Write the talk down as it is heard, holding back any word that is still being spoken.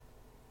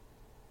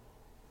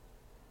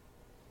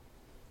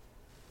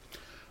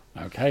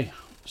Okay,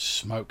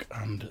 smoke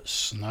and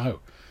snow.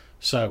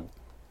 So,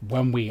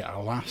 when we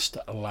last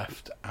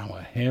left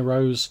our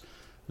heroes,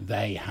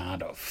 they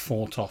had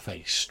fought off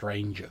a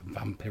strange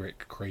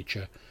vampiric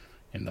creature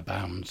in the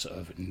bounds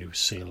of New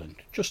Zealand,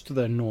 just to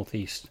the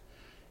northeast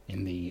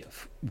in the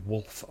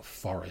Wolf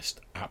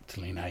Forest,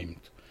 aptly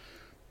named.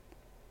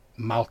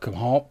 Malcolm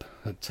Harp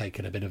had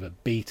taken a bit of a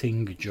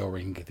beating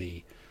during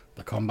the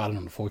combat, and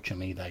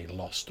unfortunately they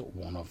lost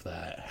one of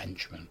their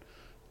henchmen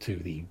to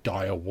the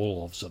dire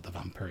wolves that the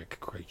vampiric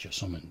creature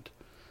summoned.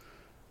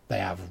 They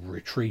have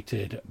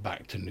retreated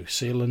back to New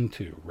Zealand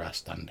to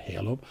rest and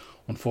heal up.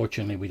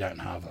 Unfortunately, we don't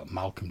have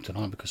Malcolm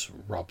tonight because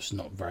Rob's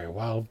not very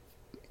well.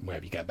 We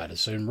hope you get better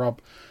soon,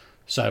 Rob.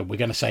 So we're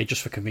going to say,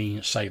 just for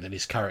convenience sake, that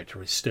his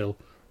character is still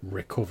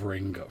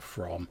recovering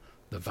from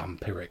the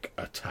vampiric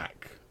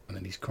attack, and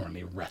then he's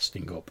currently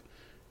resting up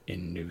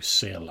in New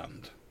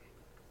Zealand.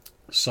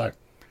 So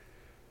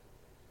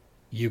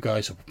you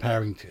guys are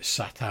preparing to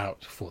set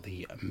out for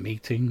the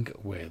meeting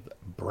with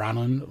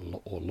Brannan,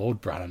 or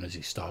Lord Brannan as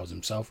he styles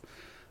himself,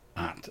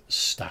 at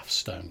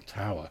Staffstone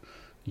Tower.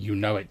 You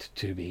know it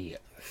to be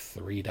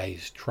 3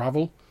 days'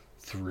 travel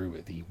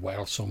through the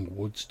Whalesong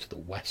Woods to the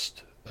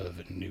west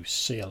of New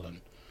Zealand.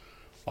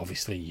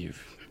 Obviously,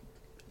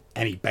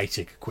 any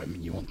basic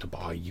equipment you want to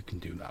buy, you can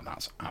do that.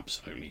 That's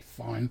absolutely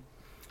fine.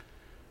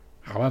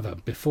 However,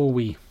 before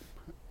we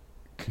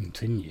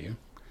continue,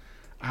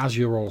 as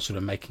you're all sort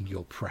of making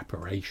your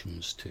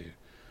preparations to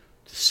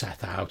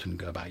set out and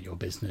go about your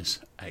business,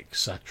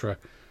 etc.,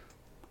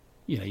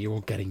 you're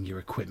all getting your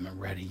equipment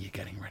ready, you're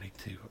getting ready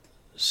to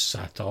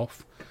set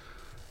off.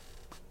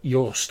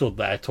 You're stood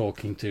there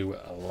talking to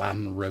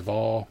Lan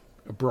Rivar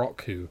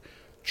Brock, who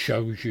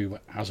chose you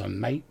as a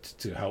mate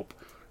to help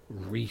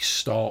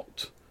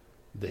restart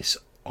this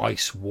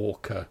Ice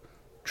Walker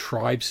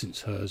tribe,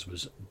 since hers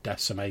was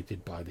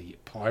decimated by the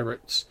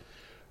pirates,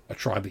 a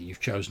tribe that you've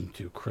chosen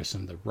to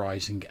christen the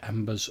Rising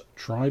Embers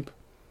tribe.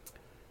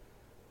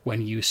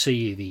 When you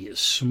see the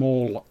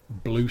small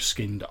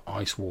blue-skinned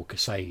Ice Walker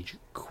sage,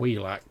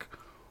 Quilak,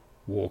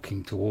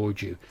 walking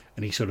towards you,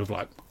 and he sort of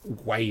like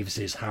waves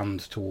his hand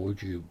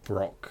towards you,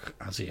 Brock,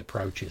 as he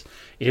approaches.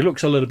 He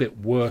looks a little bit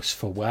worse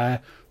for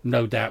wear,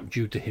 no doubt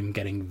due to him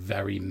getting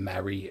very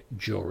merry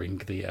during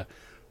the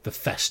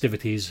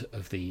festivities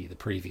of the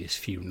previous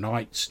few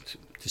nights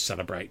to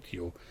celebrate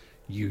your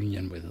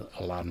union with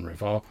Alan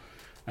Rivar.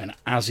 And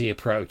as he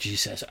approaches, he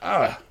says,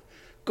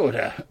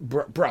 good,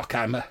 Brock,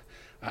 I'm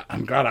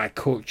glad I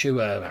caught you.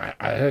 I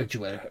heard you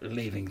were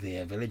leaving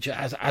the village.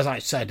 As I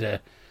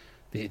said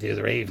the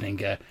other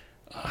evening,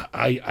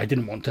 I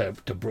didn't want to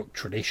brook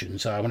tradition,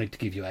 so I wanted to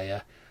give you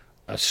a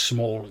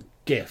small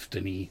gift.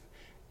 And he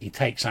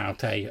takes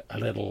out a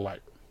little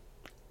like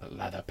a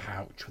leather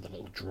pouch with a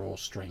little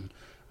drawstring,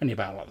 only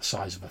about like the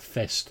size of a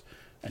fist,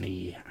 and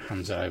he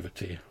hands it over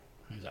to you.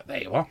 He's like,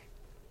 there you are.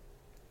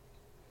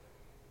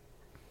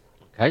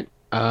 Okay.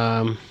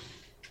 I'll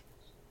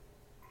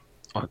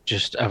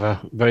just have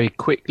a very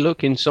quick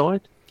look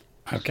inside.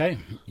 Okay,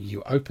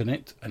 you open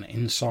it, and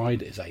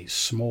inside is a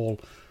small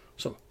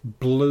sort of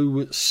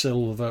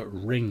blue-silver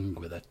ring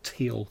with a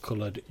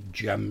teal-coloured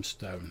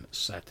gemstone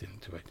set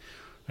into it.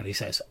 And he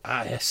says,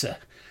 yes,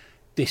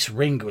 this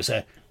ring was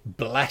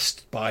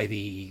blessed by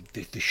the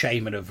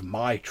shaman of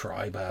my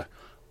tribe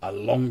a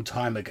long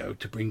time ago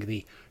to bring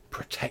the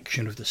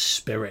protection of the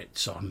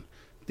spirits on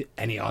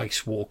any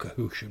Ice Walker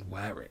who should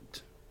wear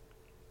it.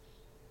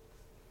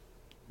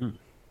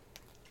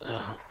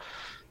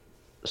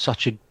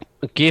 Such a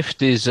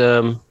gift is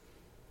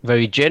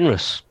very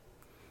generous.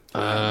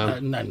 No,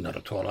 not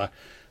at all.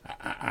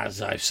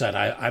 As I've said,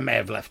 I may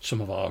have left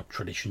some of our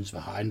traditions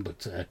behind,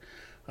 but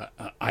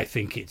I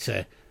think it's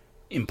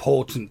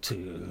important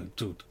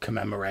to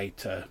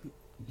commemorate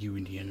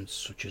unions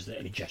such as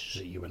any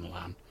gestures that you and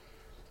Lan.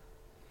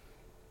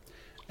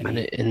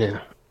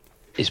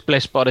 It's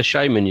blessed by the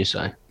shaman, you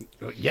say?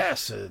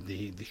 Yes,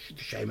 the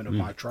shaman of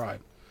my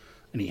tribe.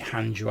 And he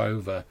hands you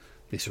over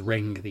this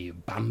ring, the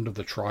Band of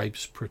the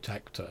Tribe's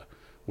Protector,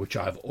 which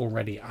I've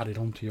already added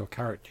onto your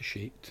character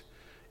sheet.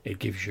 It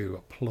gives you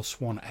a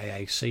 +1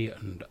 AAC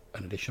and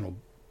an additional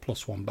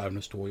 +1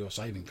 bonus to all your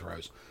saving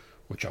throws,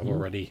 which I've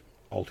already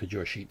altered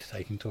your sheet to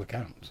take into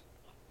account.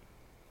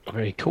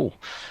 Very cool.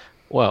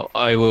 Well,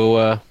 I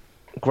will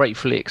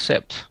gratefully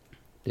accept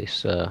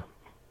this,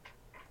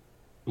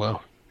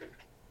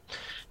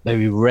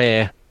 very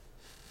rare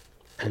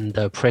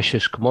and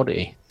precious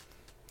commodity,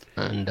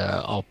 and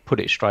I'll put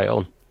it straight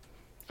on.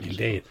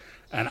 Indeed.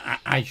 And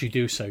as you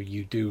do so,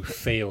 you do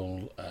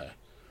feel,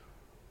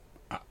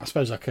 I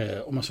suppose,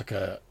 almost like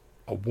a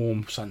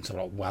warm sense of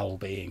like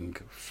well-being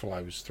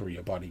flows through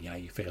your body.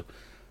 You feel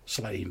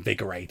slightly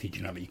invigorated.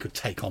 that you could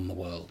take on the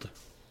world.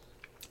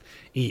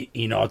 He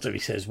nods and he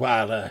says,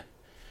 "Well,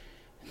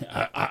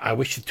 I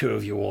wish the two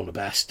of you all the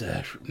best.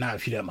 Now,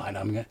 if you don't mind,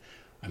 I'm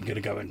going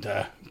to go and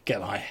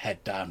get my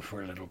head down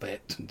for a little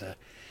bit." And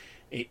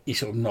he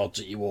sort of nods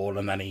at you all,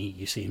 and then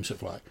you see him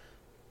sort of like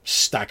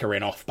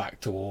staggering off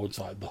back towards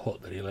like the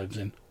hut that he lives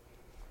in.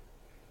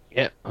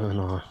 Yeah,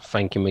 and I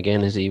thank him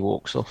again as he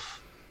walks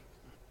off.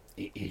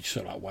 He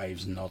sort of like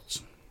waves and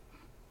nods.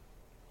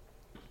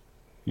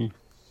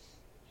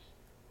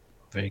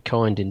 Very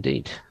kind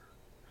indeed.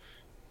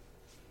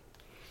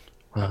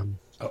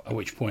 At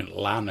which point,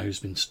 Lan, who's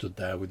been stood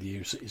there with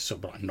you, is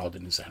sort of like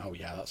nodding and saying, "Oh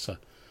yeah, that's a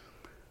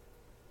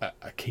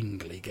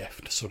kingly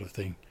gift," sort of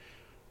thing.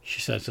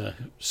 She says,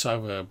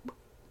 "So,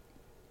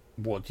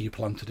 what do you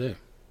plan to do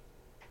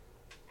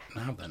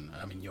now? Then,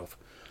 I mean,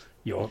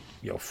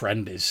 your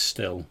friend is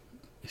still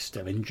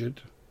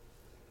injured."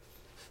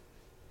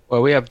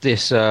 Well, we have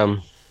this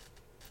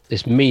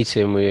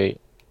meeting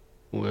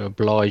we're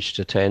obliged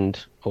to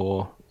attend,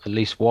 or at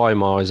least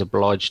Weimar is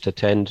obliged to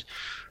attend,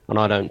 and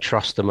I don't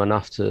trust them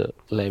enough to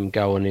let him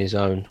go on his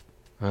own.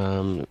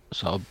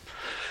 So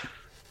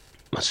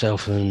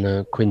myself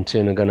and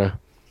Quintin are going to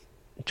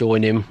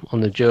join him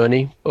on the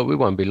journey, but we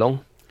won't be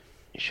long.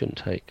 It shouldn't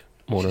take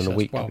more than a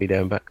week to be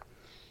there and back.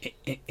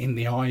 In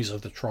the eyes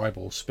of the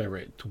tribal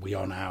spirit, we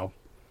are now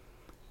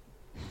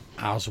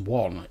as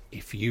one.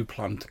 If you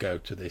plan to go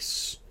to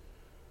this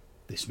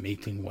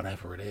meeting,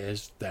 whatever it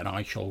is, then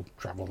I shall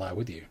travel there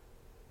with you.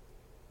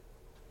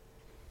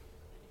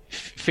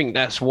 Think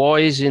that's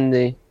wise in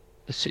the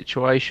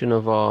situation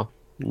of our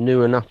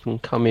new and up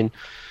and coming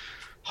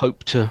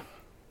hope to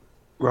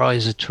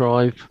rise a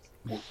tribe?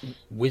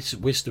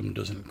 Wisdom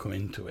doesn't come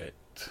into it,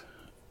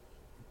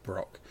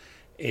 Brock.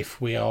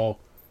 If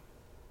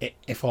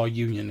our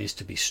union is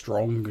to be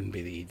strong and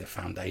be the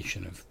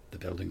foundation of the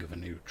building of a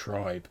new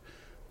tribe,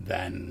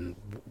 then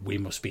we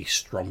must be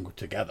stronger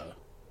together.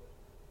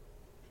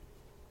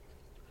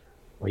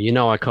 Well, you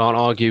know I can't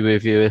argue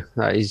with you.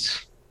 That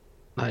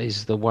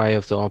is the way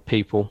of our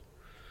people.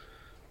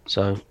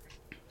 So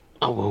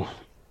I will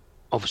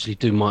obviously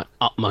do my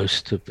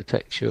utmost to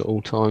protect you at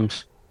all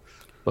times.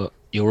 But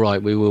you're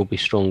right, we will be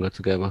stronger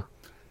together.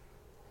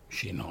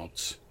 She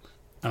nods.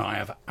 And I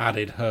have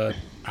added her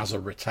as a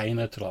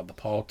retainer to like the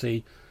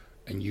party,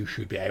 and you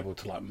should be able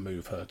to like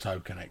move her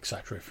token,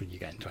 etc. if you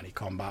get into any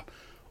combat.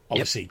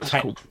 Obviously,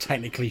 cool.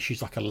 Technically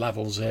she's like a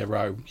level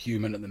 0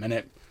 human at the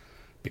minute,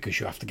 because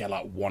you have to get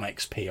like 1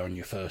 XP on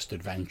your first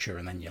adventure,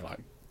 and then you like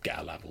get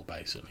a level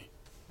basically.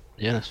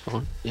 Yeah, that's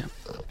fine. Yeah.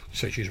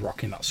 So she's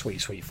rocking that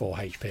sweet 4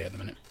 HP at the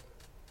minute.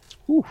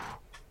 Oof.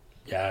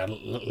 Yeah,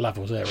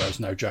 level 0 is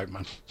no joke,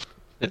 man.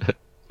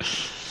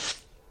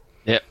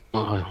 Yeah,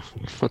 I'll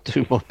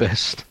do my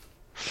best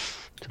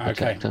to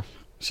protect her.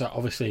 So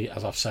obviously,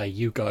 as I say,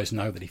 you guys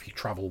know that if you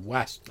travel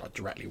west, like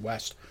directly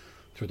west,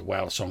 through the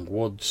Whale Song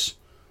Woods,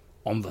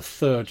 on the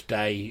 3rd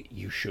day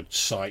you should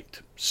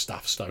sight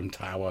Staffstone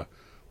Tower,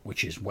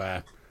 which is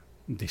where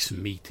this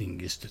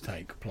meeting is to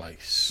take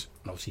place.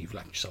 And obviously you've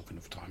left yourself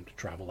enough time to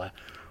travel there.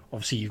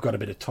 Obviously you've got a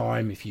bit of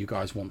time if you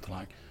guys want to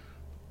like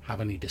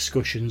have any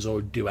discussions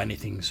or do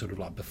anything sort of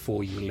like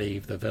before you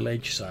leave the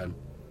village. So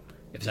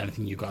if there's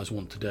anything you guys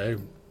want to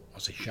do,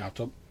 obviously shout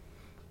up.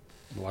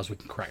 Otherwise we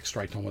can crack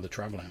straight on with the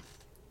travelling.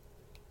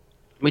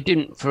 We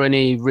didn't for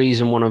any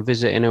reason want to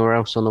visit anywhere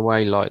else on the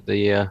way, like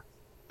the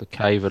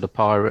cave of the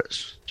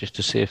pirates, just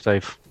to see if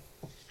they've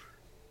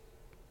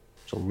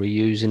sort of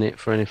reusing it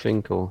for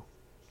anything, or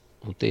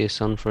Dear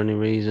Son for any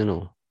reason,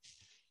 or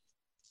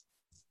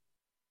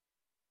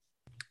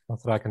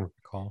not that I can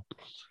recall.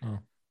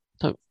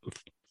 I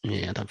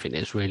don't think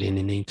there's really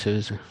any need to,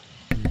 is there?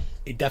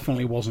 It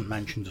definitely wasn't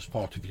mentioned as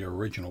part of your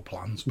original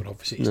plans, but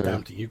obviously it's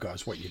down to you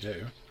guys what you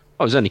do.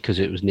 Oh, it was only because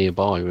it was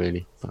nearby,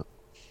 really. But...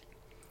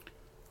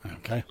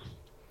 Okay.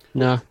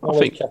 No, I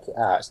think check it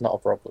out. It's not a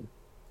problem.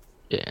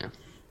 Yeah.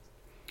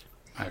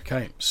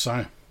 Okay,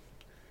 so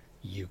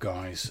you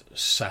guys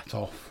set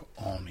off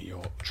on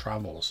your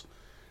travels.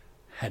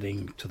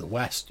 Heading to the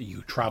west,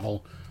 you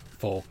travel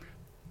for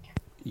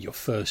your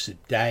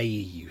first day.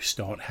 You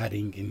start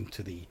heading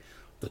into the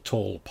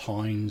tall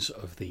pines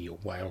of the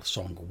Whale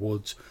Song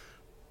Woods,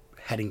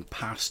 heading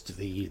past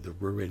the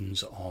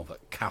ruins of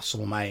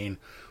Castlemaine,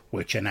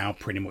 which are now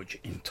pretty much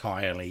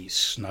entirely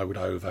snowed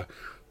over,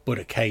 but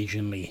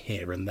occasionally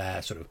here and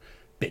there sort of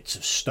bits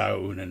of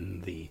stone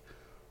and the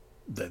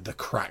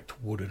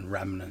cracked wooden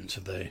remnants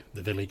of the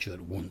village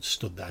that once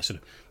stood there sort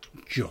of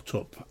jut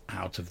up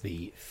out of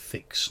the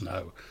thick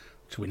snow.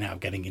 So we're now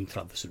getting into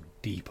like the sort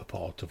of deeper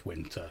part of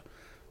winter.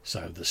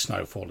 So the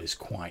snowfall is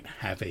quite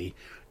heavy.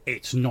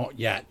 It's not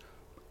yet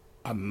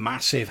a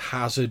massive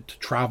hazard to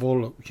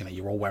travel. You know,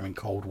 you're all wearing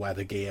cold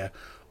weather gear.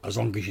 As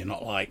long as you're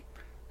not like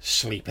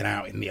sleeping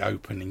out in the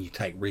open and you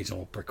take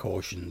reasonable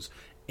precautions,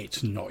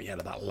 it's not yet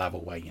at that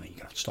level where, you know, you're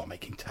going to start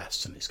making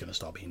tests and it's going to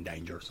start being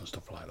dangerous and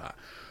stuff like that.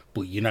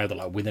 But you know that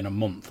like within a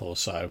month or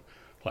so,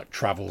 like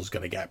travel's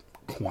going to get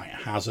quite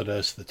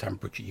hazardous. The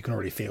temperature, you can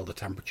already feel the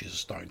temperatures are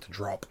starting to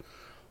drop.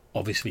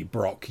 Obviously,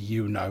 Brock,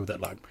 you know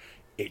that like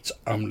it's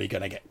only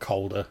going to get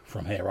colder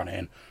from here on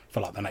in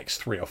for like the next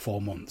 3 or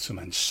 4 months, and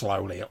then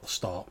slowly it'll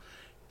start.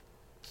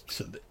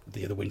 So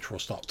the winter will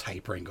start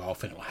tapering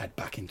off, and it'll head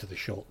back into the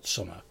short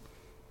summer.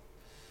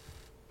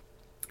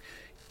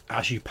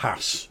 As you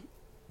pass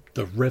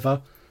the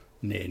river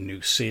near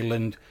New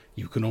Zealand,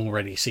 you can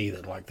already see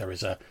that like there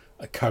is a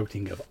a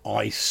coating of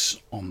ice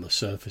on the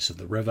surface of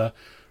the river,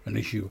 and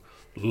as you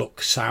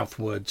look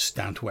southwards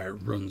down to where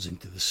it runs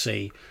into the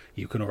sea,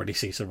 you can already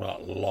see sort of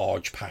like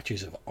large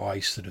patches of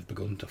ice that have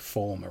begun to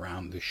form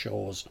around the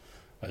shores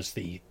as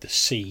the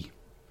sea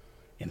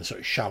in the sort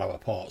of shallower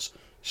parts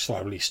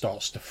slowly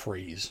starts to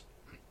freeze.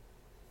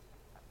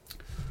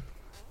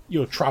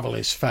 Your travel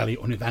is fairly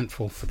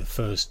uneventful for the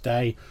first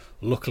day.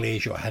 Luckily,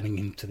 as you're heading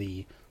into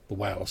the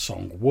Whale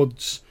Song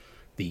Woods,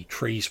 the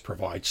trees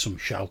provide some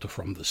shelter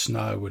from the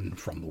snow and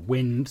from the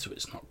wind, so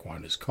it's not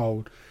quite as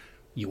cold.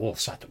 You all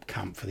set up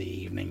camp for the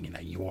evening. You know,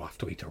 you all have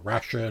to eat a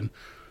ration.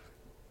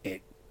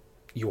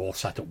 You all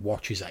set up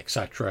watches,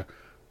 etc.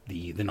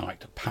 The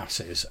night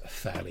passes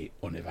fairly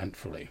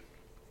uneventfully.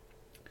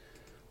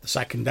 The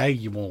second day,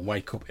 you all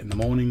wake up in the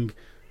morning.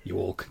 You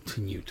all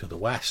continue to the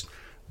west,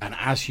 and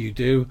as you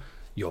do,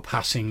 you're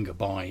passing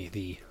by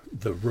the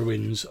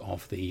ruins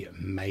of the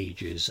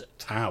Mage's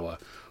Tower,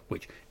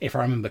 which, if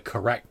I remember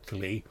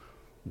correctly,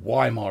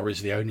 Weimar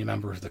is the only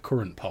member of the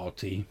current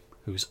party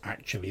who's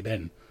actually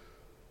been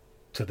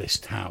to this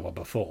tower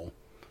before.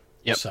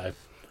 Yep. So,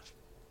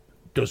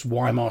 does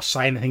Weimar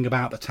say anything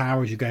about the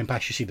tower as you're going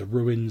past? You see the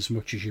ruins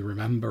much as you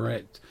remember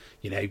it.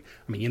 You know, I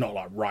mean, you're not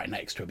like right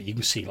next to it, but you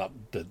can see like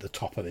the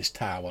top of this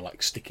tower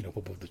like sticking up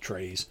above the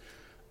trees.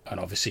 And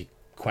obviously,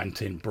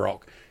 Quentin,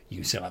 Brock, you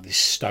can see like this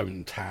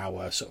stone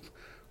tower, sort of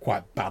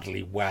quite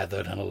badly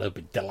weathered and a little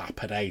bit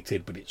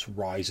dilapidated, but it's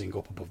rising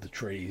up above the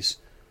trees.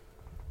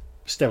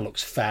 Still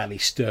looks fairly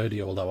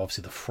sturdy, although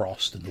obviously the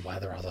frost and the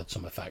weather has had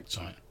some effects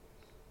on it.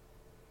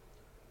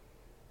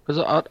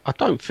 Because I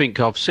don't think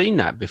I've seen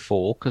that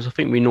before, because I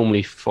think we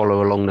normally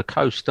follow along the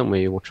coast, don't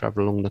we? Or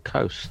travel along the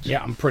coast.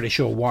 Yeah, I'm pretty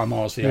sure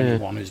Weimar's the only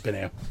one who's been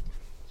here.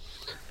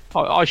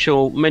 I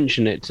shall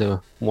mention it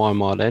to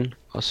Weimar then.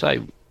 I'll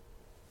say,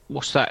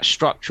 what's that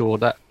structure or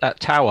that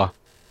tower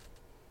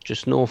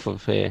just north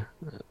of here?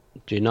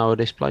 Do you know of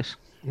this place?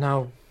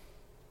 Now,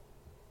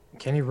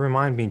 can you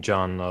remind me,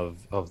 John,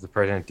 of the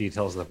pertinent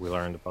details that we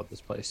learned about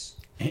this place?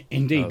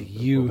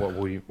 Indeed,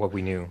 what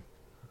we knew.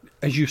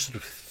 As you sort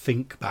of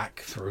think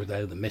back through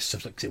the mists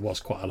of, because it was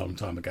quite a long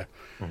time ago,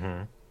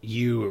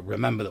 you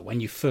remember that when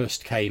you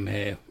first came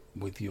here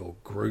with your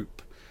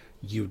group,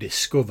 you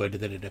discovered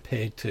that it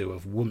appeared to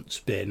have once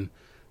been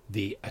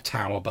a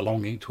tower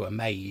belonging to a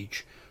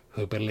mage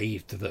who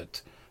believed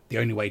that the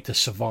only way to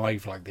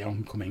survive like the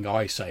oncoming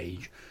ice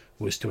age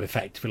was to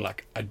effectively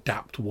like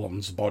adapt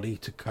one's body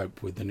to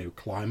cope with the new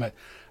climate.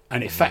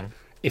 And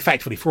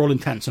effectively, for all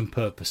intents and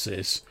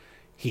purposes,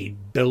 he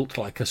built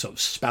like a sort of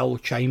spell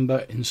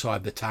chamber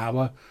inside the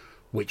tower,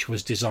 which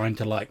was designed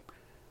to like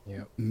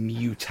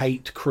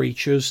mutate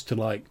creatures to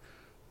like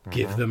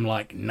give them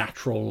like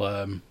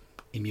natural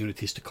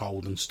immunities to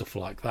cold and stuff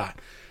like that.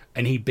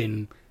 And he'd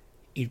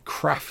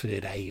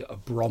crafted a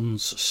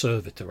bronze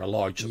servitor, a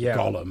large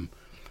golem,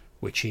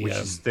 which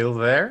is still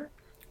there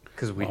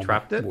because we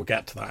trapped it. We'll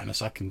get to that in a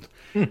second.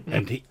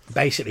 And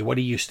basically what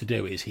he used to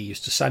do is he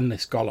used to send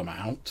this golem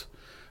out,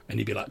 and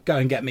he'd be like, "Go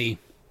and get me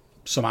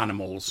some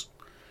animals."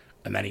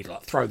 And then he'd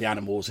like throw the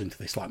animals into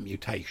this like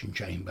mutation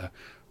chamber,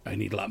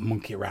 and he'd like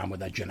monkey around with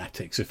their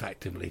genetics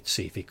effectively to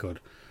see if he could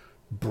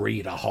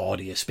breed a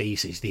hardier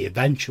species. The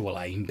eventual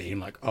aim being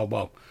like, oh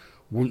well,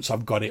 once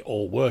I've got it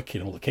all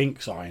working, all the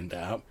kinks ironed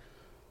out,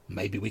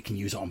 maybe we can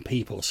use it on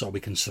people so we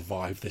can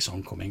survive this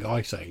oncoming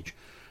ice age.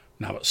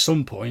 Now at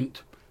some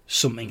point,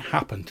 something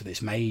happened to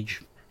this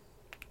mage.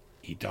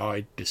 He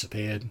died,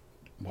 disappeared,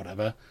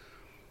 whatever.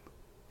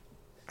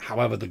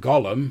 However, the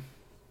golem,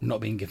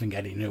 not being given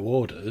any new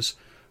orders,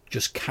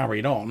 just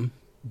carried on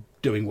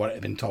doing what it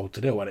had been told to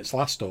do on its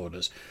last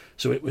orders.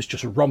 So it was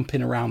just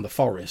romping around the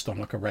forest on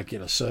like a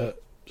regular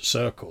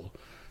circle,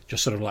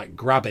 just sort of like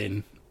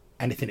grabbing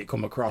anything it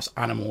come across,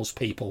 animals,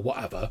 people,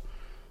 whatever,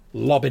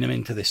 lobbing them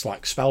into this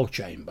like spell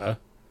chamber.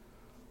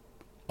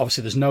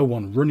 Obviously there's no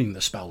one running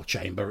the spell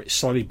chamber. It's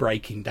slowly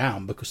breaking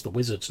down because the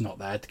wizard's not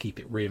there to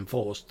keep it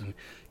reinforced and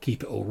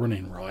keep it all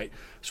running right.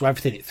 So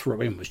everything it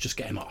threw in was just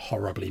getting like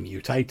horribly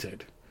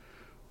mutated.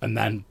 And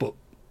then, but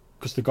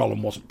because the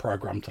golem wasn't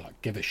programmed to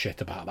like give a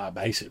shit about that,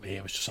 basically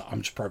it was just like,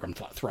 I'm just programmed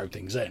to like throw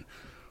things in.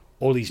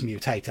 All these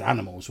mutated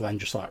animals were then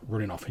just like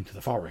running off into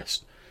the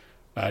forest,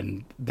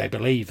 and they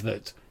believe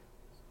that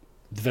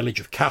the village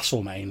of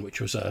Castlemaine, which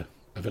was a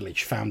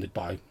village founded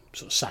by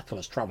sort of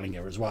settlers travelling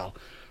here as well,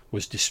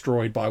 was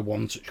destroyed by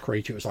one such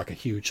creature. It was like a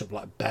huge sort of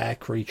like bear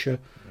creature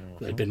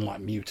that had been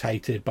like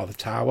mutated by the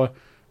tower,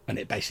 and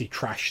it basically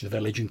trashed the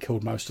village and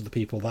killed most of the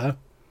people there.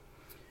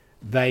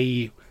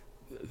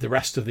 The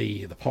rest of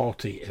the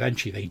party,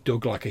 eventually they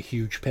dug like a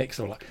huge pit.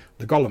 So like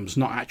the golem's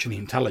not actually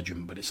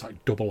intelligent, but it's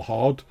like double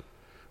hard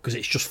because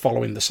it's just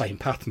following the same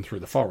pattern through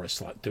the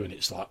forest, like doing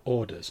its like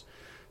orders.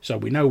 So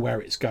we know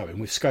where it's going.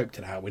 We've scoped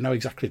it out. We know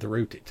exactly the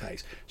route it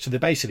takes. So they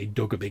basically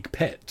dug a big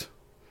pit.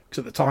 Because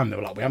at the time they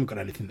were like, we haven't got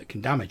anything that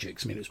can damage it.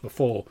 'Cause, I mean, it was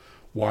before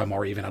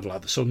Weimar even had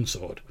like the Sun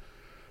Sword.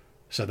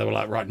 So they were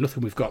like, right,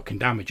 nothing we've got can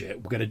damage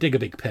it. We're going to dig a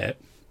big pit.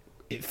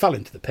 It fell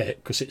into the pit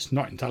because it's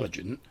not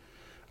intelligent.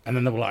 And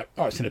then they were like,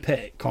 oh, it's in a pit.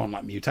 It can't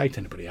like mutate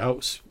anybody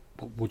else.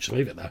 We'll just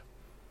leave it there.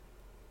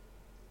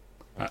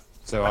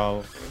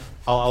 So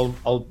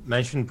I'll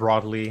mention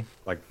broadly,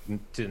 like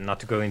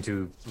not to go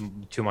into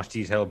too much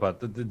detail,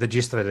 but the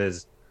gist of it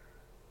is,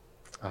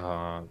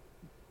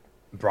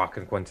 Brock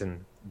and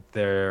Quentin,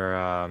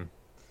 there's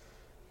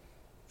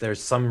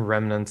some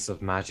remnants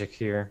of magic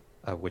here,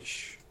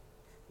 which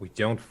we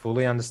don't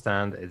fully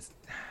understand.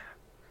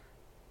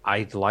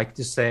 I'd like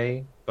to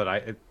say,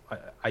 but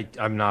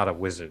I'm not a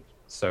wizard,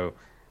 so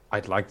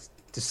I'd like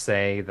to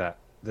say that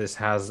this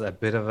has a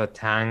bit of a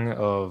tang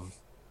of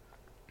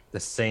the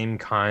same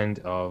kind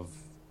of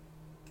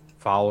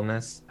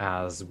foulness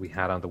as we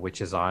had on the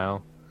Witch's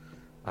Isle,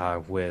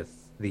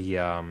 with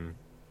the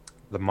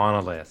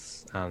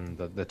monoliths and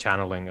the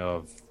channeling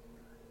of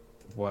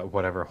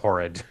whatever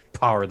horrid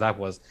power that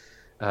was,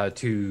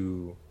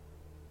 to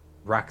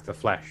rack the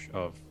flesh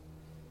of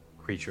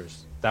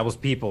creatures. That was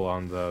people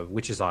on the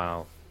Witch's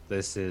Isle.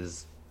 This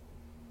is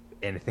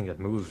anything that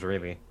moves,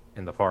 really,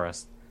 in the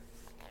forest.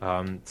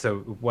 So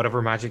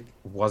whatever magic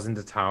was in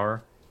the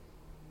tower,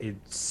 it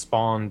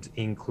spawned,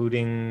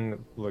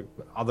 including like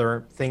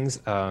other things,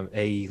 a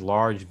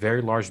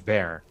very large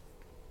bear,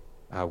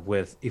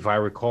 with, if I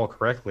recall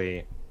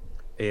correctly,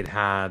 it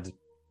had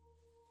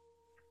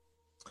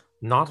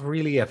not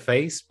really a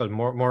face, but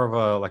more of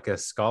a like a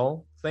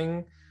skull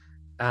thing,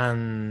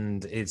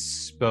 and it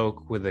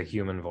spoke with a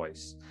human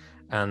voice.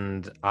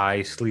 And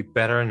I sleep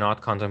better not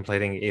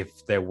contemplating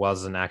if there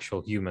was an actual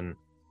human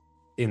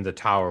in the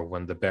tower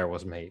when the bear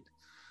was made.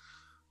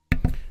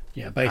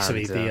 Yeah,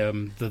 basically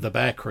the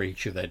bear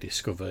creature they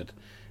discovered,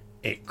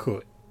 it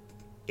could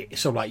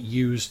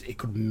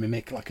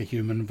mimic like a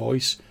human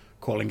voice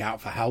calling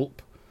out for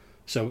help.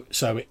 So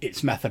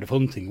its method of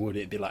hunting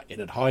would be like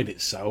it'd hide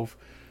itself,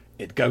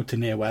 it'd go to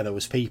near where there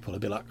was people,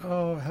 it'd be like,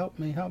 oh, help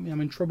me, I'm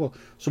in trouble.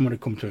 Someone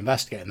would come to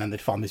investigate, and then they'd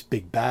find this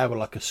big bear with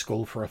like a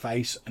skull for a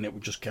face, and it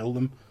would just kill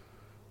them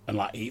and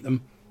like eat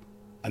them.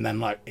 And then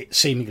like it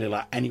seemingly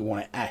like anyone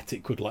it ate,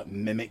 it could like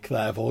mimic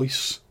their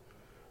voice.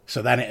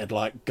 So then it'd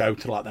like go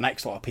to like the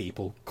next lot of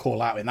people,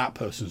 call out in that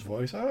person's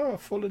voice, oh,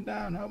 falling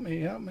down, help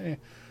me.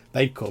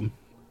 They'd come,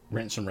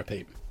 rinse and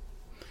repeat.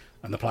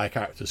 And the player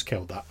characters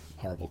killed that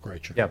horrible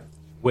creature. Yep.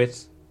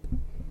 With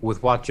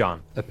what,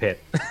 John? A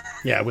pit.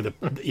 They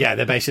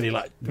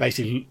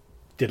basically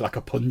did like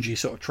a punji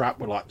sort of trap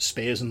with like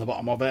spears in the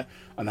bottom of it,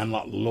 and then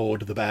like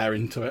lured the bear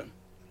into it,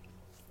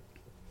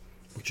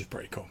 which is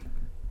pretty cool.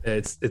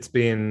 It's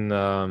been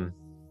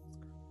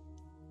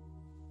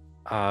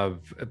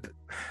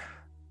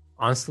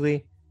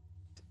honestly,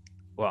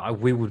 well,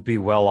 we would be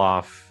well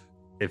off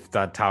if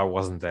that tower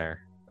wasn't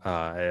there.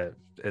 I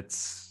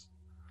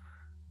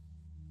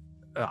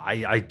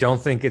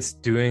don't think it's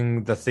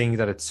doing the thing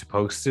that it's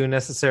supposed to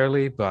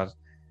necessarily, but,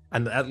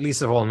 and at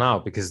least of all now,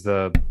 because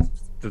the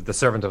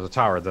servant of the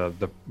tower,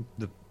 the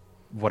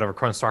whatever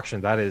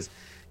construction that is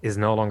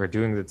no longer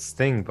doing its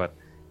thing, but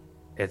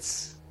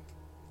it's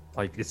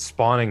like it's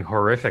spawning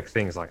horrific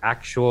things like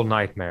actual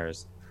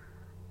nightmares.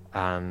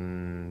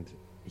 And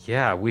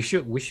yeah, we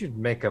should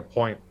make a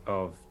point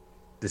of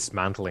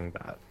dismantling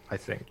that. I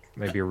think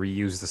maybe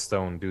reuse the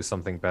stone, do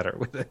something better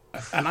with it.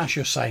 And as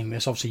you're saying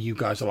this, obviously you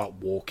guys are like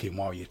walking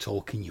while you're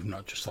talking. You've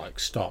not just like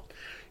stopped.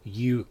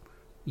 You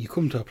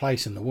come to a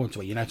place in the woods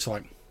where you notice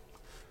like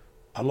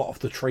a lot of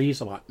the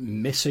trees are like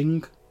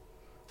missing.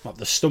 Like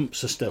the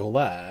stumps are still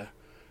there,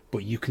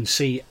 but you can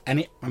see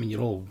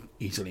you'll all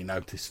easily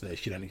notice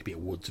this. You don't need to be a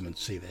woodsman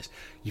to see this.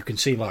 You can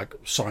see like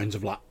signs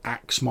of like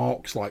axe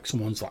marks, like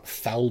someone's like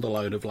felled a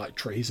load of like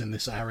trees in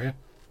this area.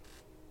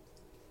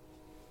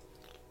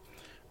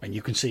 And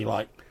you can see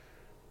like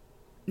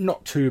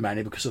not too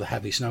many because of the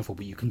heavy snowfall,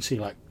 but you can see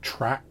like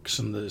tracks,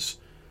 and there's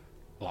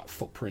like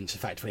footprints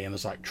effectively, and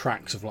there's like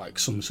tracks of like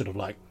some sort of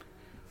like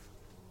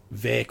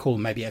vehicle,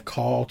 maybe a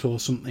cart or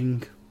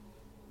something.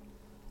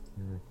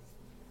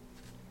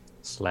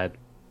 Sled.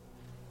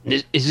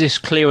 Is this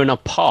clearing a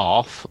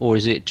path, or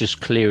is it just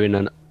clearing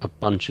a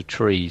bunch of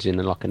trees in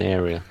like an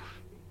area?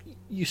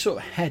 You sort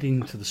of head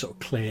into the sort of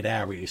cleared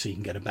area so you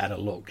can get a better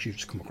look, 'cause you've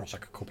just come across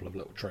like a couple of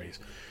little trees.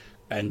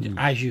 And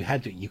as you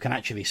head, you can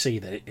actually see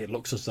that it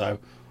looks as though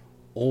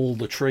all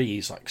the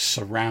trees like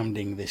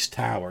surrounding this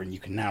tower, and you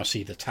can now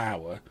see the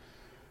tower,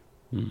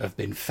 have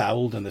been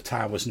felled, and the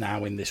tower's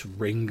now in this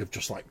ring of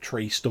just like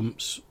tree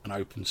stumps and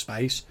open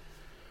space.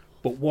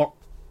 But what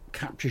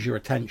captures your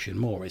attention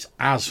more is,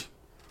 as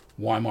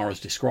Weimar has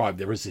described,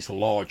 there is this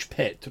large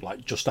pit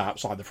like just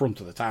outside the front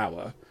of the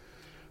tower,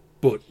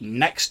 but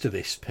next to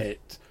this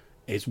pit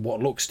is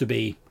what looks to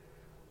be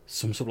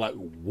some sort of like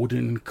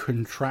wooden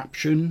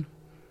contraption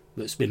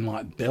that's been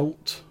like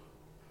built,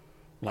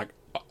 like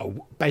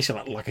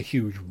basically like a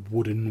huge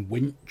wooden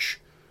winch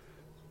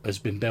has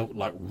been built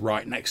like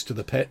right next to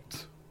the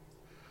pit.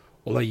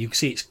 Although you can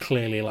see it's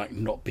clearly like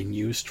not been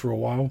used for a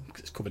while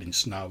because it's covered in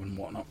snow and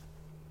whatnot.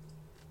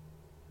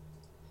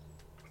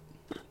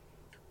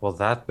 Well,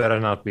 that better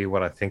not be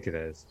what I think it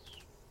is.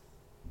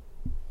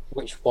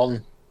 Which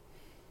one?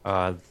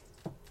 I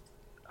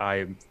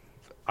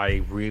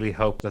really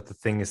hope that the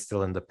thing is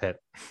still in the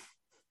pit.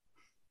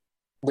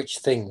 Which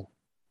thing?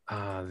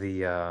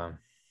 The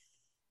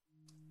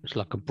It's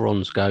like a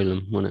bronze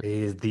golem, wasn't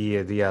it?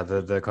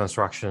 The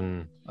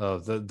construction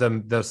of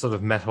the sort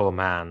of metal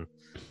man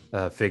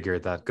figure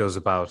that goes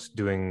about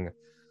doing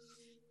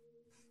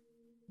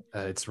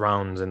its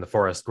rounds in the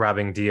forest,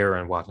 grabbing deer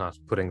and whatnot,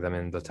 putting them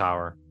in the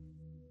tower.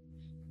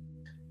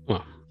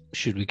 Well,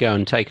 should we go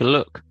and take a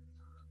look?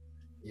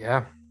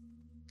 Yeah.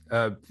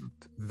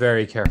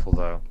 Very careful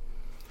though.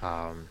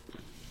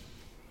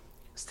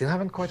 Still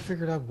haven't quite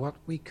figured out what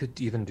we could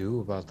even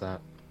do about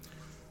that.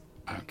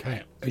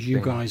 Okay, as you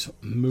guys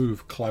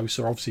move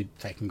closer, obviously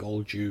taking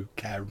all due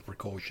care and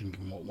precaution,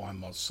 given what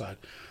Wymos said,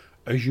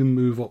 as you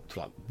move up to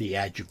like the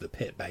edge of the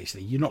pit,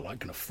 basically, you're not like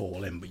going to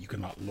fall in, but you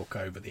can like look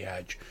over the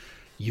edge.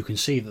 You can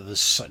see that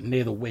there's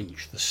near the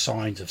winch the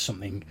signs of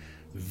something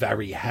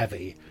very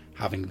heavy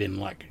having been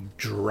like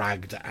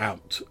dragged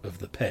out of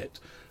the pit,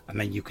 and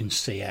then you can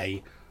see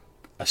a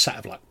set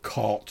of like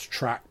cart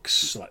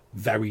tracks, like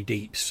very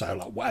deep. So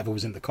like whatever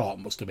was in the cart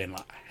must have been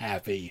like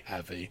heavy,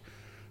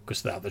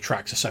 because the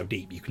tracks are so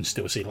deep. You can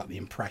still see like the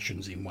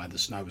impressions in where the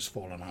snow's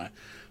fallen on it,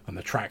 and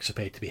the tracks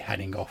appear to be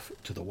heading off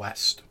to the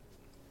west.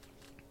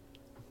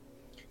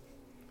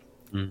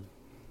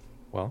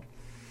 Well,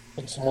 I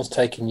think someone's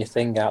taking your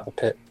thing out the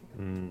pit.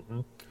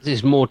 mm-hmm. This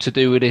is more to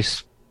do with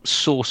this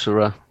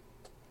sorcerer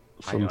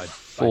from I'd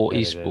Fort bet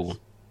it Eastbourne. is.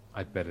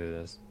 I'd bet it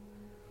is.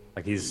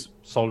 Like he's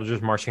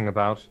soldiers marching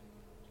about,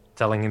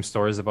 telling him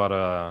stories about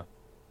a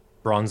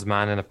bronze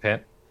man in a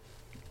pit.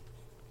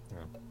 Yeah.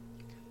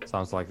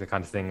 Sounds like the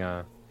kind of thing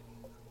a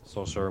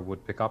sorcerer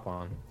would pick up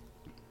on.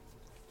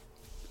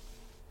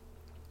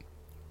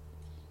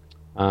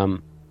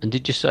 And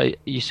did you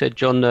said,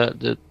 John,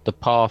 the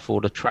path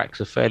or the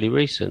tracks are fairly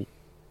recent?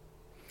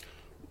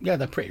 Yeah,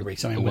 they're pretty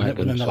recent. I mean, The within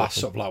wagons, the last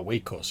I sort of like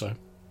week or so.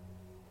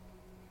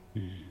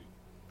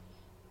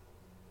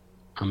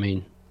 I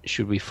mean,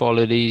 should we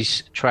follow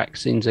these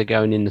tracks since they're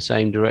going in the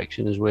same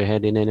direction as we're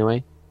heading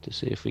anyway, to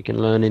see if we can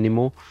learn any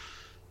more?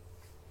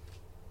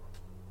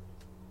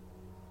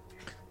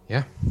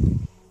 Yeah.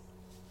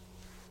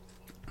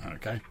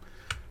 Okay,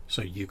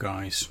 so you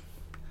guys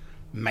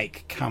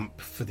make camp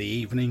for the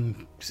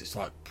evening, because it's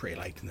like pretty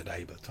late in the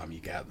day by the time you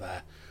get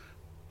there.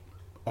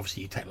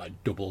 Obviously you take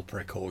like double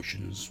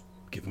precautions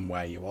given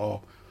where you are,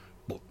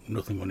 but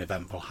nothing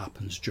uneventful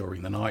happens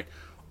during the night.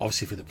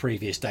 Obviously for the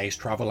previous day's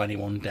travel,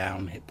 anyone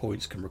down hit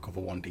points can recover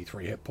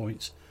 1d3 hit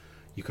points.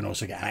 You can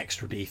also get an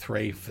extra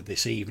d3 for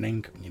this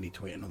evening, and you need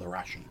to eat another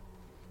ration,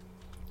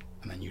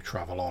 and then you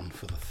travel on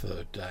for the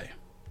third day.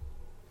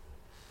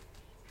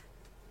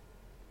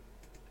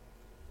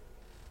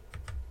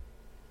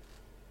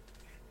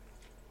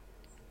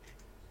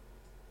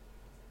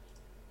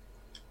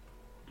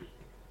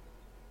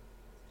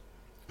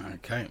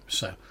 Okay,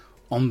 so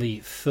on the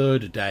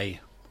third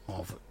day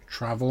of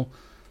travel,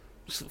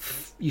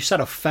 you set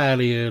off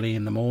fairly early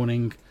in the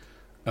morning,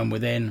 and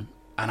within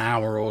an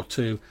hour or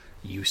two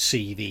you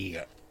see the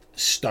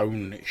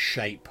stone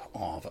shape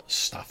of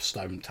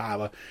Staffstone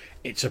Tower.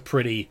 It's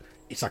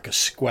like a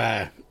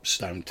square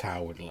stone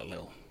tower with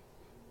little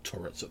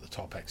turrets at the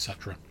top,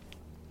 etc.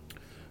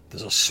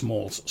 There's a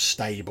small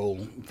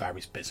stable,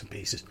 various bits and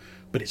pieces,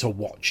 but it's a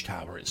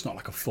watchtower. It's not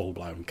like a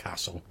full-blown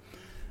castle.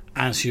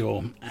 As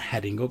you're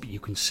heading up, you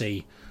can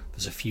see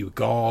there's a few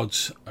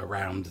guards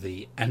around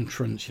the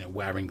entrance,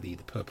 wearing the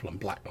purple and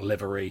black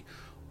livery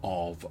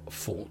of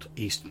Fort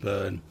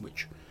Eastbourne,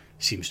 which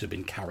seems to have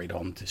been carried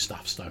on to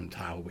Staffstone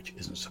Tower, which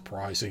isn't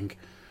surprising.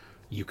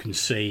 You can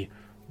see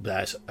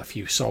there's a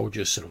few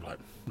soldiers sort of like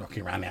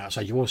knocking around the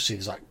outside. You also see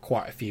there's like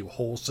quite a few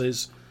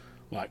horses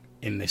like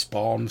in this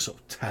barn, sort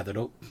of tethered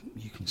up.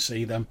 You can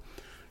see them.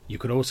 You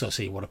could also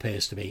see what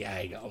appears to be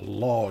a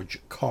large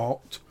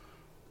cart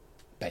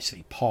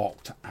basically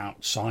parked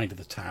outside of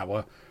the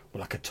tower with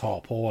like a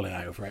tarpaulin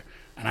over it,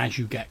 and as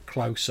you get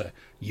closer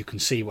you can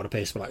see what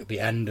appears to be like the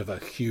end of a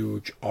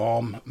huge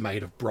arm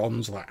made of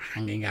bronze like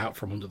hanging out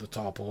from under the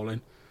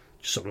tarpaulin,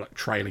 just sort of like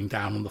trailing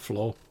down on the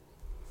floor.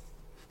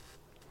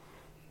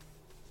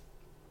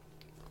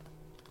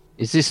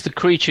 Is this the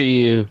creature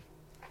you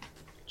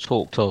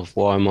talked of,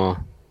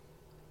 Weimar?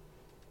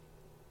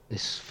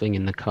 This thing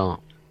in the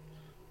cart?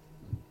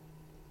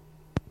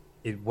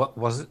 What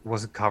was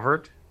it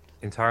covered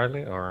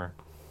entirely, or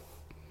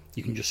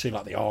You can just see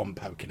like the arm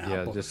poking out.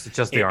 yeah, but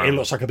just the arm. It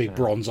looks like a big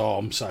bronze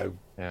arm, so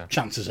Yeah.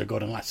 chances are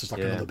good unless there's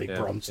like another big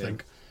bronze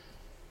thing.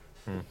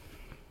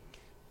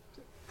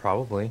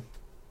 Probably.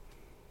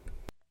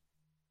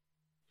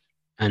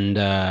 And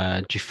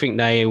do you think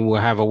they will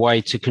have a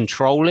way to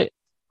control it,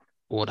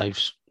 or they've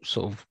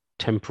sort of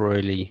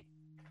temporarily?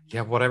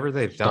 Yeah, whatever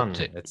they've done,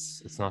 Stopped it.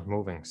 it's not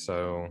moving.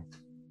 So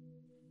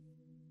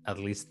at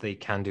least they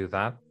can do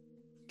that.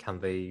 Can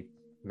they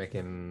make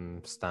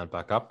him stand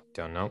back up?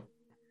 Don't know.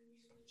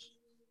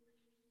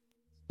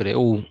 But it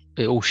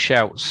all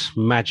shouts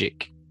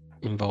magic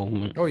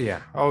involvement. Oh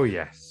yeah. Oh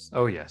yes.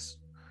 Oh yes.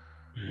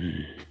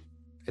 Mm.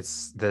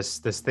 It's this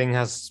thing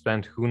has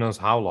spent who knows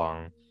how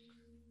long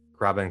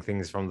grabbing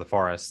things from the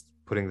forest,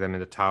 putting them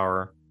in the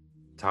tower.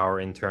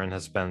 Tower in turn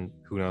has spent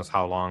who knows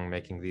how long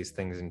making these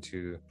things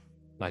into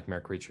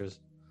nightmare creatures.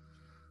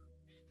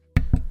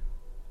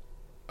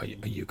 Are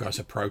you guys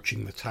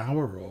approaching the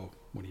tower, or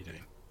what are you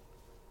doing?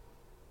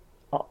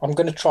 I'm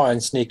going to try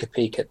and sneak a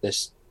peek at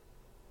this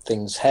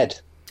thing's head.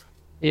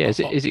 Yeah, is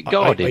it Are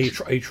guarded?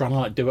 you trying to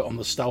like do it on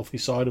the stealthy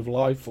side of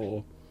life,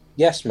 or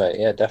Yes, mate.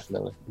 Yeah,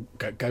 definitely.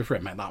 go for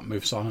it? Make that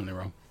move silently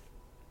roll.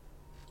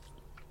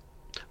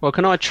 Well,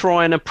 can I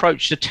try and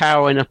approach the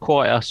tower in a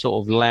quite a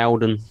sort of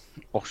loud and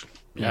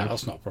Yeah,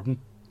 that's not a problem.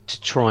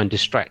 to try and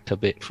distract a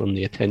bit from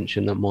the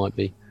attention that might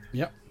be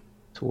Yep.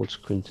 towards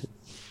Quentin?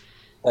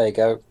 There you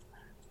go.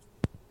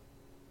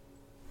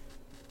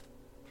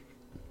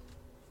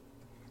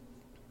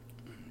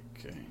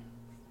 Okay.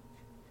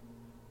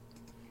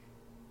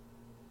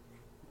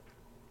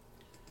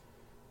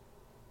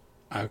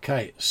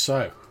 Okay,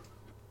 so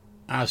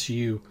as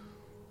you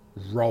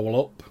roll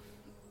up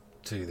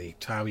to the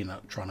tower, you're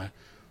not trying to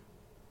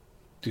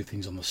do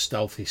things on the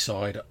stealthy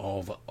side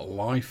of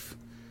life.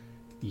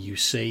 You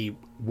see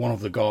one of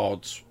the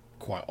guards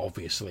quite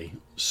obviously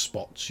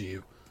spots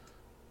you,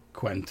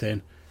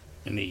 Quentin,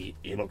 and he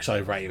looks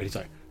over at you and he's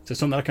like, "Is there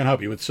something I can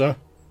help you with, sir?"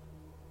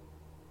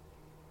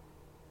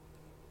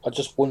 I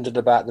just wondered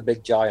about the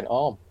big giant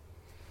arm.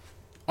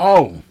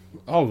 Oh,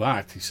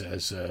 that, he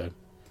says.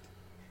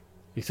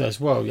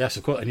 Well, yes,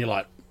 of course. And he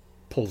like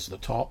pulls the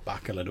top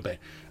back a little bit,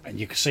 and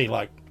you can see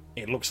like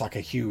it looks like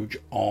a huge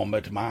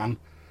armored man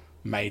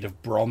made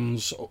of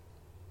bronze,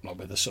 like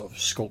with a sort of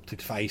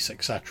sculpted face,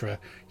 etc.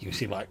 You can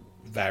see like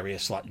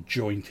various like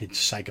jointed,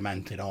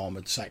 segmented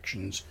armored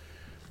sections.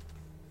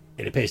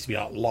 It appears to be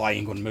like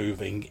lying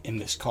unmoving in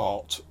this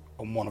cart,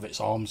 and one of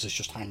its arms is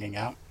just hanging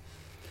out.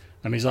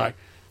 And he's like,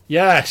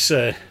 "Yes,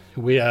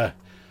 we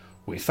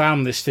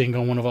found this thing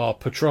on one of our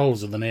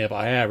patrols in the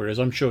nearby areas.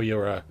 I'm sure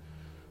you're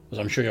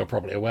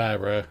probably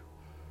aware.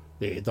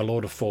 The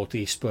Lord of Fort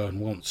Eastburn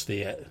wants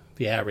the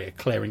area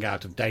clearing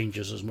out of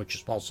dangers as much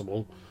as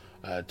possible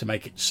to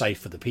make it safe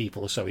for the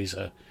people. So he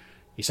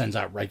sends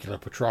out regular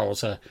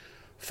patrols.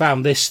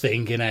 Found this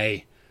thing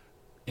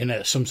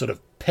in some sort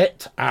of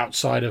pit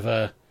outside of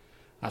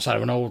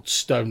an old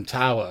stone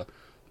tower.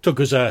 Took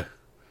us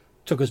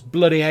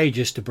bloody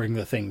ages to bring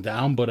the thing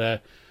down,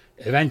 but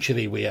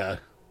eventually we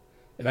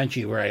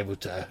were able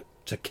to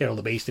kill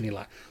the beast." And he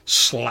like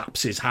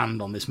slaps his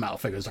hand on this metal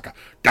figure. It's like a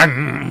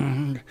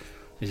dang.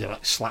 He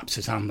like slaps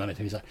his hand on it,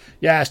 and he's like,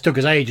 "Yeah, it took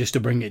us ages to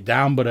bring it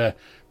down, but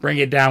bring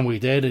it down we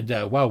did.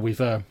 And well, we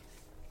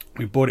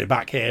brought it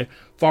back here.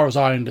 As far as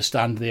I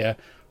understand, the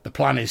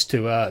plan is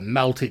to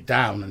melt it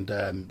down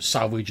and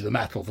salvage the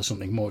metal for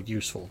something more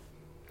useful.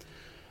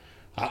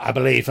 I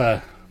believe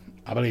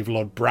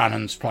Lord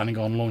Brannon's planning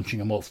on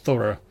launching a more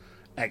thorough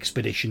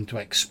expedition to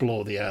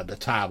explore the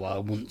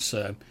tower once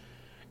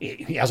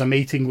he has a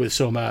meeting with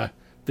some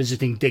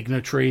visiting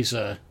dignitaries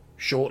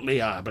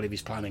shortly. I believe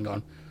he's planning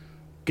on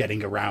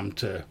getting around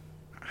to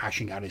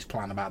hashing out his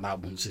plan about that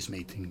once this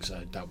meeting's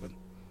dealt with."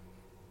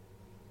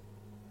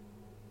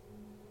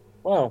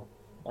 Well,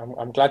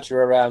 I'm glad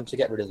you're around to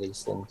get rid of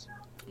these things.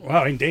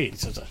 Well, indeed.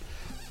 So,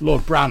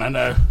 Lord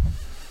Brannon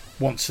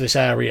wants this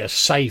area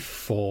safe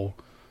for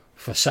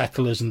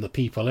settlers and the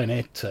people in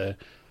it, and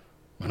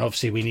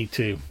obviously we need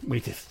to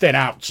thin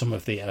out some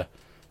of the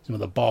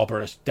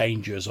barbarous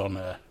dangers on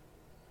the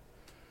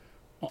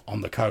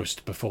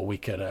coast before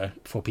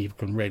people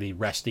can really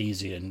rest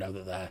easy and know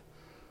that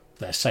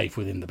they're safe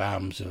within the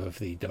bounds of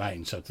the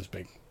domain, so to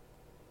speak.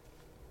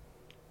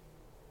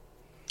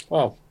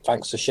 Well,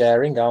 thanks for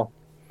sharing. I'll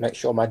make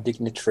sure my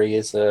dignitary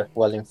is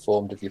well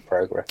informed of your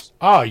progress.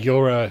 Ah,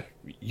 you're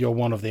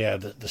one of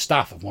the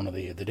staff of one of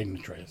the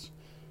dignitaries.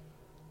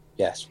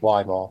 Yes,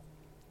 Weimar.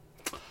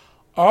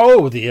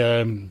 Oh,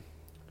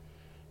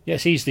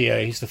 yes, he's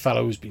the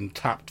fellow who's been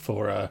tapped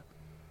for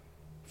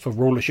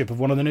rulership of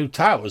one of the new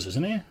towers,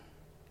 isn't he?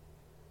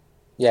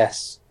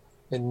 Yes,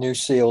 in New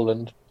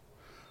Zealand.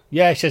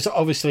 Yeah, he says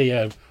obviously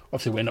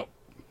we're not,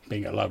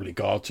 being a lovely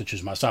god such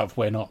as myself,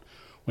 we're not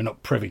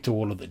privy to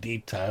all of the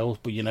details,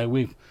 but you know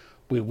we've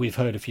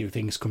heard a few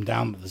things come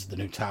down that there's the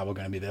new tower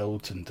going to be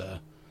built, and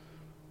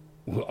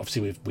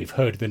obviously we've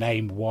heard the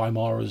name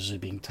Weimar as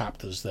being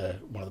tapped as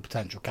one of the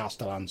potential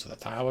castellans for the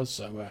towers.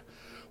 So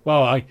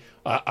well, I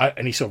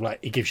and he sort of like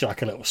he gives you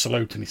like a little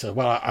salute, and he says,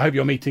 "Well, I hope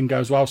your meeting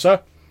goes well,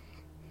 sir."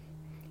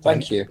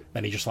 Thank you.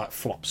 Then he just like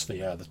flops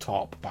the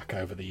top back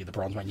over the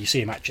bronze man. You see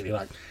him actually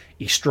like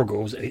he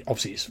struggles.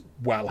 Obviously it's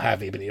well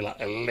heavy, but he like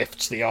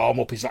lifts the arm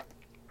up. He's like,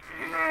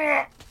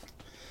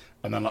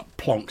 and then like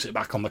plonks it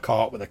back on the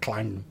cart with a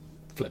clang,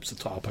 flips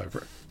the top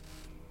over it.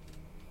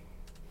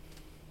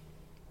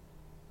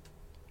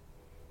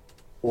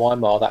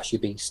 Weimar, that's your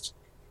beast.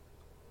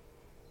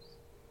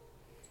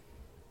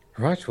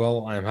 Right,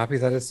 well, I'm happy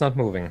that it's not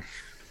moving.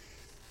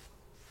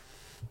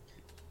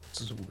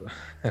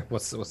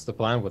 What's the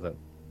plan with it?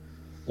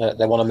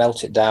 They want to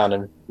melt it down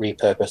and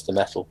repurpose the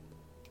metal.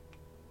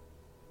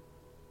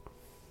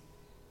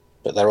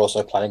 But they're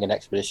also planning an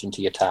expedition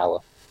to your tower.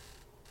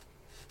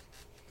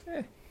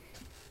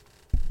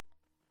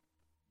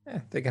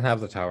 They can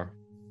have the tower.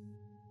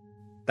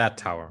 That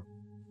tower,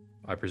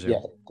 I presume. Yeah,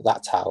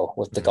 that tower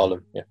with the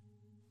golem. Yeah.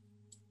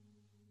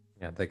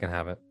 Yeah, they can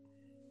have it.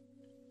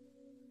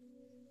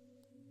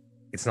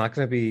 it's not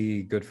going to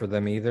be good for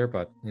them either.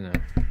 But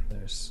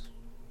there's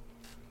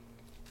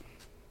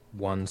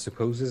one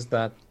supposes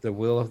that the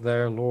will of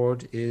their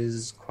lord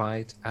is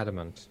quite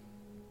adamant.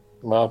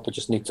 Well, we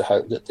just need to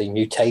hope that the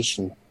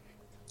mutation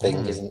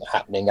thing isn't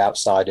happening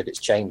outside of its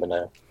chamber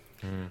now.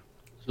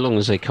 As long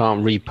as they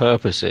can't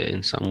repurpose it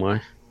in some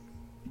way.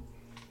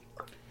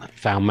 That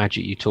foul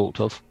magic you talked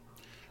of.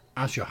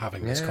 As you're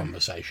having this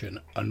conversation,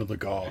 another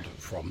guard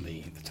from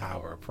the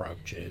tower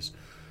approaches,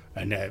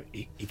 and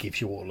he gives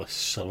you all a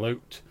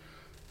salute,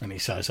 and he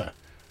says,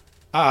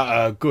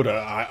 good,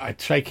 I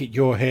take it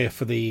you're here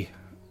for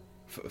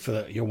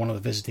you're one of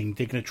the visiting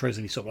dignitaries,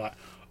 and he sort of like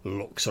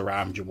looks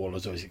around you all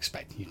as though he's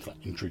expecting you to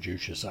like,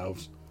 introduce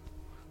yourselves.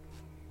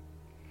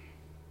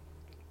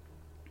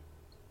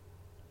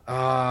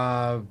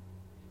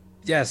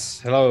 Yes,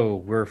 hello,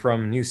 we're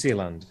from New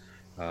Zealand.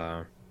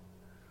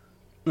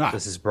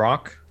 This is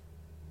Brock.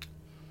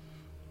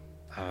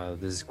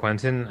 This is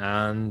Quentin,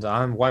 and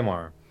I'm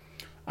Weimar.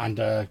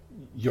 And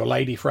your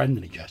lady friend,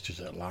 and he gestures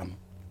at Lan.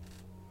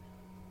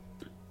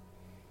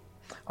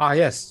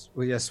 Yes,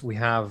 we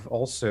have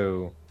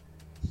also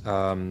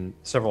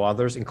several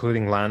others,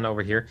 including Lan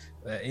over here.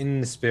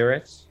 In the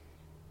spirit,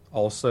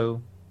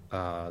 also,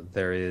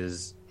 there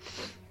is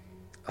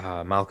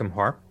Malcolm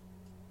Harp.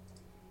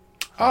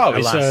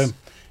 Oh,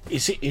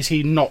 is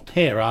he not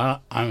here?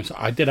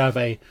 I did have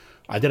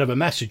a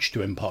message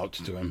to impart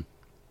to him.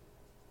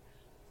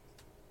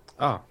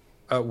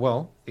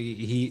 Well,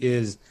 he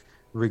is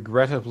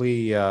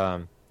regrettably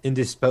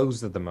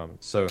indisposed at the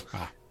moment. So,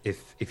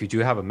 if you do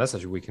have a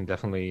message, we can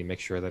definitely make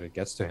sure that it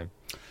gets to him.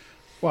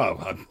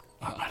 Well,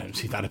 I don't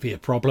see that'd be a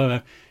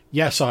problem.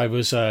 Yes, I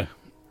was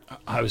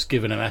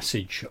given a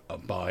message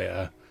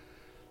by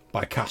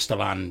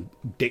Castellan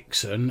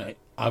Dixon.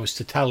 I was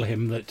to tell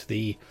him that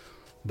the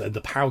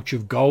pouch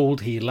of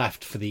gold he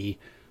left for the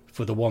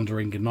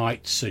wandering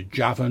knight Sir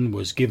Javan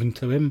was given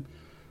to him.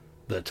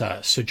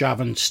 That Sir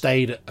Javan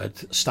stayed at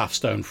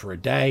Staffstone for a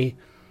day,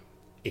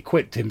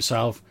 equipped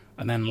himself,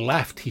 and then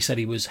left. He said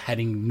he was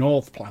heading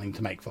north, planning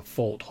to make for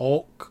Fort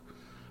Hawk.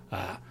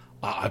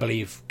 I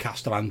believe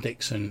Castellan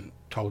Dixon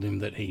told him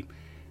that he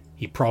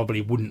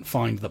probably wouldn't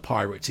find the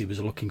pirates he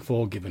was looking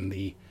for, given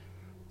the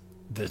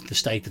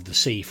state of the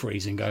sea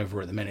freezing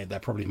over at the minute. They're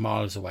probably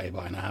miles away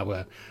by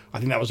now. I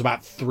think that was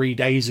about 3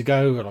 days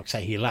ago. Like I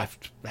say, he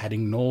left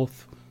heading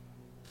north.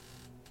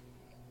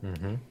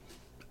 Mm-hmm.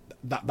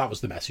 That was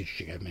the message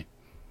she gave me.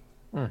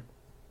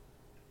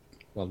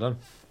 Well done.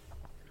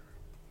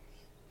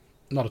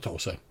 Not at all,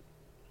 sir.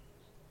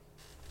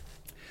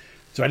 Is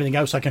there anything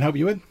else I can help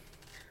you with?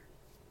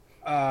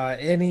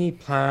 Any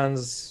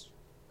plans,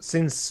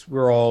 since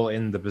we're all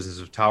in the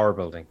business of tower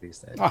building these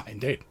days?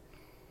 Indeed.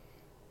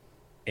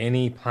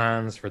 Any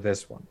plans for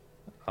this one?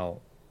 For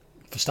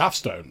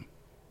Staffstone?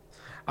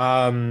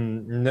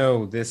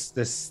 No,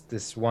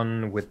 this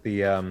one with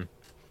the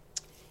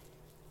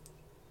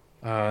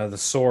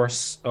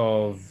source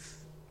of,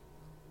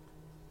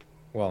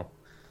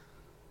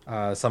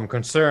 some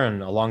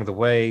concern along the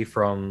way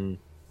from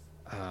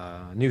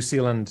New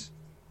Zealand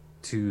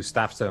to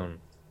Staffstone.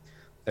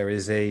 There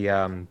is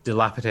a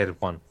dilapidated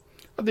one.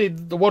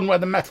 The one where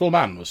the metal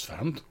man was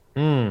found?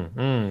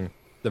 The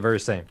very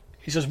same.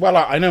 He says, well,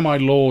 I know my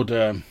lord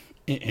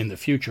in the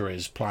future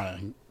is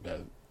planning...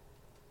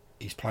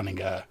 he's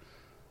planning a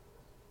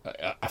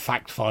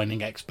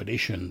fact-finding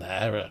expedition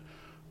there.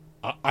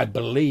 I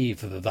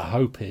believe that the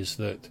hope is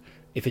that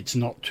if it's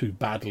not too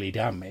badly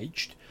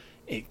damaged,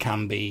 it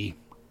can be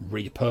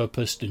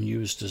repurposed and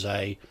used as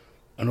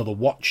another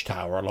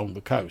watchtower along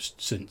the coast,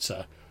 since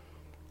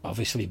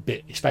obviously,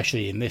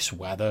 especially in this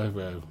weather,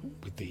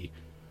 with the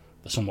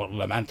somewhat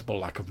lamentable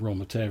lack of raw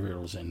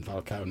materials in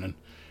Valkonen,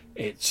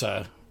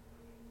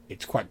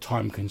 it's quite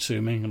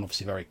time-consuming and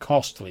obviously very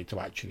costly to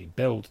actually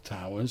build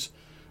towers.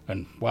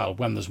 And, well,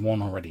 when there's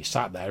one already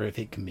sat there, if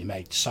it can be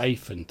made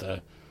safe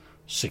and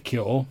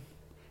secure,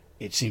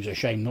 it seems a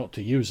shame not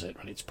to use it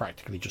when it's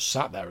practically just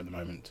sat there at the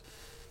moment.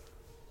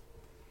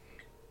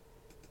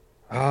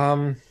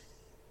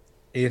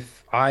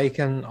 If I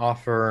can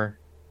offer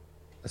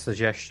a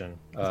suggestion,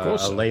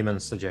 a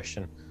layman's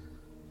suggestion,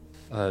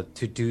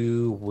 to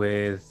do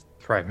with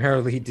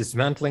primarily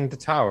dismantling the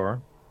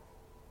tower,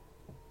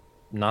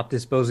 not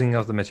disposing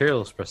of the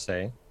materials per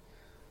se,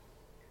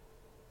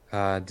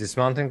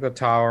 dismounting the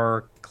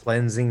tower,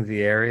 cleansing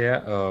the area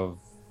of,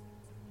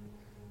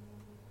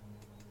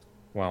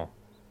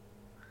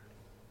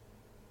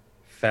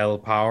 fell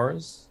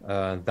powers.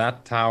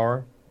 That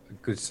tower,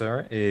 good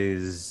sir,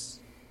 is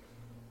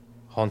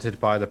haunted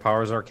by the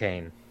powers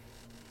arcane,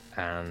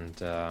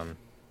 and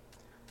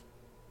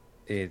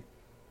it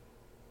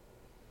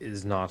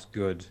is not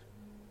good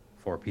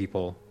for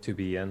people to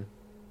be in.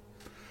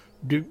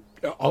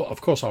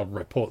 Of course, I'll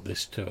report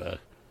this to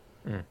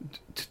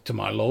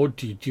my lord.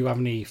 Do you have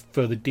any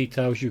further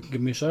details you can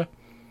give me, sir?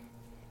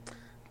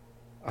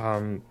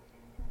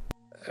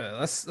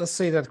 Let's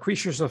say that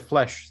creatures of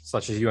flesh,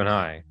 such as you and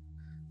I,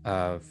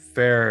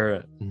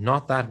 fare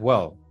not that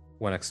well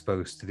when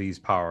exposed to these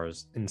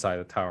powers inside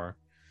the tower.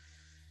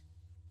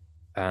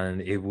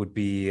 and it would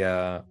be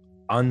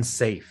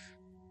unsafe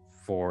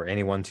for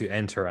anyone to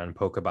enter and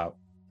poke about.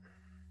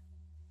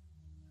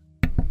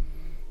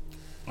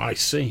 I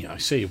see.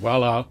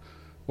 Well,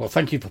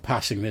 thank you for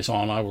passing this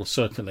on. I will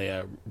certainly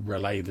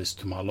relay this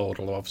to my lord,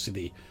 although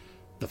obviously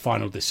the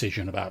final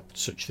decision about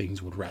such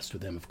things would rest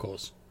with him, of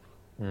course.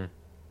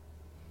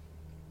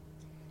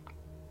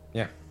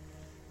 Yeah.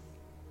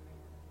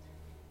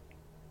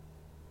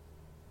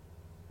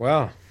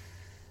 Well,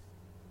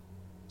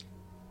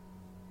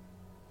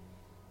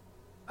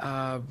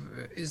 are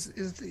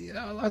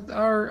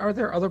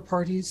there other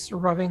parties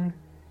arriving?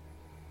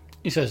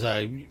 He says,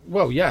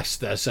 well, yes,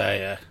 there's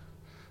a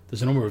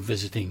number of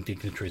visiting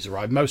dignitaries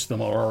arrived. Most of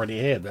them are already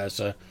here. There's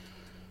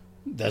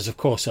of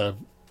course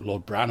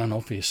Lord Brannan,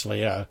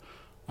 obviously. I'm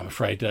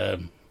afraid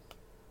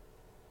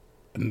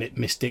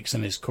Miss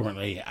Dixon is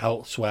currently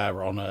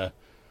elsewhere on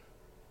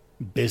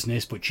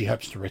business, but she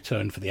hopes to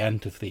return for the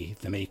end of the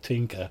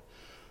meeting.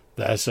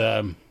 There's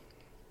that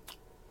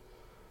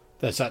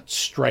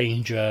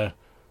strange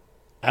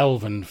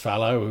elven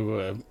fellow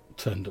who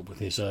turned up with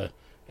his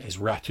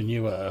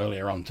retinue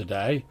earlier on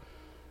today,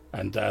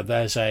 and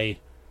there's a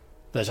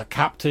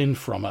captain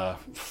from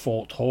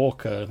Fort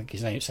Hawk. I think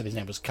his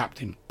name was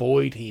Captain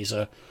Boyd. He's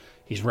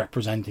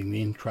representing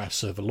the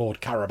interests of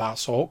Lord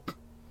Carabashawk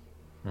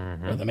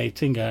at the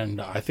meeting, and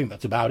I think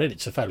that's about it.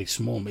 It's a fairly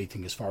small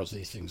meeting as far as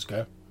these things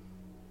go.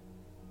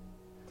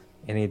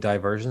 Any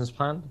diversions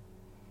planned?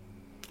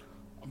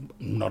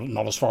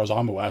 Not as far as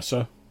I'm aware,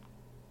 sir.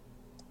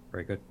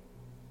 Very good.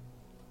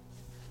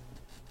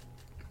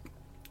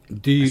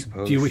 Do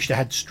you wish to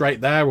head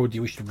straight there, or do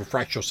you wish to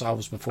refresh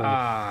yourselves before?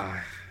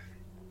 I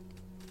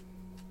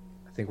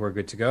think we're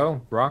good to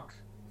go. Brock,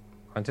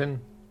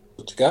 Quentin,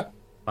 Good to go.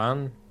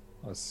 Lan.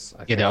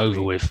 Get it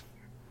over with.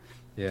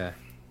 Yeah,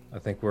 I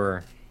think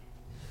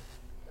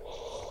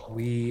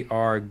we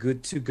are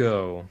good to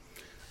go.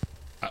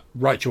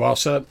 Right you are,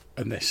 sir.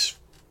 And this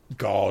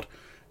guard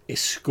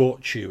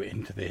escorts you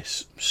into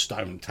this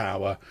stone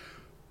tower.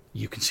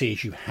 You can see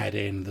as you head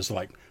in, there's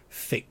like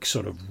thick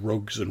sort of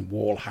rugs and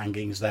wall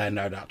hangings there,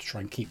 no doubt to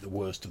try and keep the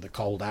worst of the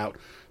cold out,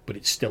 but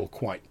it's still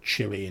quite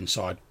chilly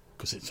inside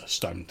because it's a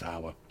stone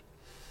tower.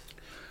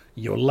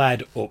 You're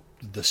led up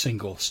the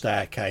single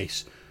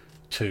staircase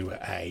to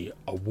a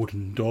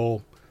wooden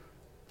door.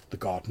 The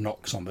guard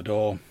knocks on the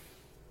door,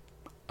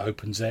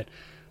 opens it,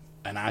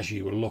 and as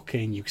you were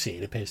looking, you see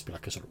it appears to be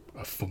like a sort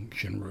of a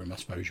function room, I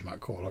suppose you might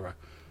call it,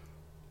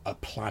 a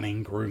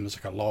planning room. There's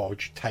like a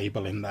large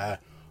table in there,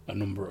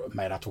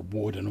 made out of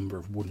wood, a number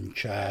of wooden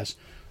chairs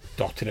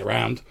dotted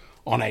around.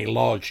 On a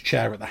large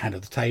chair at the head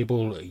of the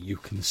table, you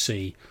can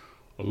see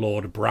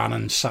Lord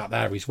Brannan sat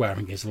there. He's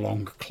wearing his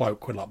long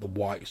cloak with like the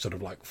white sort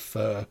of like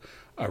fur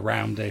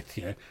around it,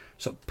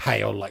 sort of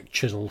pale, like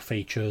chiseled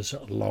features,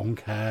 long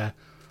hair.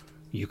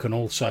 You can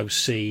also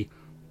see,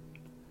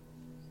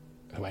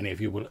 who any of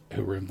you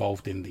who were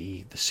involved in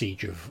the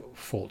siege of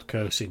Fort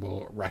Kersey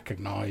will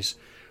recognise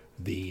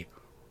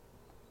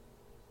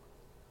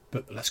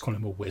but let's call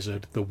him a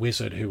wizard. The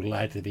wizard who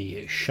led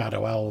the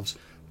Shadow Elves,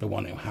 the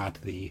one who had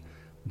the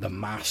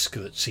mask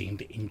that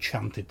seemed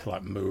enchanted to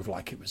like move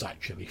like it was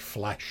actually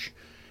flesh.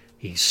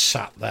 He's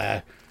sat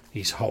there.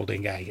 He's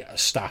holding a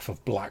staff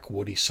of black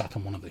wood. He's sat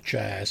on one of the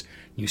chairs.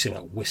 You see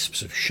like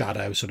wisps of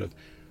shadow sort of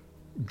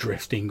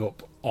drifting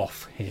up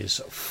off his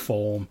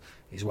form.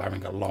 He's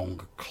wearing a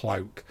long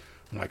cloak,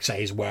 and like I say,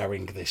 he's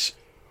wearing this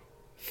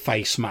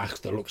face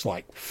mask that looks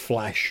like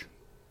flesh.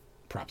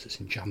 Perhaps it's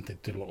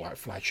enchanted to look like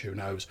flesh, who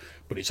knows,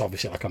 but it's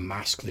obviously like a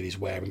mask that he's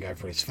wearing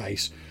over his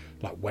face.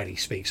 Like when he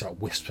speaks,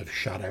 like wisps of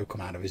shadow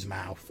come out of his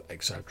mouth,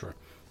 etc.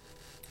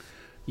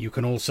 You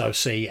can also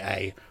see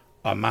a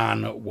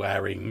man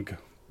wearing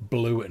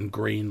blue and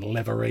green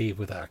livery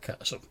with a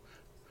sort of,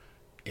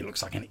 it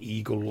looks like an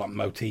eagle like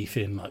motif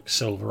in like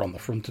silver on the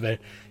front of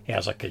it. He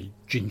has like a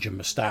ginger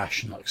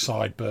moustache and like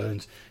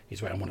sideburns.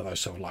 He's wearing one of those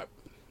sort of like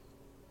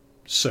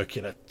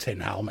circular tin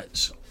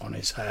helmets on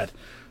his head.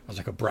 There's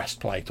like a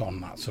breastplate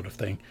on, that sort of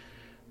thing.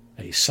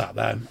 And he's sat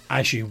there.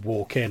 As you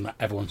walk in,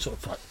 everyone sort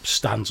of like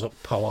stands up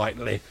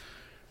politely,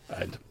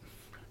 and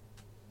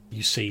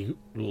you see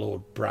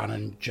Lord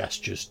Brannan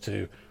gestures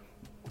to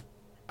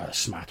a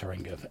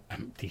smattering of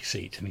empty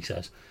seats, and he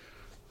says,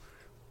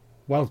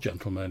 "Well,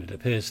 gentlemen, it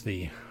appears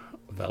the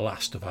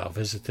last of our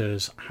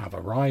visitors have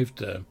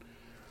arrived.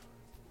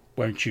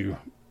 Won't you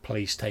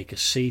please take a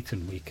seat,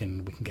 and we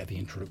can get the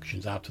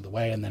introductions out of the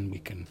way, and then we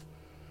can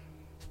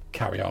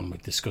carry on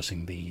with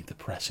discussing the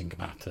pressing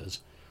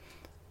matters."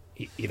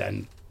 He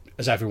then,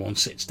 as everyone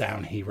sits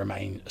down, he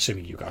remains,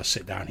 assuming you guys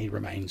sit down, he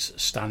remains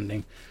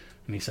standing,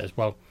 and he says,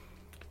 "Well,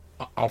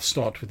 I'll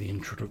start with the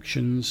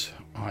introductions.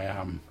 I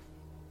am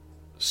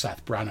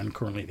Seth Brannan,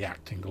 currently the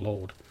acting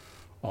Lord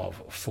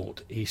of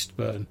Fort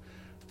Eastburn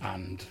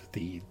and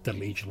the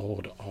Liege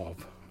Lord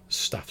of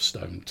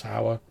Staffstone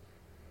Tower.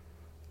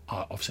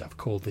 Obviously, I've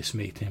called this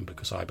meeting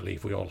because I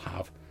believe we all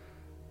have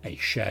a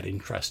shared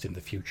interest in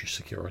the future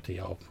security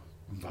of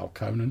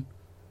Valconan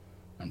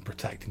and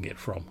protecting it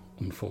from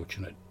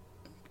unfortunate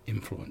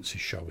influences,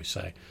 shall we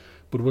say.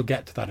 But we'll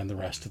get to that in the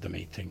rest of the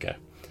meeting.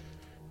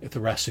 If the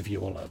rest of you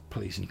will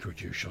please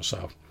introduce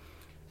yourself.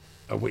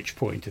 At which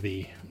point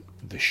the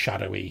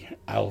shadowy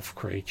elf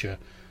creature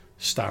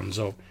stands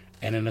up,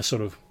 and in a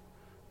sort of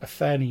a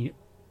fairly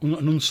an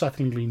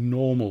unsettlingly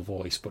normal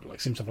voice, but like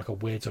seems to have like a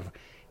weird sort of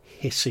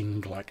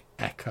hissing like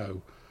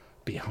echo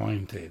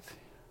behind it.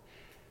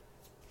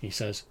 He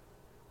says,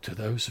 "To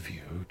those of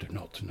you who do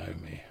not know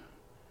me,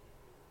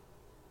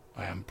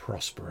 I am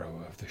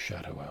Prospero of the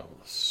Shadow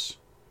Elves.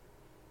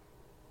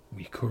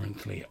 We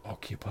currently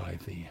occupy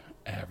the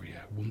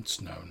area once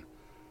known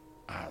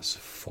as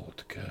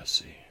Fort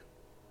Kersey."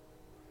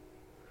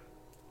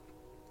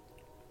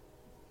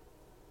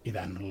 He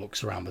then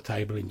looks around the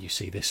table and you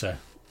see this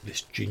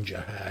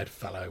ginger-haired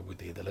fellow with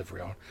the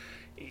livery on.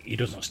 He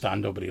doesn't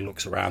stand up, but he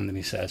looks around and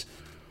he says,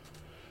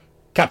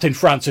 "Captain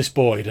Francis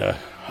Boyd,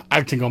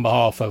 acting on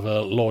behalf of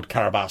Lord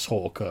Carabas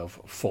Hawk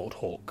of Fort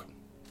Hawk.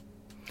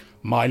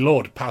 My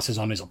lord passes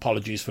on his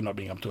apologies for not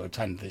being able to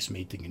attend this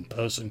meeting in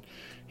person.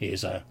 He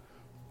is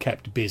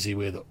kept busy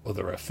with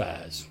other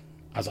affairs.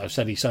 As I've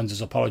said, he sends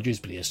his apologies,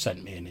 but he has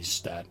sent me in his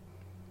stead."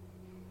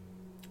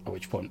 At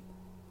which point,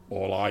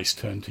 all eyes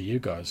turn to you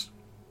guys.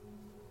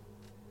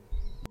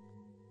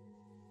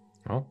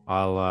 Well,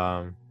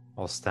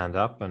 I'll stand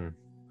up and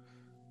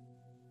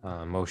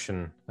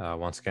motion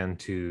once again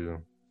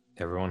to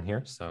everyone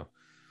here. So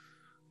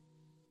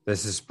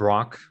this is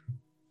Brock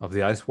of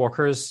the Ice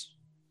Walkers,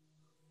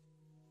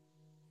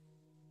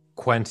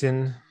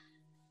 Quentin,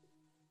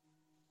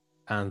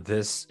 and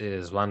this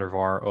is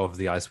Landervar of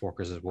the Ice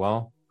Walkers as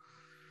well.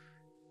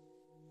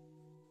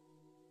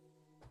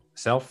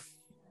 Self,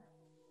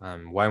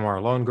 Weimar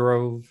Lone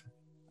Grove,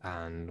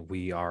 and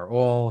we are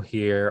all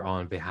here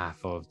on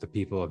behalf of the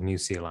people of New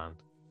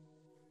Zealand.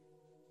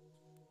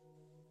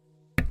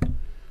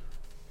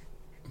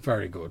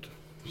 "Very good,"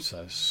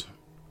 says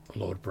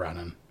Lord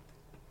Brannan.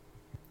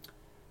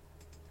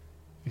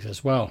 He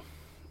says, "Well,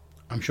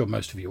 I'm sure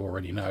most of you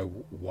already know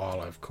why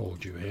I've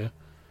called you here."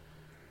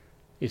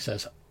 He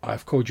says,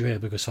 "I've called you here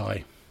because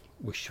I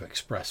wish to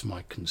express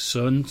my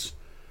concerns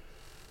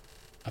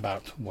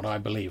about what I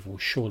believe will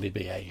surely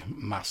be a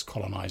mass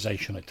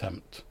colonisation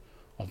attempt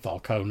of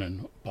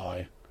Valconen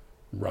by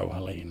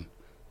Rohaleen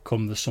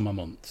come the summer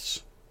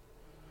months.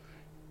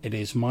 It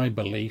is my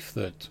belief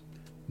that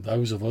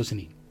those of us,"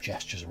 and he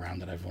gestures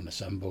around at everyone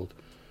assembled,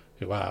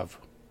 "who have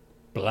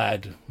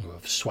bled, who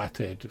have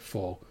sweated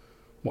for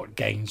what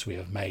gains we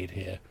have made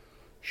here,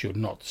 should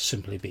not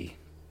simply be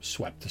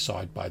swept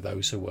aside by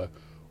those who were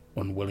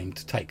unwilling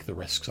to take the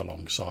risks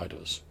alongside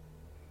us.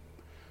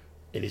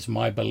 It is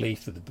my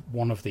belief that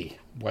one of the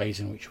ways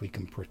in which we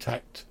can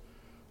protect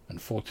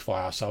and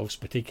fortify ourselves,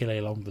 particularly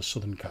along the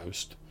southern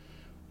coast,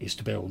 is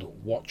to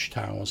build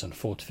watchtowers and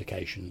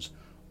fortifications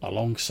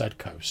along said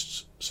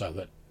coasts so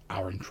that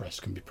our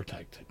interests can be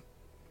protected.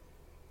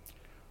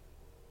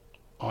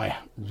 I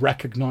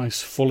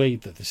recognise fully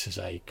that this is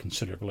a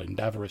considerable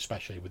endeavour,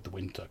 especially with the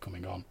winter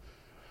coming on,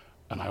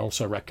 and I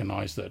also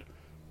recognise that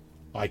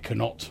I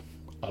cannot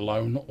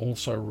alone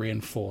also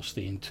reinforce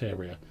the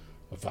interior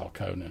of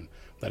Valconen.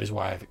 That is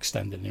why I've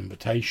extended an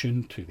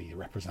invitation to the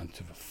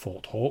representative of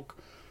Fort Hawk,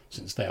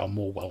 since they are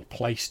more well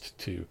placed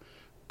to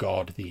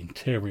guard the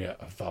interior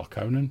of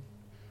Valconen,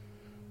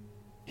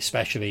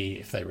 especially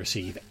if they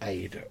receive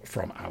aid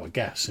from our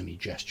guests," and he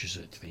gestures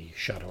at the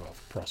shadow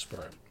of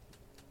Prospero.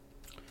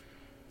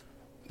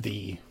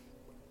 The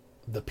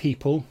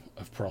people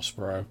of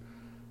Prospero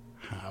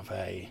have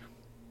I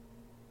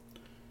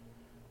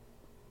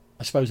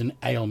suppose an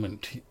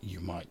ailment,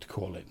 you might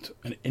call it,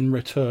 and in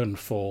return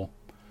for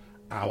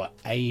our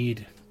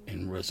aid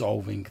in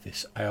resolving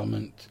this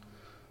ailment,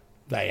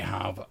 they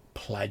have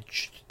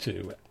pledged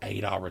to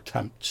aid our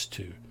attempts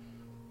to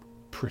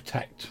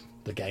protect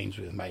the gains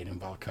we've made in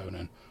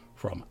Valconen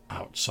from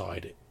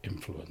outside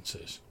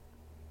influences.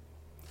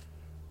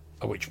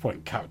 At which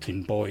point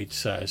Captain Boyd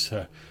says,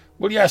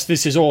 "Well, yes,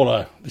 this is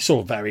all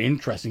very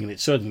interesting, and it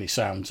certainly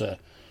sounds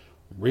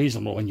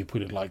reasonable when you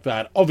put it like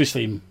that.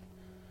 Obviously,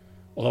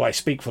 although I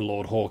speak for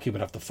Lord Hawke, he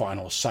would have the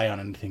final say on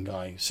anything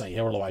I say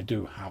here, although I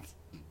do have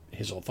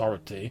his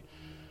authority.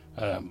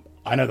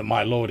 I know that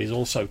my lord is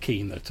also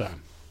keen that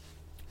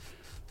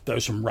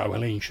those from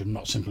Rohaleen should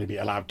not simply be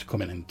allowed to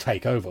come in and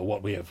take over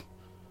what we have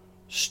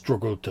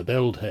struggled to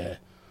build here.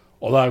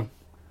 Although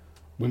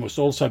we must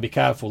also be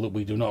careful that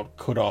we do not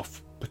cut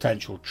off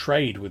potential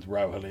trade with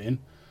Rohaleen.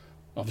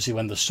 Obviously,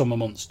 when the summer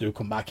months do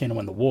come back in and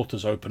when the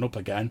waters open up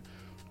again,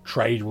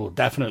 trade will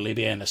definitely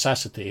be a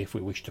necessity if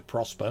we wish to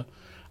prosper.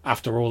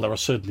 After all, there are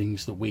certain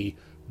things that we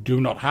do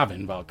not have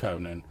in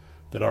Valconen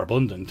that are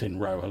abundant in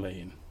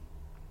Rohaleen."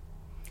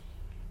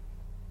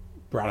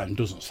 Brannan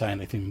doesn't say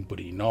anything, but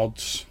he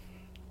nods.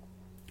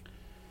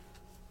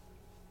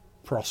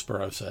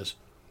 Prospero says,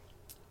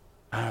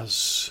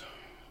 "As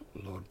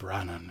Lord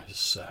Brannan has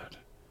said,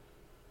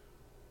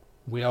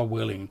 we are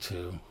willing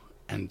to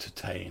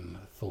entertain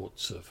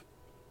thoughts of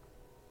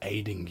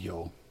aiding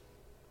your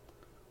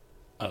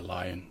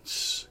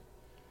alliance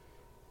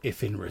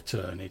if in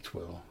return it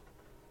will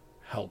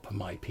help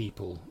my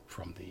people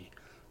from the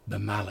the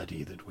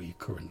malady that we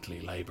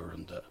currently labour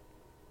under.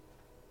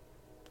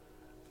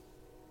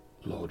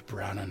 Lord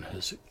Brannan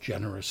has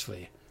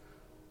generously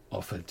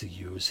offered to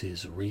use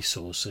his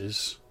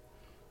resources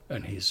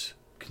and his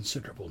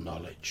considerable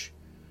knowledge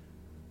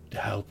to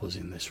help us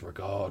in this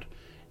regard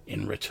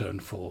in return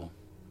for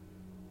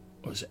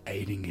us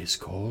aiding his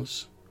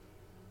cause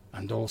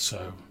and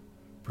also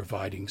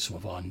providing some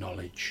of our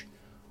knowledge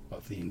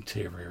of the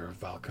interior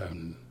of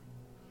Valconen,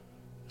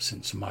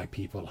 since my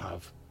people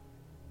have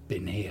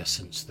been here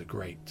since the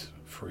Great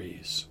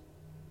Freeze.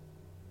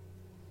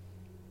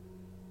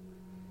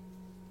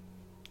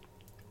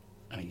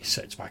 And he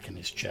sits back in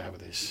his chair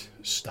with his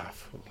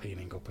staff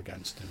leaning up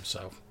against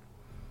himself.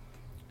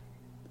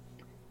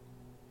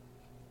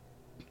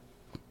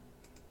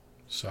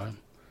 So,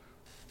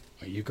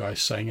 are you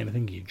guys saying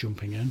anything? Are you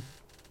jumping in?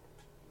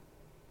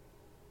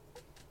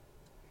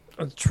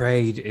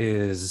 Trade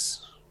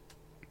is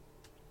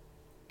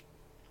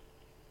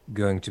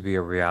going to be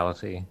a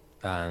reality,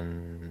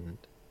 and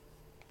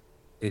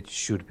it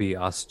should be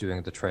us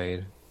doing the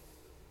trade.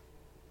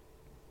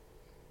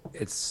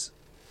 It's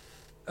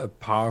a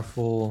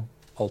powerful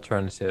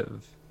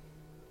alternative,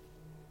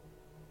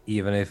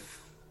 even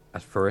if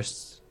at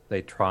first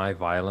they try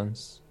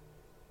violence.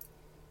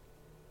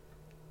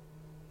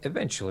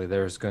 Eventually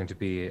there's going to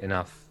be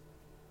enough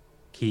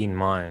keen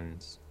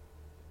minds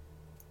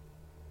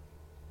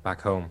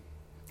back home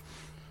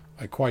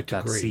I quite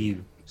that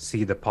agree.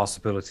 see the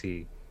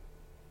possibility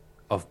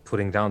of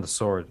putting down the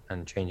sword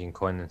and changing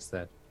coin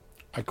instead.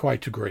 I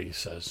quite agree,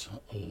 says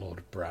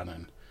Lord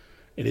Brannan.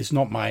 It is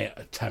not my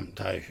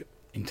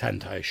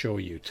intent, I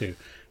assure you, to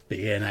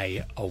be in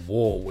a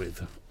war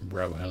with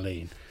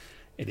Rohaleen.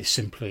 It is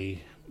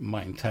simply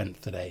my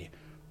intent that a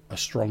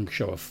strong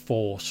show of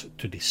force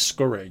to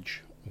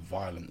discourage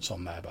violence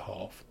on their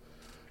behalf,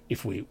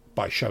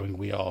 by showing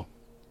we are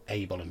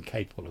able and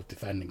capable of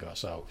defending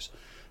ourselves,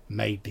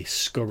 may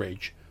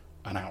discourage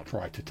an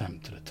outright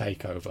attempt at a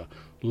takeover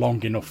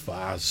long enough for,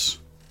 as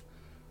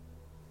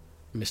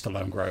Mr.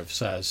 Lonegrove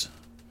says,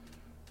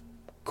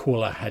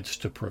 cooler heads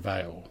to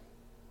prevail.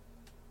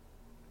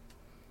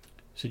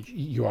 So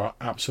you are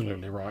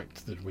absolutely right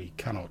that we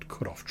cannot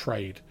cut off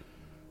trade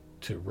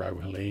to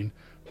Rohaleen,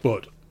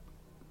 but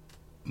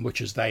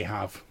much as they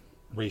have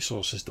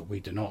resources that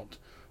we do not,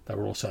 there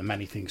are also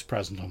many things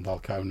present on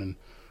Valconen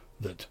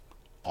that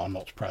are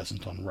not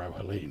present on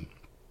Rohaleen.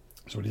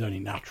 So it is only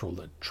natural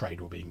that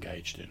trade will be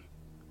engaged in.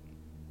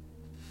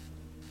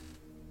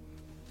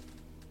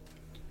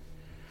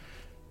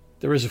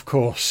 There is, of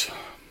course,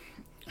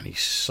 and he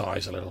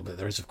sighs a little bit,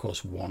 there is, of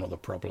course, one other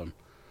problem,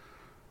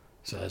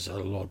 says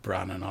Lord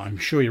Brannan. I'm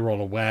sure you're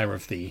all aware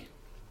of the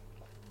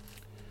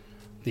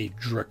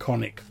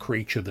draconic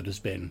creature that has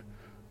been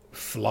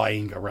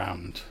flying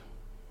around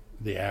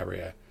the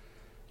area.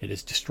 It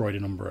has destroyed a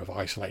number of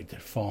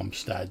isolated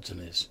farmsteads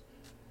and is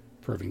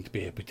proving to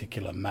be a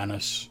particular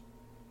menace.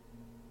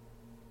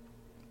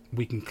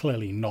 We can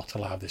clearly not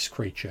allow this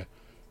creature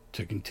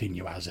to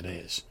continue as it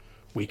is.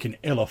 We can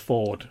ill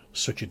afford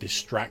such a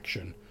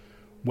distraction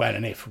when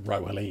and if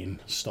Rohaleen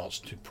starts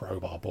to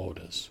probe our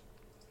borders.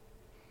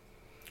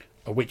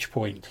 At which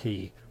point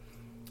he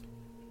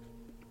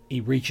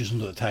reaches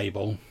under the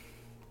table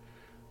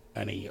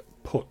and he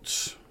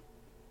puts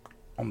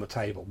on the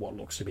table what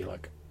looks to be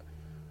like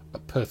a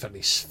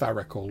perfectly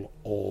spherical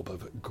orb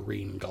of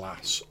green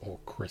glass or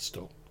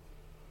crystal.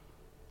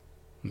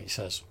 And he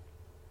says,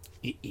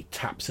 he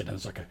taps it and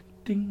it's like a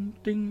ding,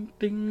 ding,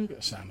 ding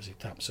sound as he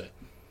taps it.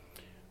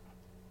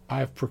 I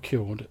have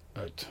procured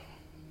at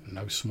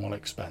no small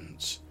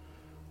expense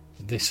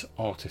this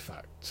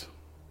artifact.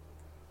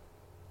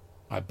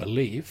 I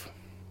believe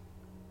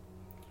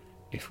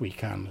if we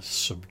can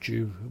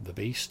subdue the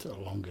beast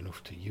long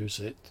enough to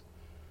use it,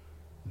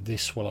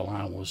 this will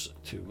allow us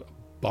to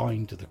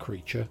bind the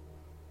creature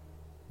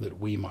that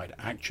we might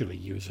actually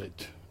use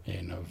it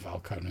in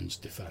Valconen's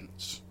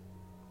defense.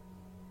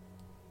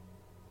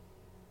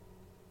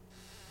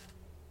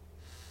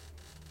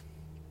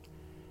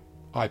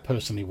 I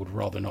personally would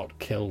rather not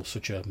kill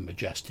such a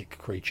majestic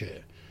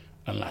creature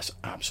unless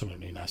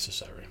absolutely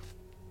necessary.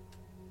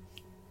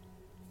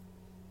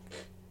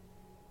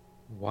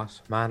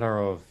 What manner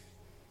of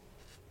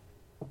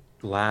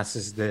glass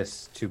is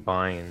this to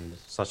bind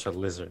such a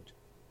lizard?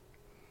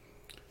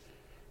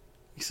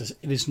 He says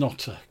it is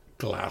not a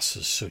glass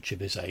as such,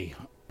 it is a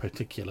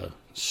particular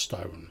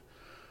stone.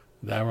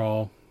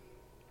 There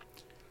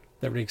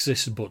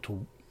exists, but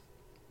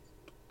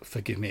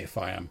forgive me if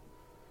I am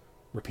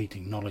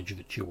repeating knowledge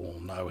that you all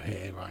know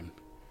here.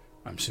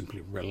 I'm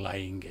simply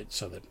relaying it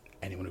so that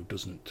anyone who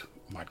doesn't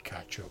might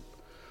catch up.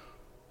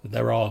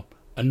 There are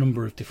a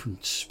number of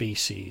different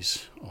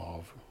species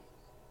of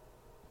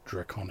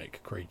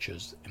draconic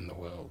creatures in the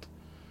world,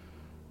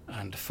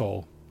 and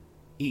for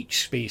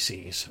each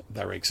species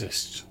there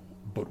exists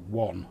but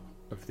one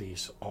of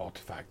these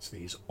artifacts,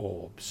 these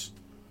orbs.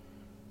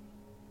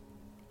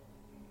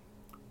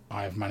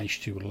 I have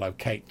managed to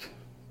locate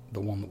the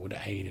one that would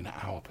aid in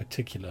our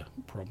particular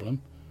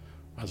problem,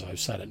 as I've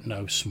said, at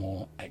no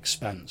small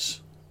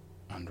expense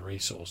and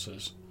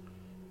resources.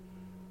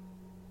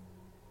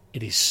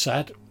 It is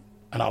said,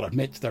 and I'll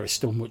admit there is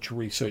still much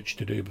research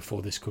to do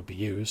before this could be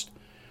used,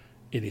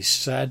 it is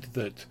said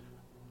that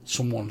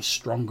someone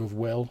strong of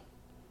will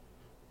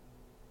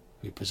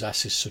who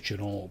possesses such an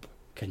orb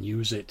can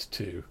use it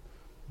to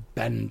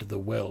bend the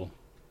will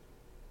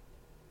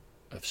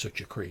of such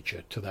a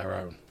creature to their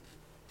own.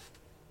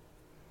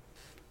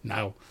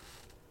 Now,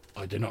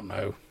 I do not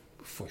know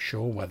for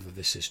sure whether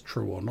this is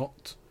true or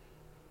not,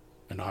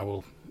 and I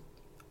will,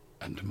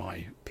 and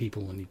my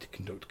people will need to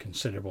conduct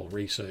considerable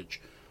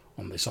research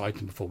on this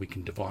item before we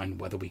can divine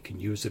whether we can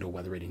use it or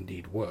whether it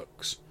indeed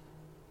works.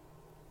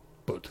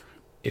 But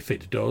if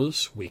it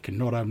does, we can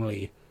not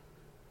only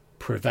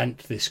prevent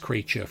this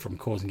creature from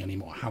causing any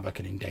more havoc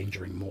and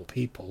endangering more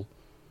people,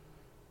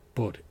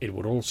 but it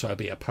would also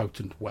be a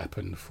potent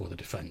weapon for the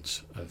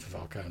defence of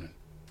Valkonen.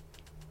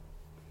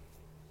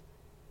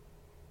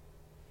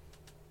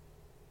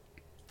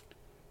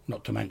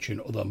 Not to mention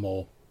other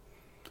more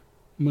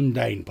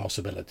mundane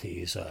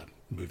possibilities,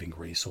 moving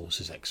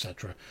resources,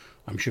 etc.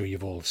 I'm sure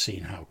you've all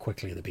seen how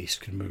quickly the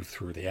beast can move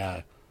through the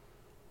air.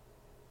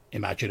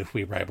 Imagine if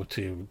we were able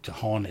to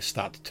harness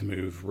that to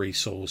move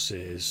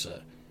resources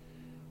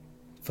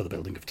for the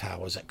building of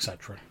towers,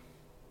 etc.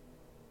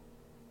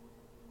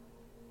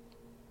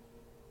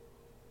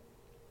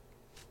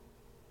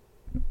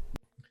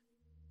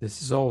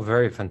 This is all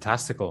very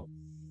fantastical.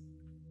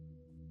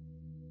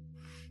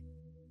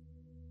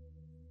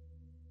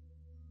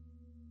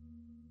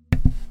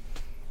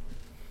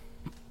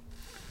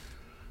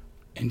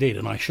 Indeed,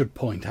 and I should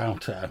point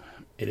out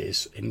it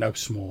is in no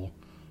small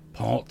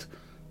part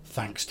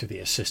thanks to the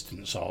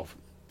assistance of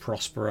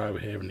Prospero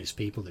here and his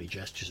people, the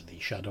gestures of the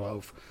Shadow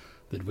Elf,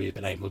 that we have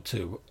been able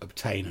to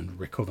obtain and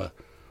recover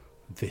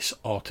this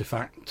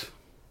artifact.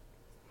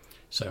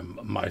 So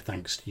my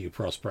thanks to you,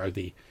 Prospero.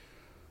 The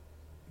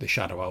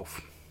Shadow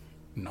Elf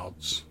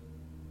nods.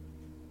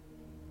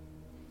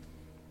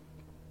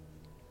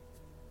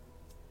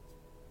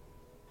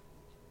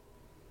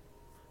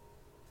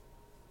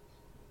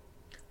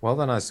 Well,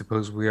 then I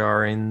suppose we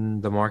are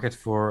in the market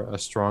for a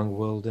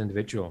strong-willed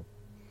individual.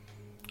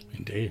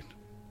 Indeed.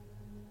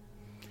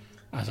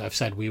 As I've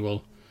said, we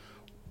will...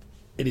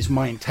 It is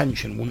my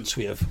intention, once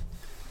we have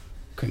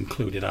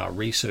concluded our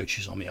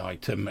researches on the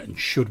item, and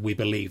should we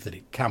believe that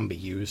it can be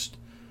used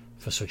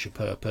for such a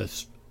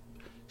purpose,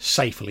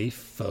 safely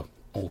for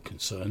all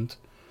concerned,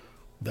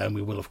 then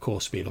we will of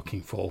course be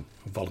looking for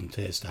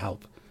volunteers to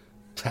help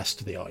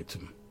test the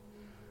item.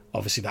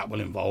 Obviously that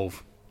will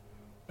involve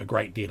a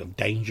great deal of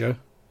danger,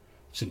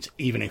 since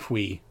even if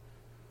we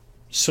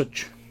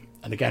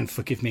and again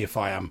forgive me if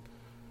I'm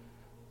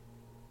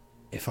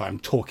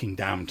talking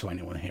down to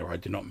anyone here, I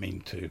do not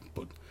mean to,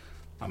 but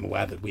I'm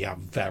aware that we have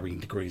varying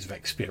degrees of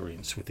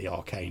experience with the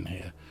arcane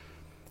here.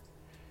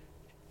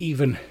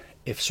 Even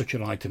if such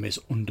an item is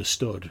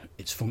understood,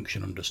 its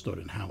function understood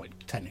and how it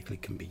technically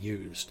can be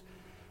used,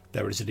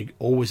 there is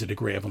always a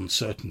degree of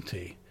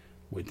uncertainty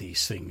with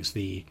these things.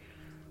 The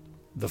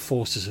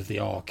forces of the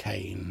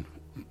arcane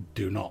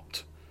do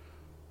not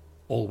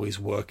always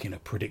work in a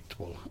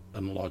predictable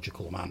and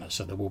logical manner,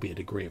 so there will be a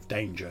degree of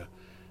danger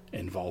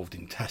involved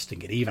in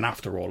testing it, even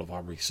after all of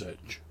our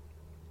research.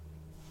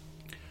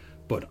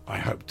 But I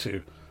hope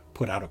to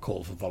put out a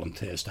call for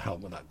volunteers to help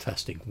with that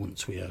testing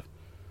once we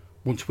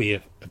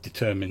have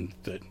determined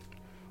that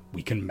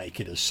we can make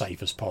it as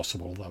safe as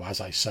possible, though as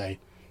I say,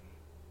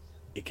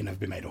 it can never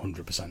be made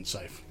 100%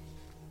 safe.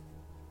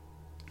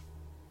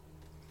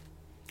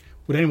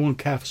 Would anyone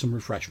care for some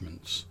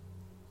refreshments?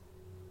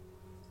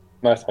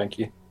 No, thank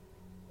you.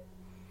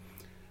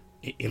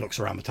 He looks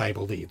around the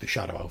table, the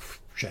Shadow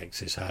Elf shakes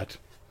his head.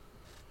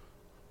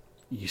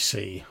 You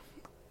see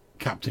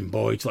Captain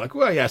Boyd's like,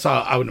 well, yes,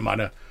 I wouldn't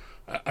mind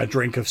a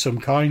drink of some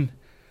kind.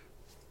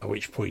 At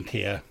which point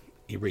here,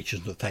 he reaches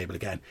under the table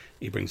again.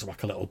 He brings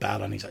like a little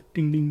bell and he's like,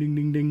 ding, ding, ding,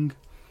 ding, ding.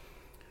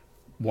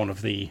 One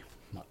of the,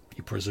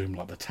 you presume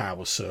like the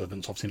tower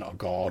servants, obviously not a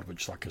guard, but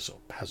just like a sort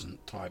of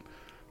peasant type,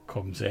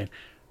 comes in.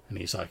 And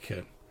he's like,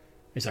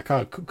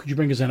 oh, could you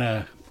bring us in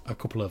a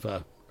couple of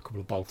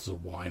bottles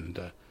of wine?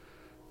 And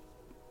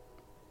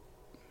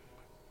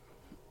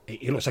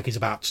he looks like he's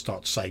about to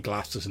start to say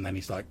glasses, and then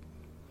he's like,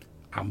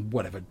 and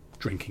whatever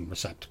drinking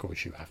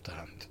receptacles you have to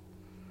hand.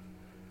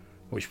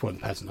 At which point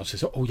the peasant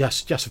says, oh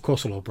yes, of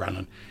course, Lord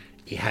Brennan.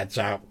 He heads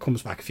out,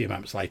 comes back a few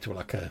moments later with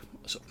like a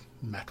sort of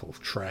metal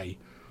tray,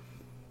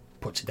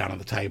 puts it down on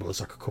the table. There's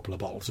like a couple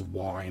of bottles of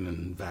wine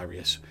and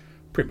various,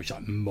 pretty much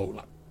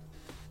like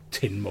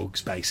tin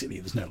mugs basically.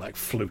 There's no like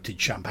fluted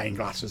champagne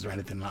glasses or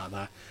anything like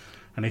that.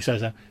 And he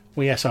says,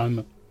 well yes,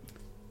 I'm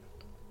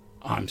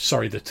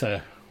sorry that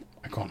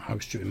I can't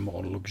host you in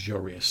more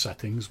luxurious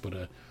settings,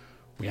 but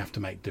we have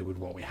to make do with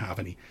what we have.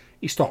 And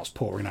he starts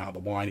pouring out the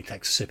wine. He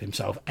takes a sip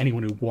himself.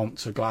 Anyone who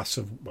wants a glass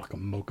of, like a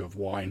mug of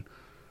wine,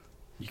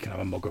 you can have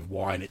a mug of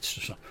wine. It's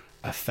just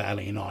a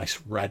fairly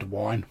nice red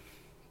wine.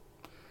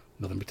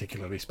 Nothing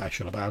particularly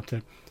special about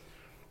it.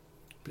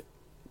 But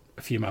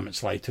a few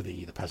moments later,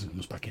 the peasant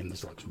comes back in.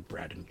 There's like some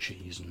bread and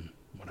cheese and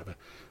whatever.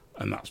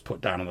 And that's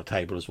put down on the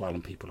table as well,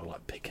 and people are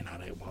like picking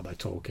at it while they're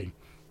talking.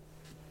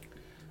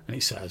 And he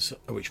says,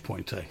 at which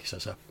point he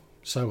says,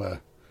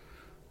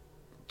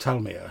 tell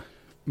me,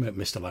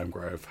 Mr.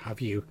 Lonegrove, have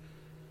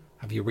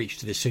you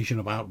reached a decision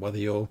about whether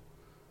you're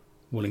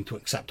willing to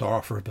accept our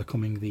offer of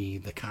becoming the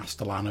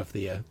Castellan of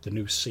the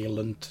new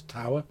Sealant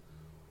Tower?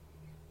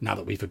 Now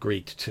that we've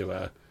agreed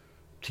to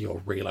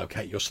your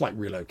slight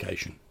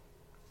relocation.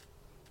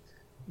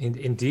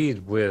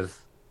 Indeed,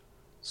 with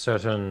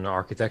certain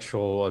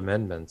architectural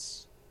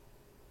amendments,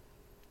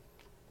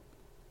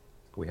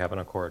 we have an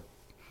accord.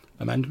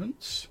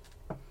 Amendments?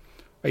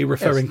 Are you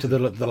referring to the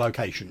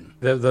location?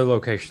 The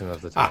location of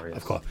the tower. Yes.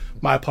 Of course.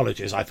 My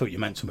apologies. I thought you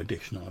meant some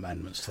additional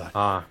amendments to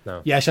that.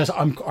 No. Yes,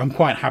 I'm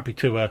quite happy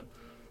to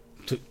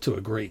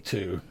agree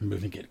to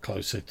moving it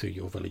closer to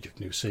your village of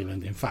New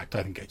Zealand. In fact,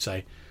 I think it's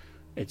a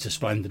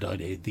splendid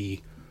idea.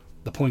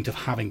 The point of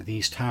having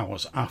these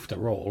towers,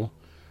 after all,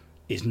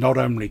 is not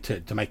only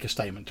to make a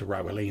statement to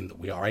Rowaleen that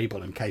we are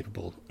able and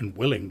capable and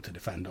willing to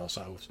defend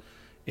ourselves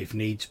if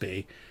needs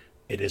be.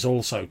 It is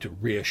also to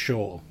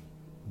reassure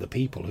the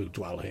people who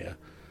dwell here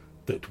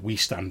that we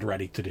stand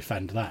ready to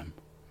defend them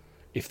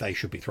if they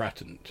should be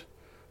threatened.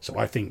 So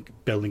I think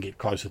building it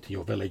closer to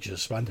your village is a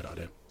splendid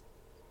idea.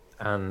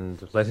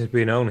 And let it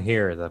be known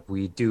here that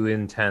we do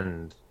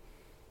intend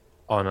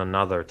on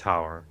another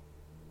tower.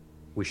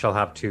 We shall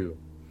have two.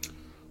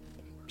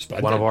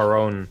 Splendid. One of our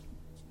own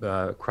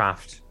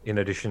craft, in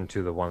addition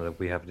to the one that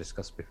we have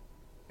discussed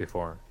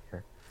before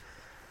here.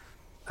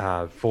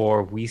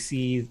 For we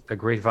see a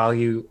great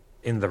value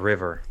in the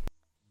river,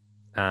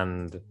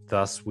 and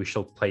thus we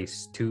shall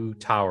place two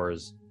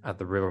towers at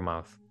the river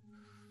mouth,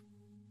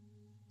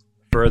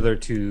 further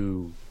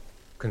to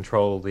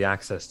control the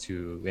access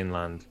to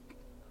inland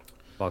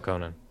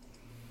Balconen.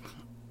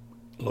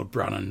 Lord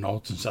Brannan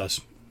nods and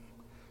says,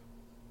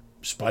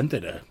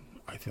 splendid.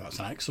 I think that's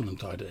an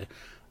excellent idea.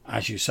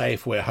 As you say,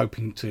 if we're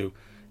hoping to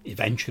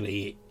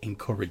eventually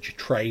encourage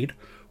trade,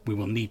 we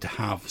will need to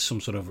have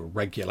some sort of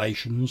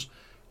regulations.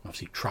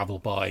 Obviously, travel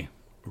by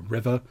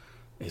river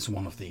is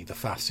one of the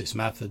fastest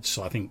methods,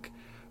 so I think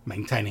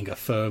maintaining a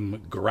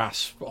firm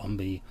grasp on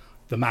the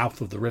mouth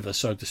of the river,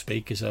 so to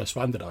speak, is a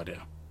splendid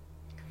idea.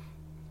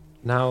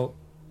 Now,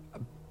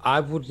 I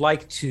would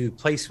like to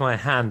place my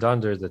hand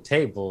under the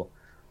table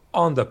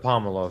on the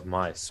pommel of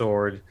my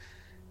sword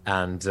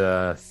and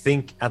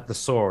think at the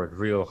sword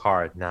real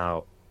hard.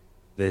 Now,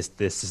 this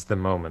is the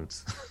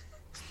moment.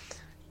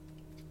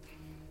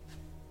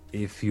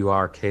 If you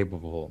are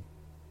capable,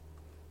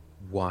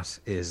 what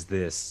is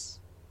this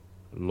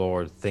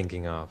Lord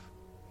thinking of?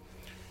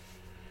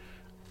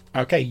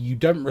 Okay, you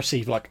don't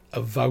receive like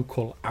a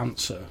vocal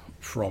answer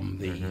from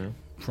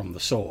the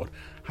sword.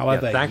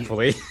 However,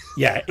 thankfully,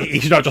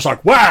 he's not just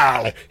like,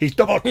 well, he's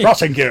double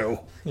crossing you.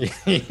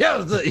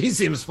 Yeah, he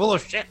seems full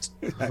of shit.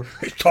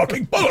 He's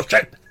talking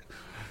bullshit.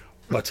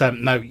 But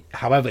no,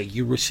 however,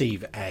 you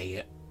receive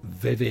a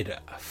vivid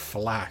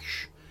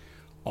flash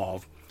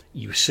of,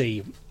 you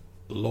see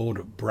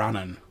Lord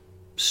Brannan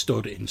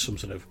stood in some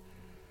sort of,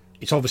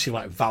 it's obviously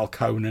like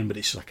Valconen, but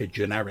it's like a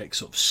generic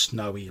sort of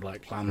snowy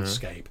like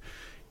landscape.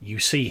 You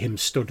see him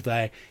stood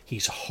there.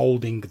 He's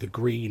holding the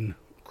green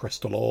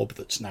crystal orb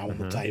that's now on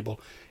the table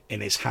in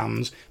his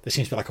hands. There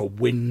seems to be like a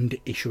wind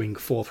issuing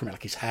forth from it,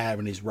 like his hair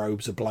and his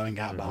robes are blowing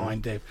out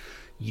behind him.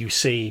 You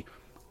see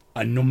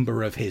a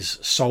number of his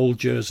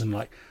soldiers and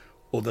like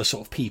other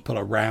sort of people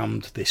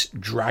around this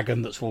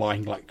dragon that's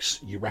lying like,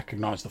 you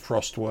recognise the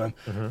frostworm,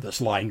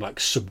 that's lying like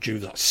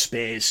subdued, like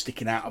spears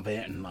sticking out of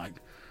it and like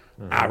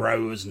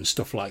arrows and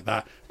stuff like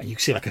that. And you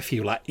see like a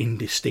few like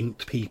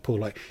indistinct people,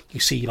 like you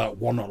see like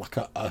one or like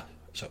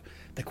so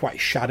they're quite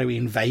shadowy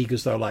and vague,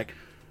 as though like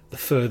the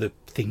further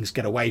things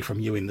get away from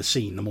you in the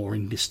scene, the more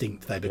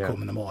indistinct they become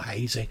and the more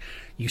hazy.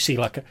 You see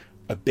like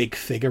a big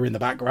figure in the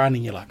background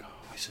and you're like,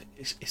 oh,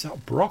 is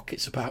that Brock?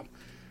 It's about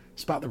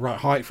the right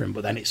height for him,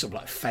 but then it sort of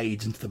like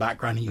fades into the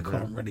background and you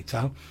can't really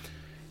tell.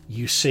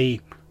 You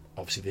see,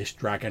 obviously this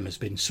dragon has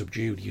been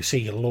subdued. You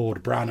see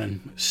Lord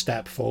Brannan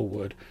step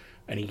forward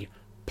and he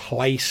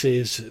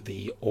places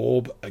the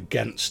orb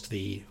against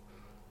the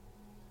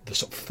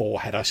sort of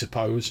forehead, I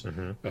suppose,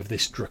 of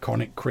this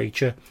draconic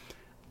creature.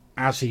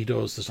 As he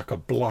does, there's like a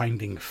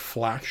blinding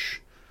flash,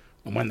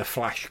 and when the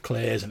flash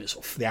clears and it's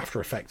sort of, the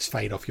after effects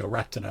fade off your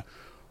retina,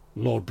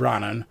 Lord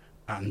Brannan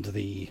and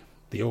the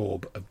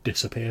orb have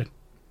disappeared.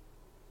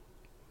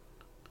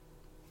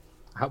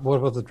 What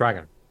about the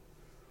dragon?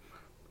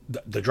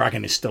 The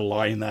dragon is still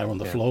lying there on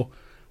the floor.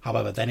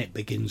 However, then it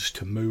begins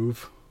to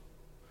move.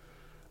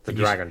 The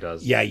dragon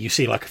does. Yeah, you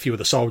see like a few of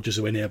the soldiers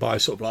who are nearby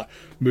sort of like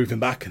moving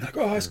back and they're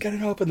like, oh, it's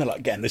getting up, and they're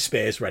like getting the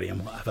spears ready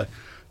and whatever.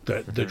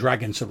 The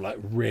dragon sort of like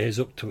rears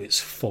up to its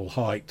full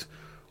height,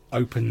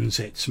 opens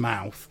its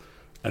mouth,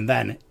 and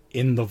then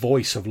in the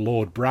voice of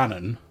Lord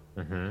Brannan,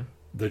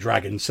 the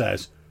dragon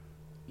says,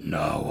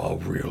 now our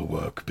real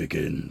work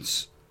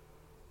begins.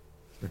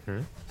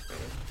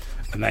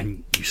 And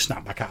then you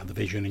snap back out of the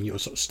vision and you're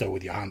sort of still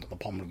with your hand on the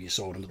pommel of your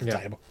sword under the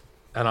table.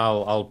 And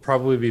I'll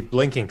probably be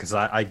blinking because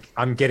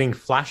I'm getting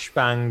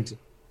flashbanged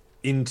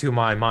into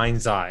my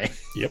mind's eye.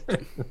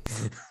 Yep.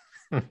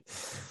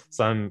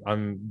 So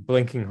I'm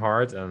blinking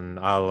hard, and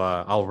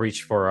I'll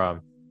reach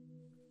for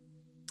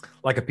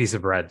like a piece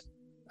of bread,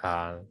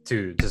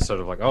 to just sort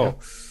of like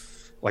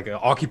like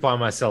occupy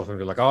myself and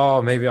be like,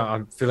 oh, maybe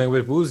I'm feeling a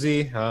bit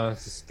woozy.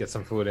 Just get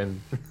some food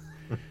in.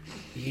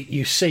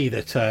 You see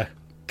that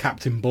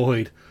Captain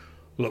Boyd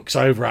looks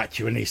over at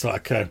you and he's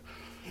like,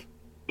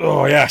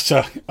 oh yes,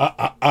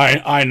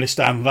 I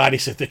understand that. He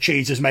said the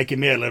cheese is making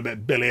me a little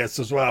bit bilious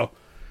as well.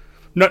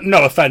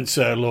 No offence,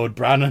 Lord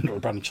Brannon.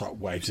 Lord Brannon sort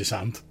of waves his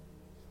hand.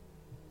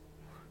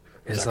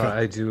 Yes,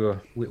 I do.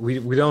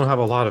 We don't have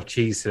a lot of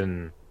cheese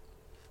in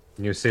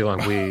New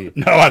Zealand.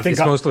 No, I think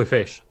it's mostly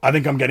fish. I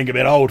think I'm getting a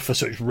bit old for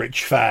such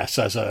rich fare,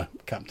 says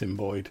Captain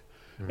Boyd.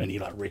 And he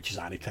like reaches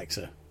out, he takes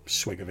a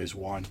swig of his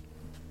wine.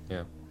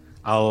 Yeah,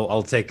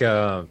 I'll take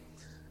a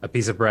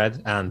piece of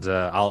bread, and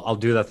I'll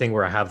do that thing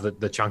where I have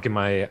the chunk in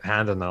my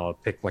hand, and I'll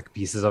pick like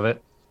pieces of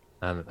it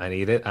and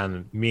eat it,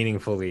 and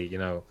meaningfully,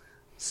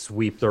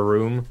 sweep the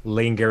room,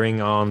 lingering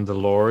on the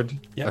Lord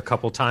a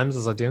couple times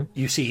as I do.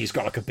 You see he's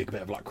got like a big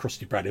bit of like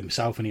crusty bread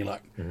himself, and he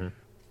like,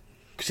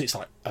 because it's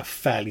like a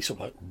fairly sort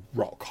of like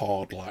rock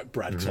hard like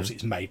bread, because obviously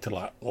it's made to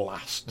like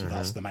last.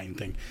 That's the main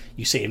thing.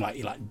 You see him like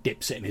he like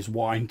dips it in his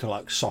wine to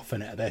like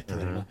soften it a bit,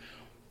 and then like,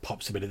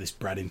 pops a bit of this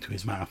bread into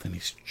his mouth, and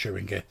he's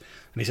chewing it,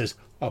 and he says,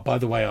 "Oh, by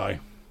the way,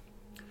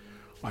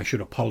 I should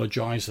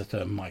apologise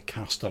that my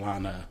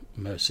Castellan,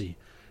 Mercy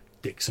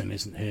Dixon,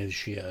 isn't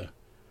here.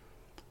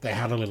 They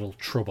had a little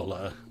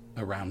trouble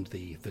around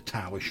the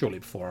tower shortly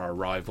before our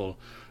arrival,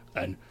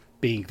 and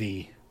being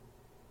the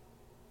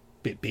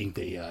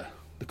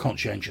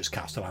conscientious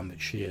Castellan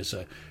that she is,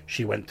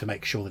 she went to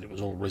make sure that it was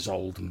all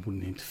resolved and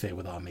wouldn't interfere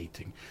with our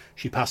meeting.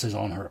 She passes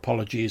on her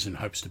apologies and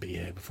hopes to be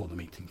here before the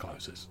meeting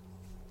closes."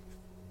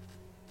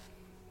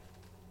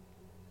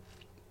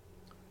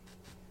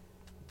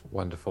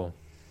 Wonderful.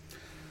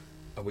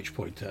 At which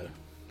point,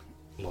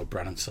 Lord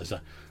Brannon says,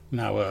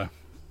 "Now,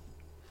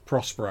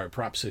 Prospero,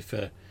 perhaps if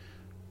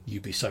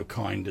you'd be so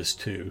kind as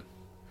to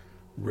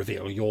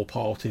reveal your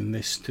part in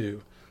this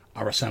to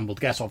our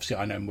assembled guests. Obviously,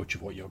 I know much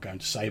of what you're going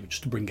to say, but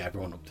just to bring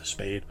everyone up to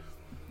speed."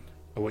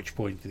 At which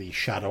point, the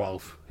shadow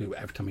elf, who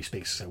every time he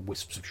speaks, so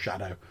wisps of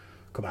shadow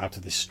come out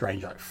of this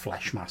strange like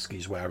flesh mask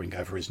he's wearing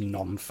over his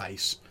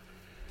non-face.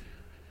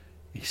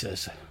 He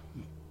says,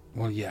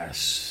 "Well,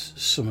 yes,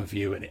 some of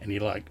you," and he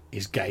like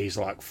his gaze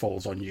like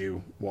falls on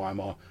you,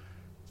 Weimar.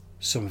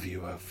 "Some of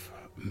you have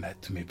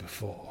met me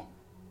before.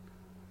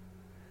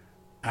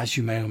 As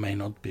you may or may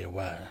not be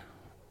aware,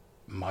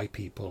 my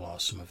people are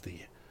some of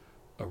the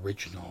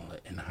original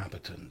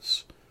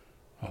inhabitants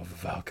of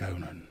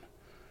Valconan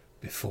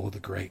before the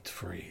Great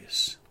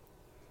Freeze.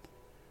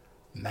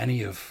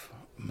 Many of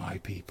my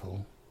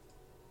people,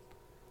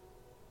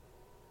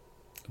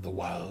 the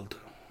Wild,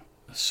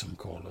 as some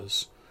call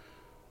us,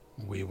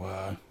 we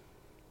were,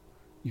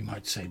 you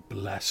might say,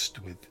 blessed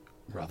with,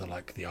 rather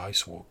like the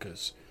Ice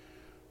Walkers,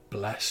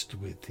 blessed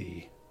with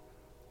the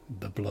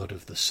blood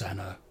of the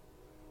Senna,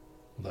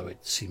 although they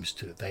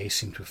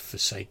seem to have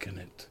forsaken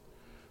it.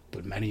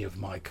 But many of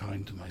my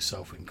kind,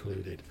 myself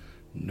included,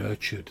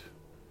 nurtured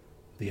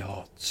the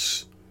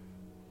arts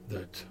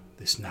that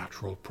this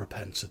natural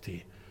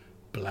propensity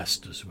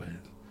blessed us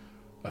with.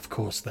 Of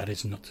course, that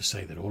is not to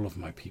say that all of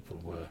my people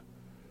were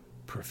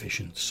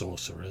proficient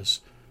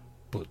sorcerers,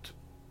 but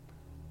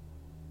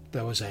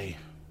there was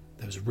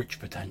rich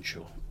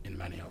potential in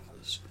many of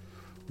us.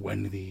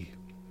 When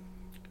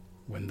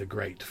the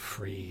Great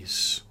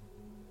Freeze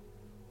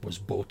was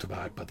brought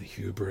about by the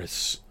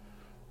hubris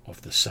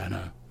of the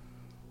Senna,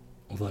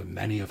 although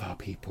many of our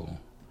people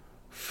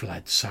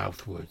fled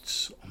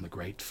southwards on the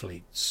great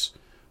fleets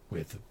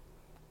with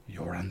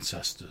your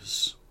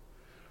ancestors,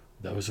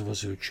 those of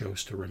us who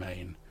chose to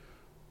remain,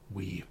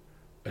 we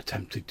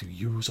attempted to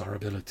use our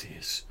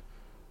abilities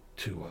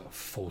to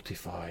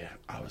fortify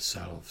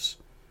ourselves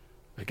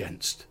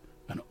against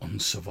an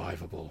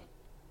unsurvivable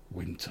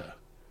winter.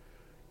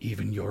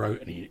 Even your own,"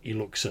 and he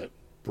looks at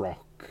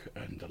Brock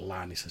and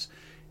Lan, he says,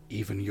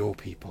 "even your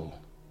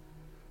people,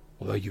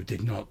 although you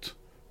did not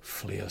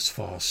flee as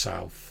far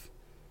south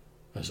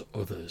as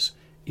others,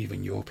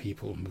 even your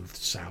people moved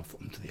south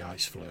onto the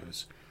ice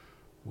floes.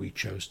 We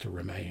chose to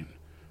remain,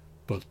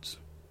 but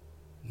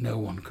no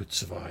one could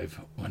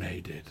survive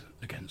unaided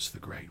against the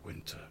great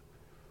winter.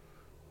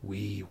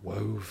 We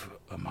wove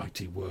a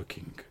mighty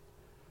working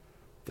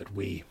that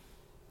we,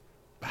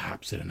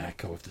 perhaps in an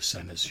echo of the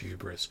Senna's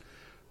hubris,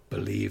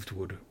 believed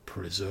would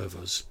preserve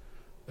us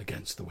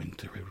against the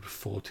winter. It would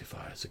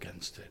fortify us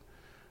against it.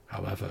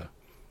 However,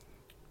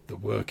 the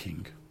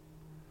working,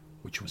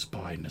 which was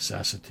by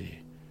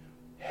necessity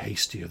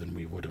hastier than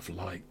we would have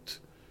liked,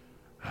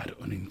 had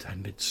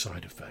unintended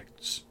side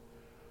effects.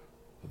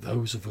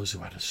 Those of us who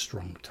had a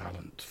strong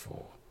talent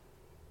for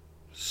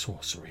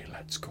sorcery,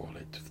 let's call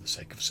it, for the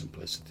sake of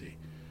simplicity,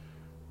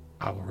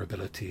 our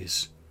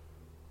abilities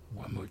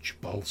were much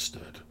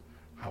bolstered.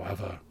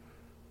 However,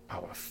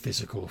 our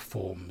physical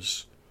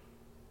forms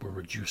were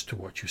reduced to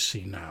what you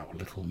see now,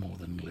 little more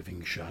than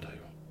living shadow.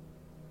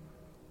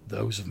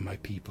 Those of my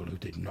people who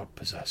did not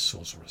possess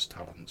sorcerer's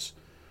talents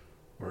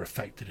were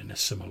affected in a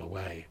similar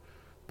way,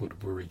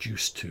 but were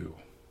reduced to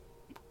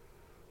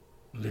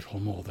little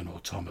more than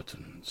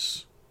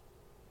automatons.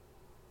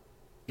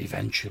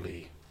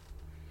 Eventually,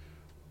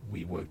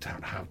 we worked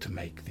out how to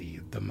make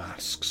the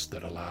masks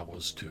that allow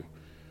us to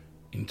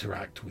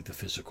interact with the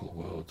physical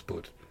world,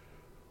 but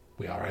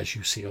we are, as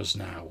you see us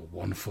now,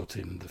 1 foot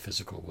in the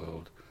physical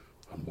world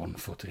and 1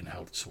 foot in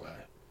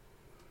elsewhere.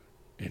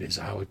 It is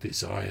our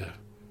desire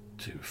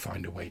to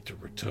find a way to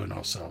return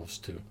ourselves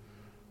to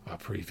our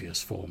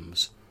previous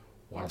forms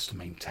whilst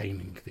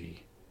maintaining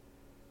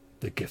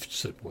the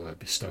gifts that were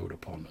bestowed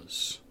upon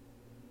us,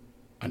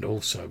 and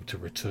also to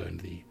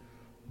return the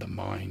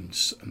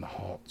minds and the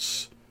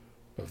hearts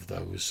of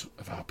those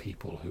of our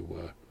people who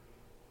were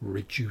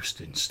reduced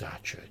in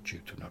stature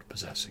due to not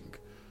possessing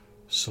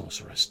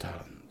sorceress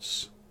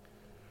talents.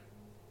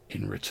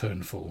 In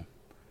return for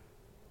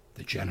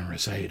the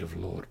generous aid of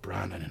Lord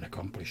Brannan in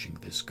accomplishing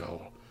this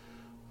goal,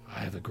 I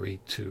have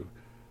agreed to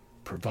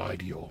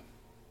provide your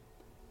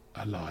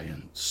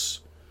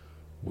alliance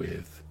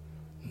with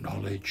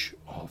knowledge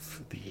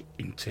of the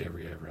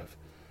interior of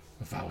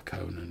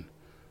Valconan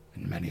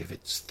and many of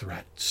its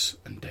threats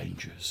and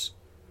dangers,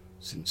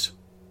 since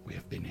we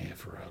have been here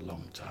for a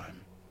long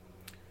time,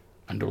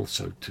 and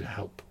also to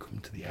help come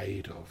to the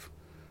aid of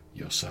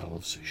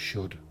yourselves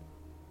should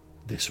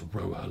this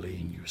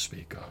Rohaleen you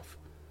speak of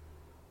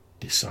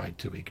decide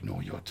to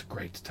ignore your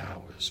great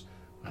towers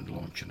and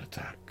launch an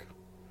attack.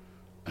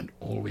 And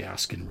all we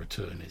ask in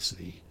return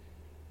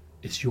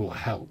is your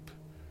help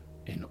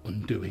in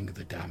undoing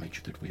the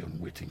damage that we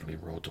unwittingly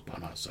wrought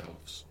upon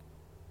ourselves.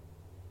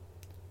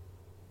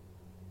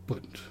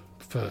 But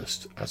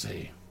first, as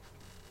a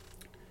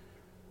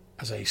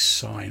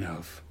sign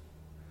of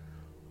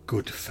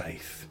good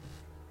faith,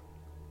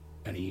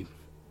 and he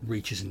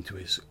reaches into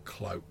his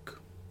cloak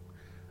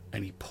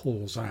and he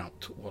pulls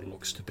out what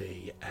looks to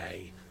be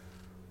a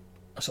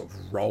sort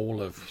of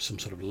roll of some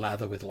sort of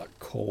leather with like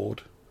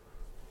cord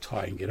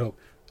tying it up,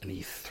 and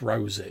he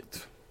throws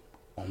it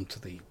onto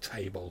the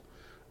table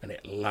and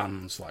it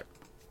lands like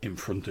in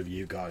front of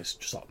you guys,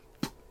 just like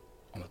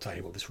on the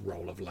table, this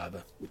roll of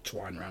leather with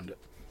twine around it.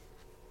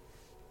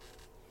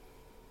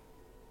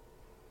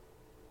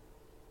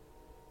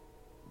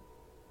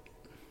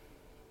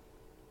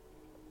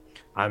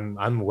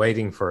 I'm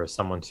waiting for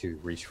someone to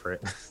reach for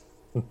it.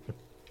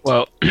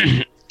 Well,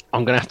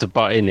 I'm going to have to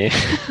butt in here.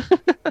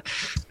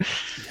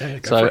 Yeah,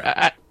 so,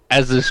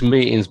 as this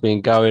meeting's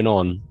been going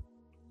on,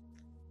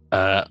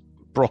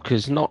 Brock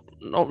is not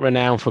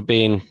renowned for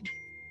being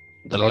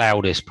the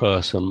loudest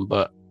person,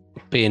 but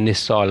being this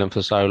silent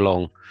for so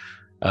long,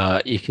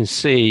 you can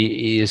see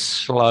he is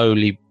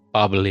slowly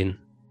bubbling.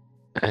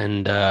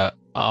 And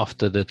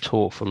after the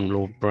talk from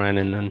Lord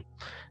Brannan, and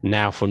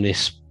now from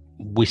this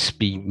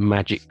wispy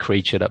magic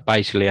creature that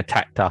basically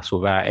attacked us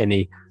without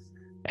any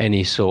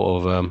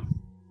sort of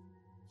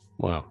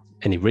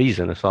any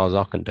reason, as far as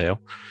I can tell.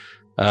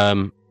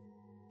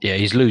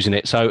 He's losing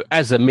it. So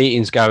as the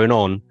meeting's going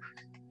on,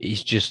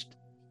 he's just,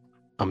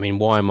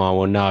 Weimar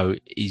will know,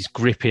 he's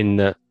gripping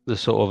the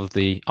sort of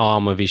the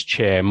arm of his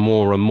chair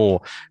more and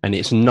more, and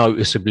it's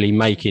noticeably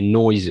making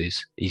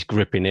noises. He's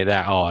gripping it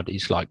that hard.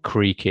 It's like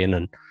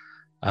creaking,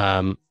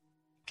 and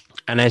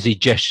as he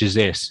gestures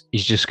this,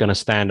 he's just going to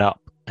stand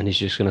up and he's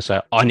just going to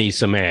say, "I need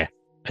some air,"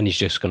 and he's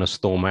just going to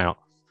storm out.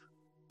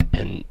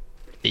 And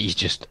he's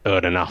just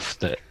heard enough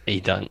that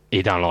he don't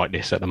like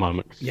this at the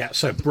moment. Yeah,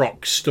 so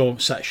Brock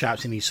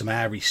shouts, "He needs some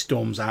air." He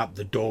storms out.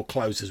 The door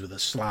closes with a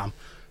slam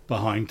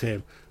behind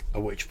him,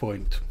 at which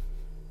point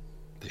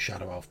the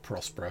Shadow Elf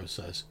Prospero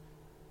says,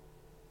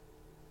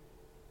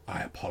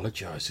 "I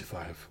apologise if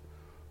I have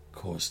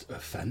caused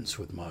offence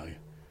with my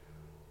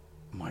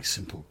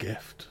simple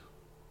gift."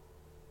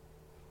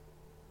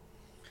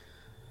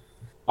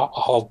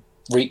 I'll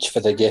reach for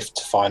the gift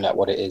to find out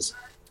what it is.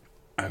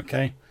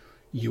 Okay.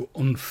 You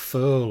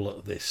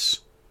unfurl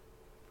this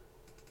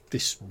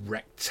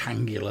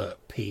rectangular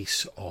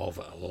piece of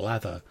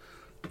leather,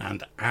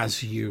 and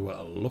as you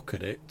look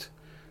at it,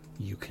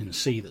 you can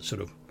see that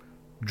sort of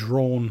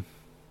drawn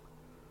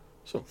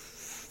sort of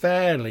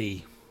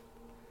fairly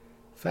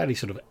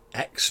sort of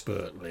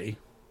expertly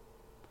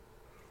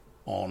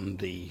on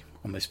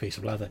this piece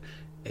of leather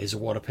is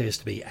what appears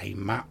to be a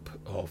map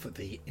of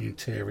the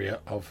interior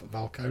of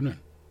Valconan.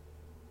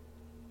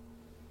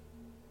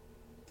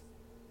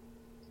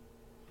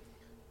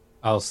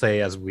 I'll say,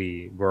 as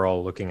we're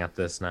all looking at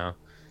this now,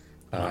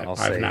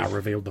 I've now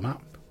revealed the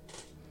map.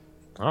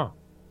 Oh,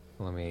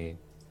 let me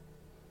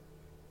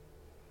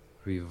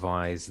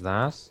revise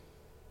that.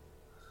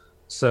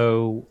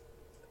 So,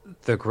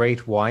 the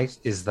Great White,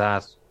 is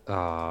that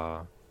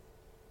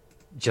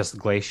just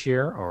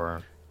glacier,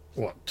 or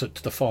what, to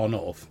the far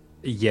north?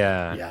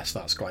 Yeah. Yes,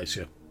 that's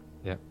glacier.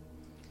 Yeah.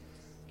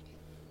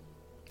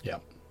 Yeah.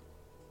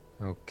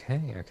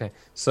 Okay.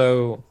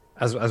 So,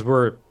 as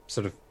we're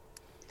sort of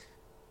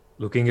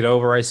looking it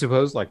over, I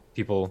suppose, like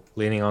people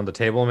leaning on the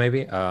table,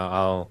 maybe,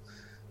 I'll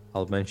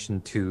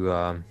mention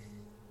to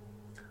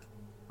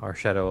our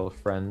shadow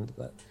friend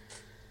that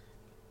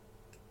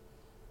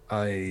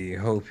I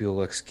hope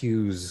you'll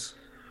excuse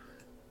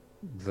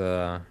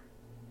the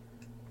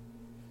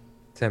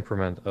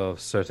temperament of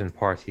certain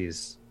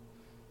parties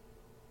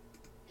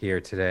here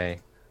today.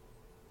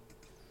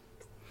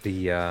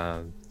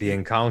 The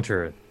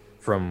encounter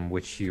from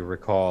which you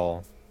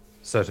recall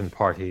certain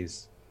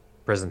parties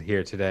present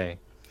here today.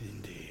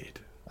 Indeed.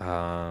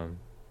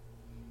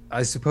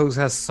 I suppose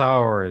has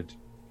soured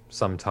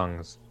some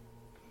tongues.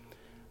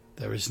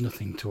 There is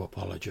nothing to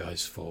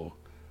apologise for.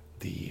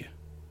 The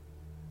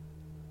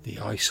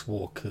Ice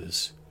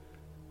Walkers'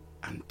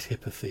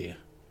 antipathy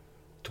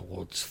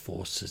towards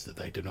forces that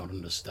they do not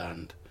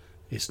understand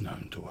is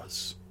known to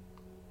us.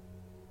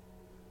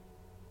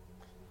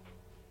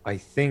 I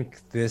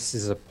think this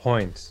is a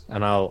point,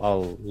 and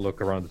I'll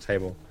look around the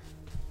table,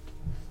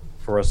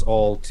 for us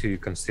all to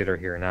consider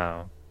here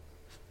now.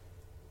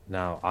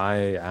 Now,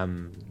 I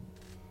am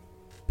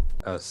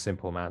a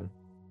simple man,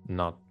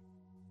 not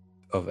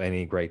of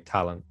any great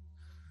talent.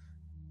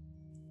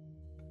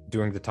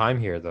 During the time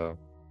here, though,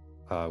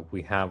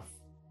 we have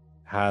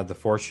had the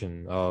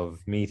fortune of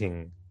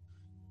meeting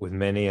with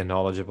many a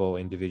knowledgeable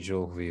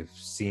individual. We've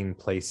seen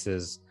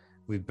places,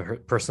 we've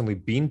personally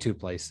been to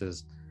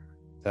places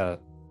that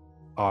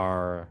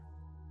are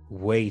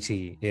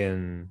weighty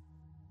in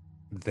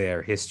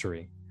their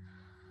history.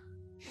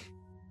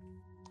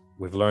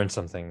 We've learned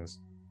some things,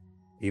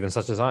 even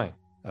such as I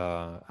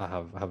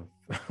have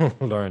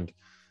learned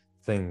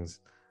things,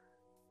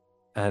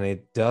 and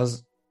it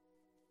does,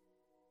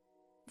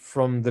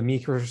 from the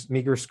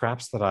meager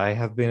scraps that I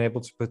have been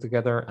able to put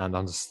together and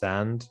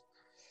understand,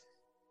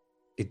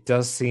 it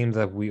does seem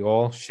that we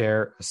all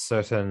share a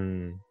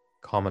certain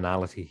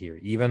commonality here.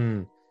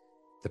 Even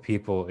the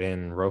people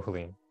in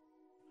Rohaline,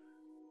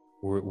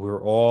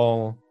 we're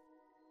all,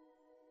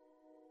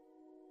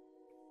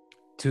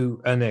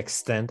 to an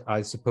extent,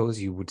 I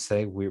suppose you would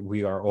say,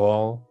 we are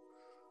all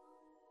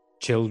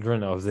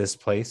children of this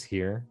place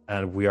here,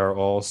 and we are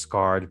all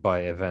scarred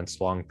by events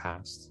long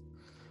past,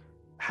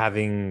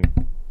 having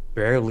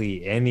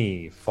barely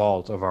any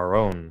fault of our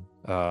own,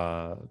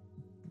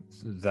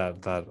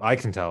 that I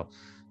can tell,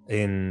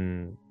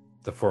 in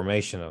the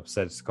formation of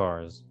said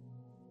scars.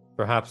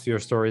 Perhaps your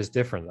story is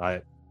different.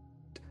 I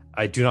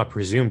do not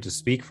presume to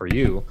speak for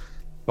you,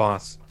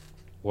 but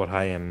what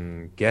I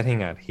am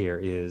getting at here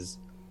is,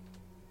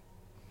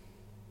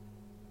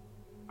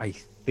 I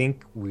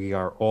think we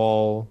are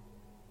all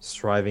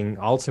striving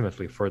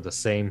ultimately for the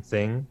same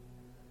thing,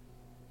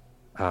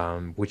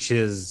 which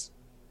is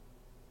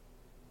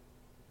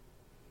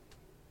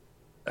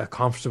a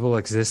comfortable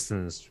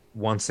existence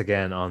once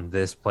again on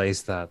this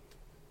place that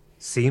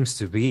seems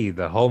to be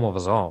the home of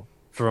us all.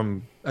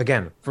 From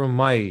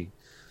my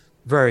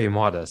very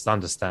modest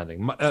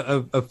understanding,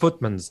 a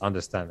footman's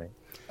understanding,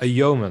 a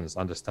yeoman's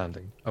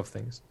understanding of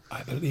things.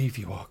 I believe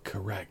you are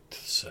correct,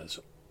 says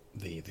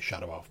the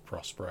Shadow Elf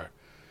Prospero.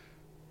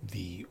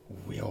 We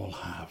all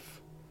have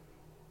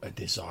a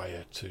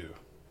desire to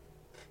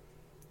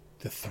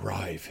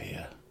thrive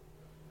here.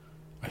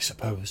 I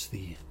suppose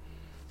the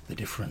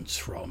difference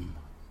from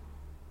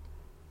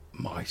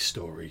my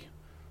story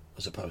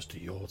as opposed to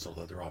yours,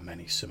 although there are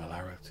many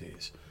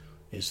similarities,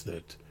 is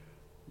that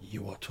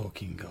you are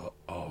talking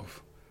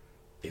of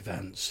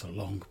events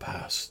long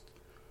past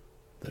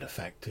that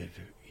affected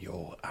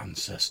your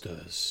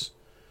ancestors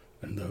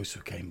and those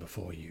who came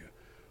before you,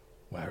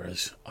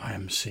 whereas I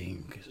am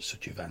seeing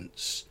such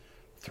events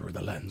through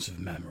the lens of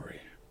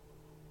memory.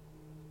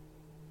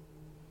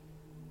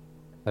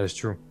 That is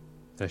true.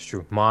 That's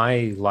true.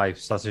 My life,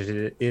 such as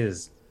it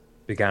is,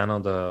 began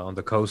on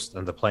the coast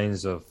and the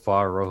plains of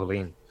far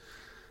Rohaline,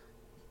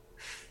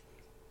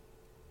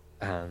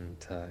 and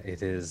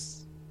it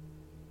is.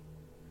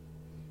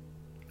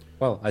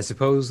 Well, I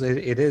suppose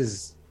it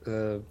is.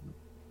 It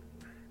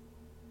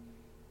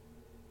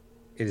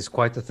is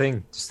quite the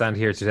thing to stand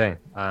here today,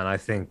 and I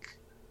think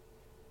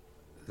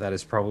that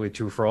is probably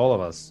true for all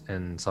of us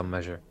in some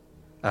measure.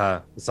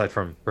 Aside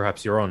from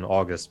perhaps your own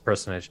august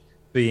personage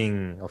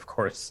being, of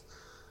course,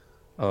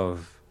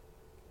 of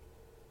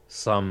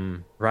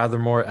some rather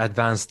more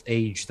advanced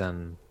age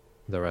than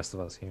the rest of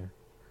us here.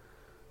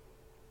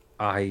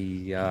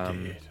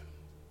 I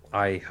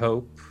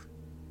hope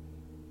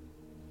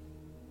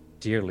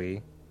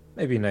dearly,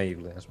 maybe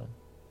naively as well,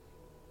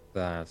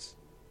 that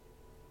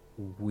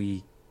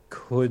we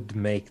could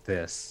make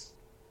this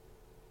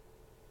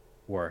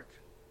work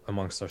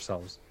amongst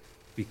ourselves,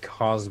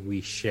 because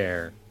we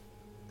share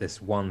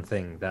this one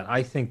thing that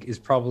I think is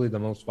probably the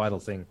most vital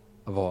thing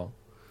of all.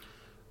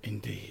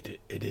 Indeed,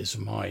 it is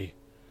my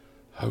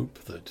hope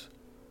that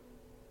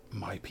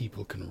my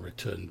people can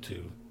return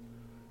to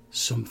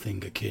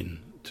something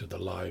akin to the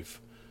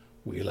life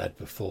we led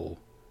before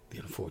the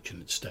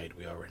unfortunate state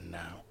we are in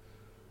now,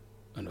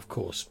 and of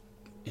course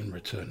in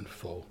return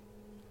for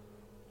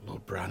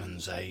Lord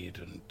Brannon's aid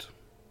and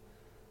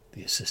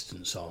the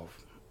assistance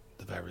of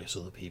the various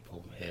other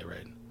people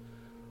herein,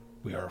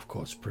 we are of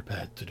course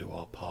prepared to do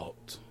our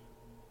part.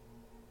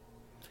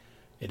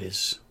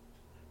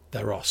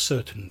 There are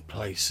certain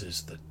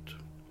places that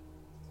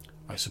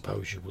I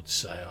suppose you would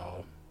say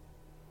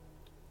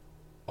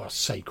are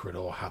sacred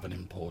or have an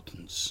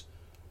importance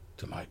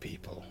to my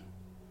people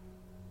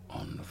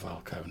on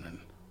Valkonen.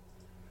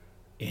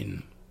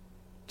 In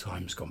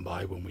times gone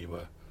by, when we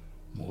were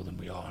more than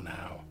we are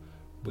now,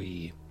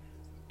 we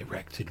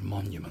erected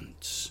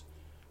monuments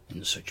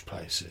in such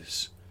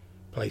places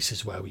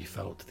where we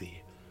felt the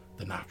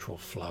natural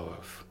flow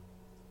of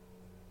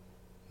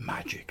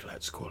magic,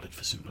 let's call it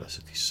for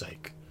simplicity's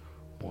sake,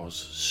 was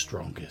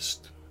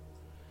strongest.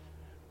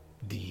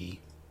 The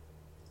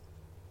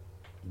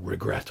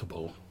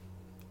regrettable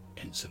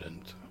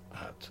incident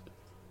at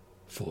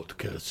Fort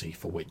Kersey,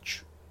 for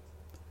which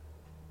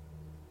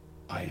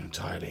I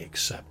entirely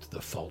accept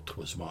the fault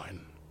was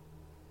mine,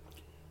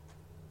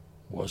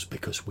 was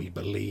because we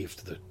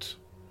believed that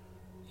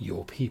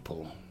your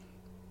people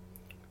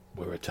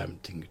were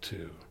attempting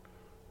to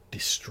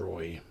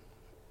destroy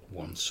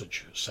one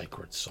such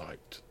sacred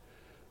site,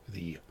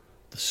 the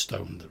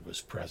stone that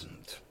was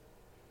present.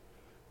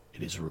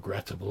 It is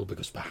regrettable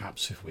because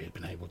perhaps if we had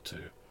been able to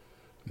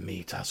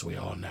meet as we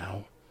are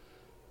now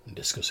and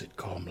discuss it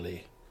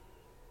calmly,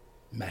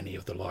 many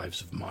of the lives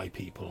of my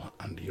people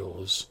and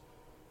yours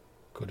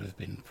could have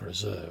been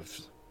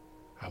preserved.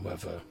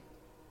 However,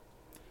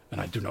 and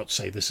I do not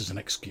say this as an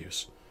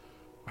excuse,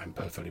 I'm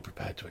perfectly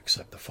prepared to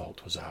accept the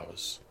fault was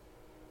ours.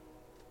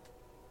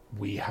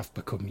 We have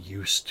become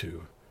used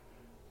to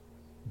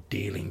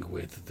dealing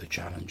with the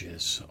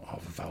challenges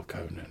of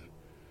Valkonen,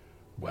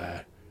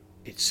 where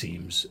it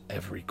seems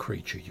every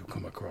creature you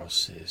come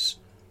across is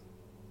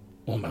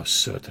almost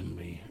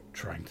certainly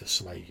trying to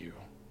slay you.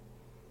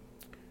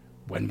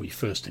 When we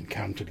first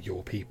encountered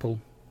your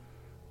people,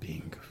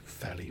 being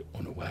fairly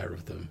unaware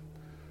of them,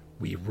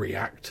 we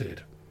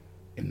reacted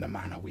in the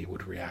manner we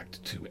would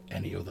react to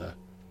any other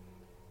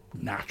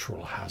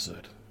natural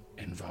hazard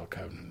in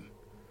Valkonen,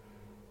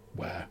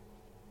 where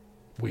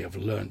we have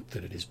learnt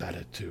that it is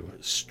better to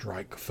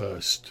strike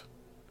first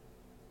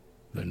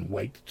than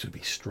wait to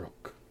be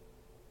struck.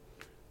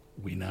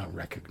 We now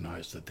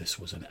recognise that this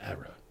was an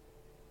error,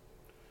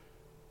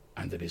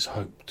 and it is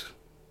hoped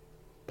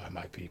by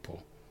my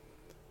people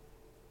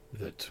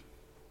that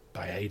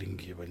by aiding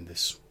you in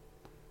this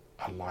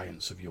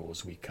alliance of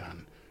yours, we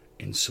can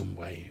in some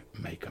way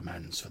make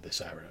amends for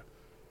this error.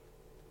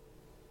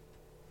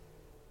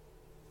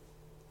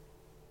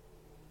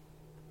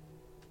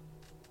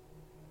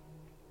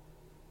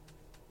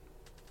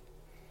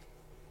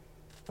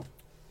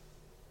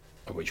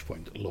 At which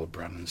point Lord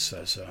Brannan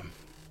says,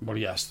 well,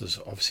 yes, there's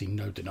obviously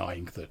no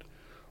denying that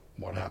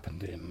what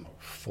happened in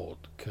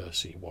Fort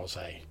Kersey was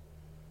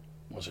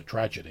a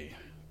tragedy,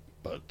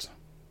 but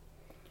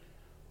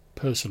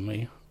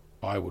personally,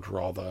 I would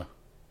rather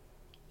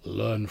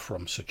learn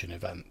from such an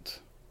event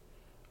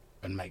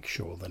and make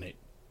sure that it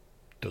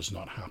does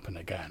not happen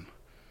again.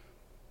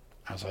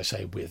 As I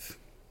say, with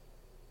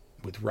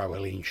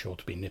Roweline sure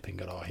to be nipping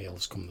at our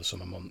heels come the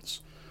summer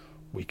months,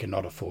 we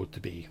cannot afford to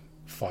be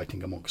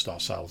fighting amongst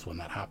ourselves when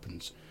that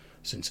happens,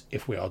 since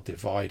if we are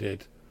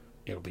divided,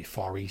 it'll be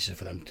far easier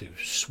for them to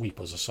sweep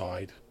us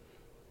aside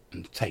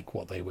and take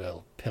what they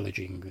will,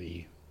 pillaging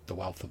the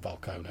wealth of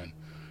Valkonen,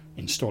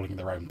 installing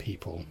their own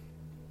people,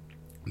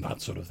 and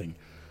that sort of thing,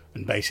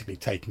 and basically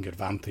taking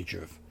advantage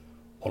of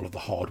all of the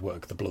hard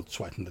work, the blood,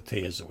 sweat and the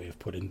tears that we have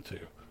put into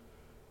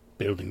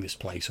building this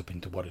place up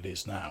into what it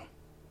is now.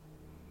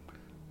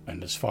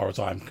 And as far as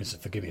I'm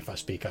concerned, forgive me if I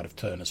speak out of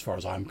turn, as far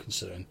as I'm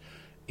concerned,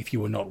 if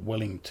you are not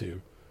willing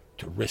to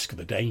risk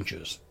the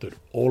dangers that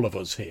all of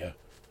us here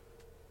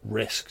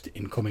risked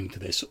in coming to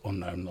this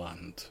unknown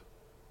land,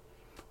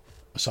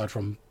 aside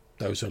from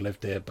those who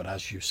lived here, but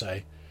as you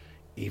say,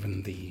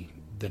 even the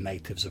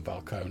natives of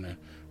Valkonen,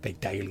 they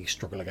daily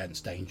struggle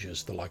against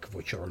dangers the like of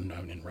which are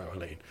unknown in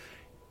Roweline.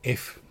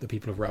 If the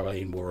people of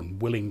Roweline were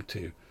unwilling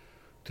to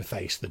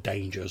face the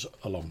dangers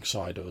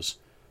alongside us,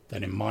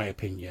 then in my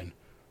opinion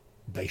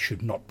they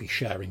should not be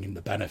sharing in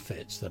the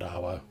benefits that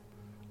our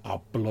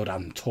blood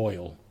and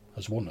toil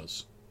has won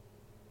us.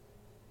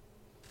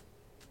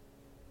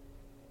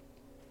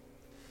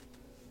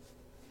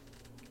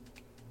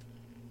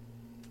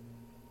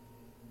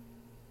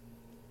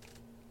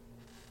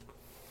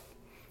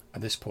 At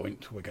this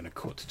point, we're going to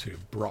cut to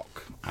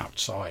Brock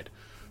outside,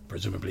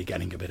 presumably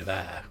getting a bit of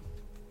air.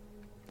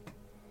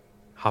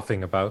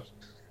 Huffing about.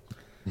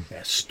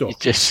 Yeah,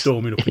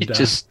 storming up and down.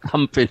 Just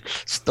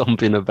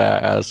stomping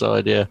about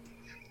outside, yeah.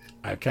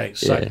 Okay,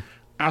 so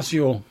as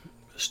you're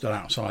stood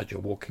outside,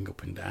 you're walking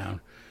up and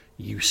down,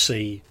 you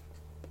see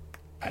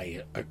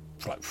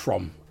like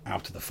from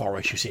out of the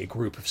forest, you see a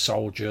group of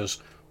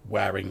soldiers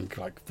wearing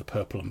like the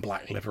purple and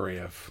black livery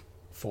of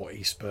Fort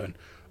Eastburn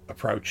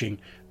approaching,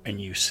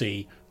 and you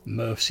see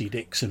Mercy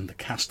Dixon, the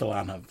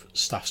Castellan of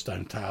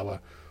Staffstone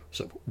Tower,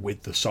 sort of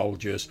with the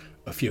soldiers.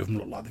 A few of them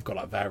look like they've got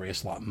like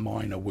various like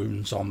minor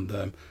wounds on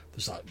them.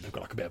 There's like they've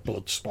got like a bit of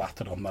blood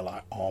splattered on their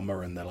like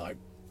armor and their like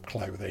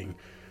clothing.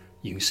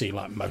 You can see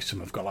like most of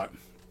them have got like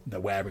they're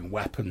wearing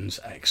weapons,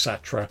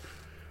 etc.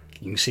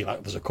 You can see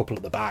like there's a couple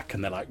at the back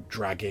and they're like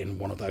dragging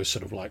one of those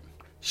sort of like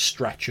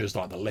stretchers,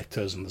 like the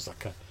litters, and there's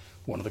like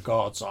one of the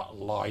guards like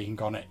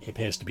lying on it. He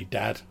appears to be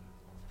dead.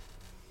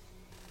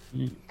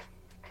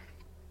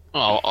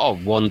 I'll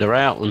wander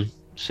out and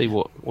see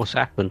what's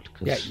happened.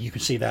 'Cause Yeah, you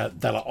can see they're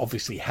like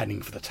obviously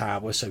heading for the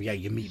tower. So yeah,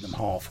 you meet them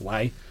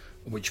halfway,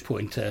 at which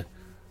point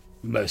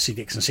Mercy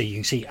Dixon, you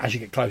can see as you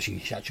get closer,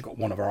 she's actually got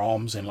one of her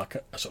arms in like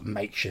a sort of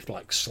makeshift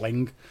like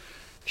sling.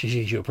 She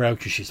sees you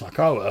approach and she's like,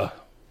 "Oh,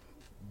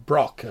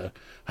 Brock,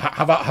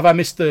 have I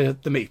missed the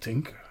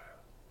meeting?"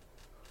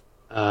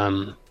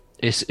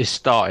 It's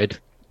started.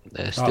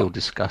 They're still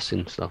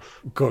discussing stuff.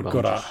 Good.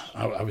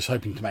 I was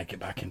hoping to make it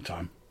back in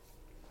time.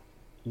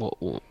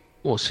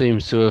 What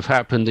seems to have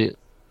happened? It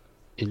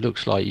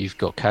looks like you've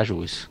got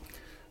casualties.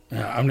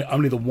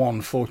 Only the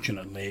one.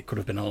 Fortunately, it could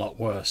have been a lot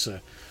worse.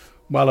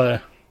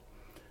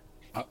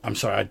 I'm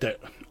sorry.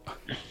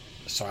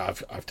 Sorry,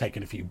 I've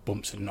taken a few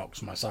bumps and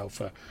knocks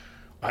myself.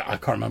 I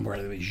can't remember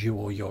whether it was you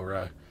or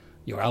your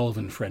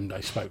elven friend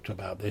I spoke to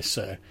about this.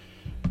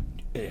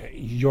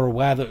 You're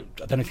aware that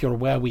I don't know if you're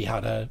aware we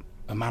had a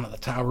man at the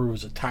tower who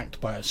was attacked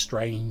by a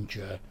strange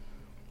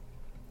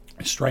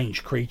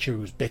creature who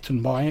was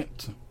bitten by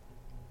it.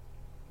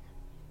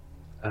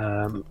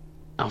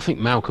 I think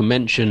Malcolm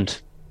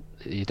mentioned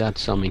he'd had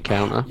some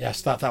encounter.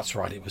 Yes, that's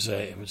right. It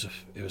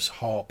was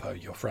Harper,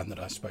 your friend, that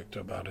I spoke to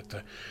about it.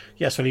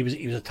 Yes, well, he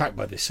was attacked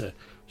by this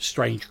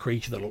strange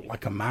creature that looked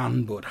like a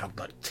man but had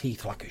like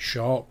teeth like a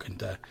shark,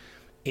 and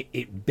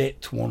it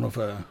bit one of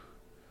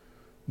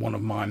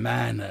my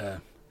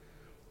men.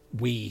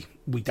 We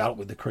dealt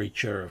with the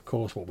creature, of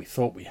course, what we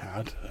thought we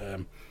had.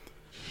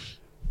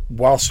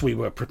 Whilst we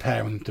were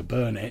preparing to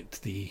burn it,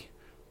 the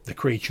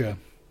creature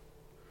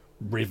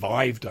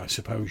revived, I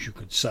suppose you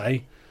could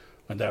say,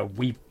 and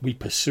we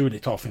pursued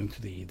it off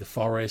into the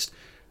forest.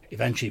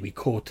 Eventually we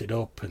caught it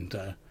up,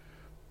 and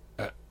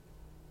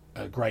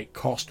at great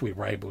cost we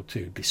were able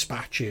to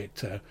dispatch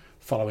it.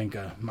 Following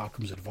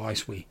Malcolm's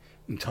advice, we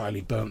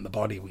entirely burnt the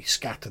body, we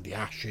scattered the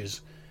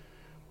ashes,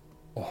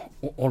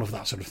 all of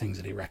that sort of things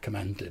that he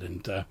recommended.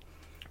 And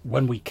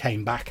when we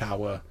came back,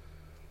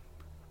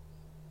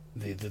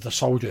 the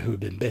soldier who had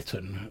been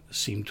bitten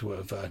seemed to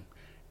have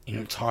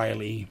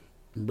entirely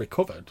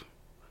recovered.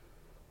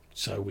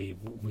 So we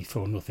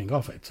thought nothing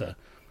of it.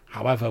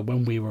 However,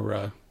 when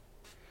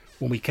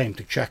we came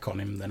to check on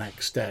him the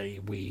next day,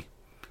 we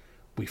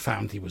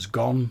found he was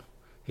gone.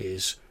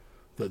 The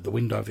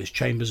window of his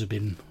chambers had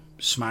been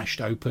smashed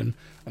open,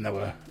 and there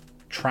were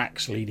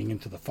tracks leading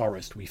into the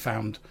forest. We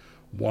found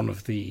one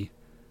of the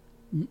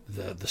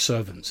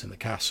servants in the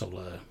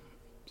castle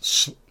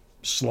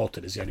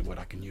slaughtered is the only word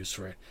I can use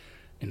for it,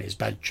 in his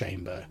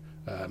bedchamber,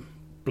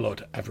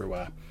 blood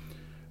everywhere.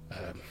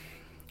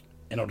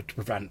 In order to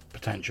prevent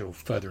potential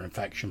further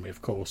infection, we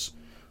of course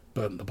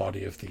burnt the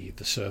body of the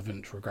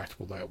servant,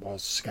 regrettable though it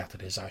was,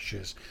 scattered his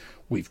ashes.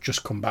 We've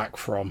just come back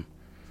from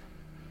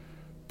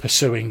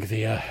pursuing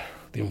the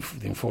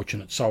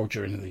unfortunate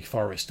soldier in the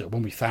forest.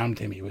 When we found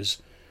him, he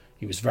was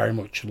very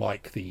much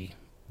like the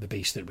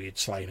beast that we had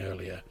slain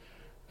earlier.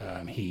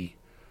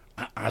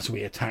 As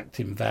we attacked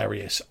him,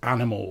 various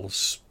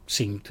animals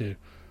seemed to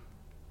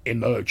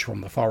emerge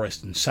from the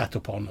forest and set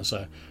upon us.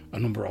 A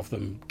number of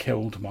them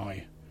killed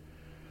my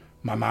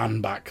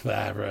man back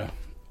there.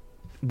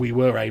 We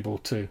were able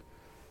to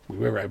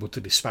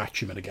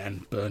dispatch him and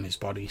again burn his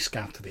body,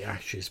 scatter the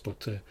ashes,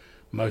 but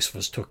most of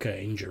us took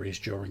injuries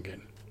during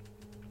it.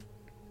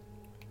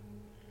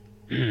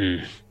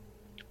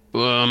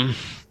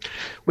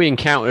 We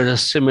encountered a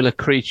similar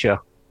creature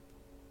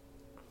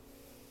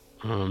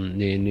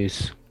near New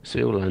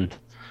Zealand.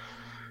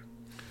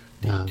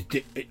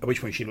 At which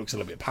point she looks a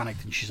little bit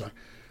panicked and she's like,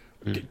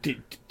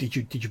 "Did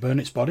you burn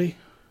its body?"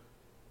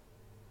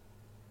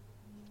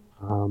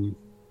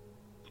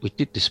 We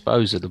did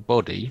dispose of the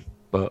body,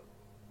 but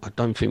I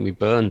don't think we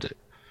burned it.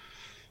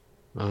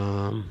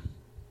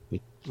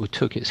 We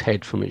took its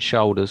head from its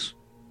shoulders.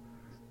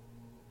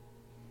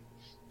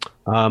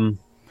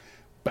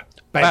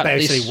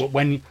 Basically,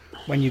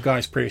 when you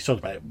guys previously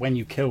talked about it, when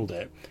you killed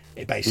it,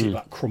 it basically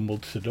like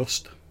crumbled to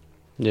dust.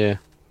 Yeah,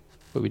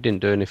 but we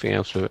didn't do anything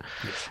else with it.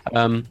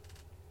 Yeah.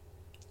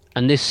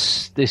 And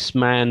this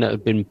man that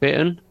had been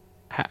bitten,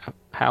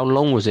 how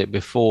long was it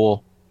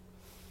before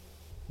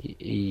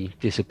he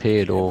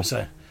disappeared?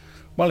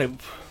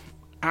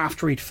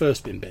 After he'd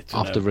first been bitten.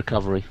 After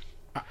recovery.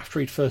 After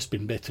he'd first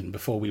been bitten,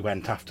 before we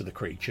went after the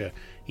creature,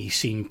 he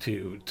seemed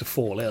to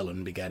fall ill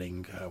and be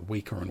getting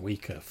weaker and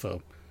weaker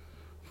for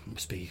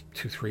must be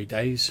 2-3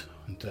 days.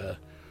 And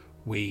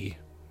we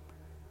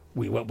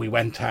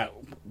went out.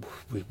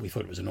 We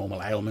thought it was a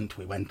normal ailment.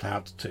 We went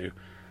out to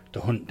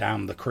hunt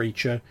down the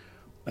creature,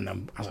 and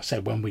then, as I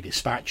said, when we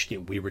dispatched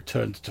it, we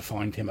returned to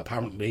find him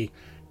apparently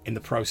in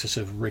the process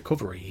of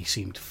recovery. He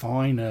seemed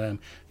fine.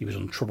 He was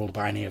untroubled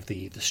by any of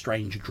the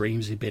strange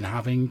dreams he'd been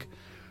having,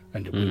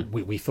 and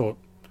we thought,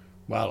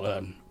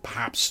 well,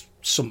 perhaps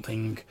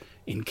something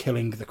in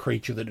killing the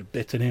creature that had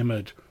bitten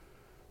him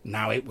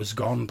now it was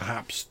gone.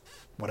 Perhaps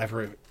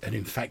whatever had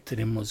infected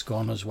him was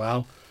gone as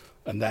well.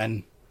 And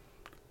then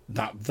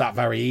that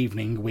very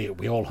evening,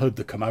 we all heard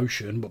the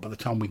commotion, but by the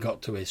time we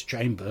got to his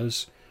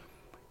chambers,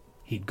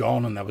 he'd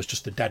gone, and there was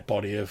just the dead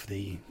body of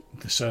the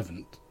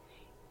servant.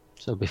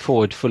 So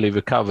before he'd fully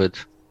recovered,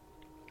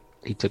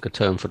 he took a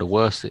turn for the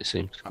worse. It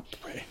seems.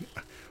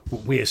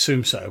 We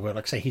assume so. Well,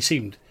 like I say, he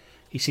seemed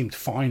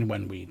fine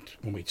when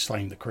we'd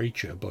slain the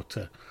creature,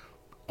 but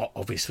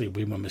obviously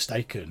we were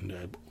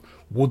mistaken.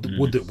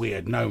 Would that we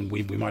had known,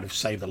 we might have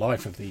saved the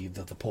life of the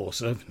poor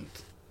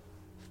servant.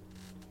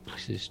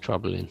 This is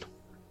troubling.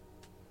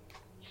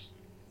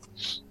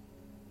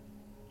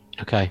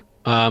 Okay.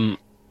 Well,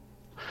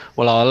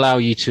 I'll allow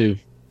you to,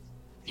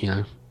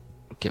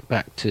 get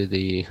back to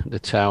the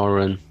tower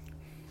and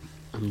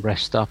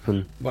rest up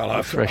and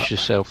refresh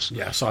yourselves.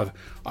 Yes,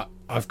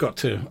 I've got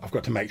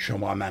to make sure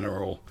my men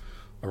are all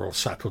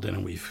settled in,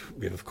 and we've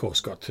of course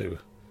got to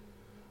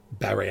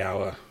bury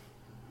our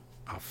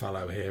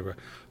fellow here.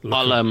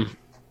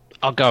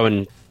 I'll go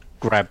and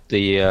grab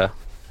the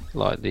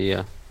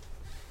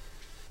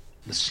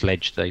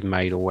sledge they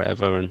made or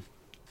whatever and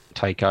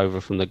take over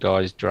from the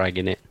guys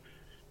dragging it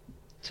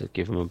to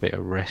give them a bit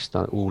of rest,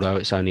 although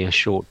it's only a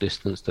short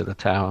distance to the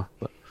tower,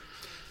 but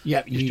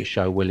just to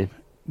show willing.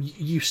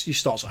 You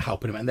start sort of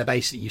helping him, and they're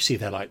basically, you see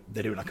they're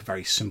doing like a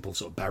very simple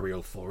sort of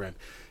burial for him.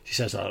 She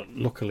says,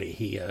 luckily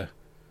he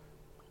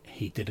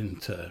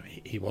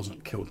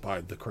wasn't killed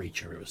by the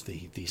creature. It was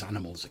these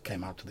animals that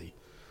came out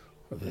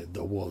of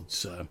the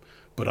woods.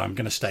 But I'm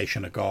going to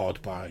station a guard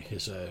by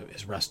his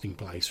resting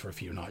place for a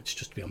few nights,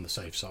 just to be on the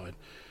safe side.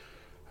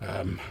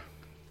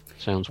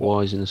 Sounds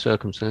wise in the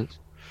circumstance.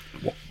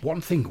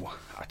 One thing,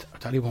 I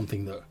tell you, one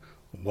thing that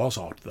was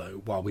odd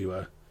though, while we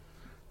were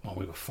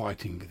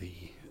fighting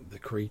the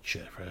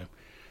creature,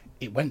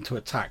 it went to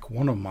attack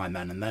one of my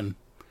men, and then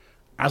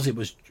as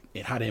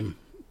it had him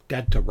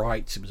dead to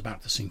rights, it was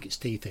about to sink its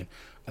teeth in,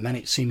 and then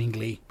it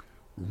seemingly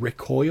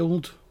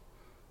recoiled,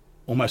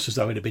 almost as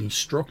though it had been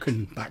struck,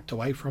 and backed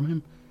away from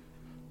him.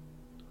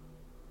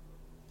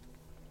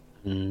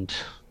 And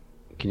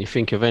can you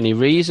think of any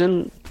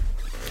reason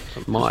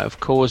that might have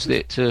caused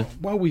it to?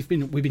 Well, we've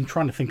been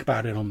trying to think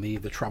about it on the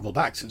travel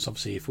back, since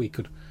obviously if we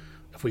could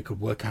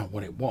work out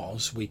what it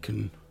was, we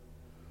can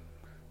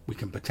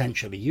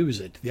potentially use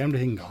it. The only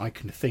thing I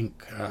can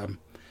think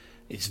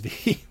is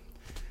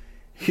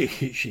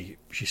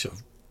she sort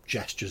of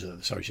gestures at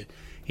the sorry.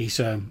 He's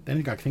the only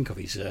thing I can think of.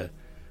 He's a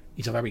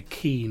very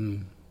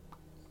keen,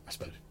 I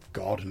suppose,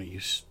 gardener, you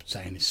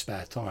say, in his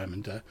spare time,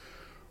 and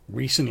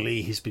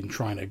recently he's been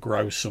trying to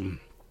grow some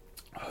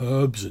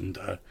herbs and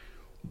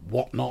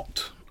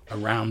whatnot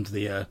around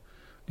in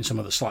some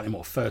of the slightly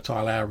more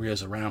fertile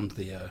areas around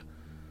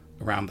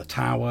the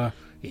tower.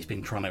 He's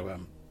been trying to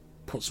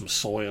put some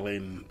soil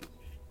in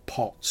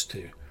pots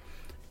to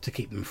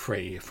keep them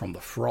free from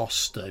the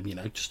frost,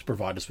 just to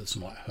provide us with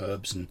some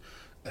herbs and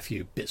a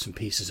few bits and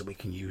pieces that we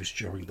can use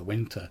during the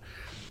winter.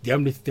 The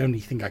only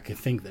thing I could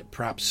think that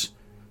perhaps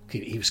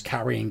he was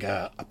carrying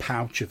a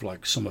pouch of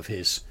some of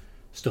his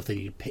stuff that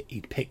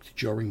he'd picked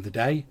during the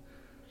day.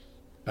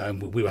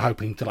 We were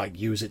hoping to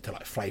use it to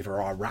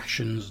flavour our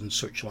rations and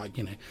such, how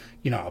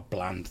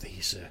bland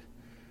these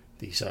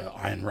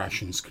iron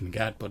rations can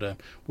get, but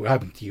we were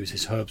hoping to use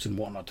his herbs and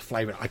whatnot to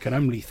flavour it. I can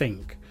only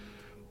think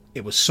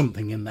it was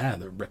something in there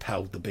that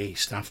repelled the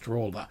beast. After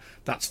all,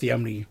 that's the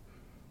only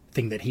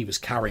thing that he was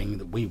carrying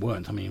that we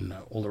weren't. I mean,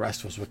 all the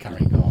rest of us were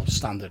carrying our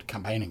standard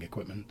campaigning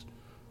equipment.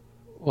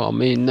 Well, I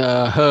mean,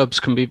 herbs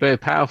can be very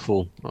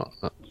powerful.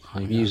 I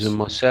use them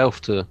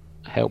myself to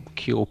help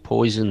cure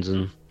poisons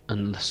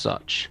and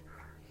such.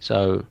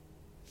 So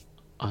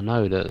I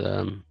know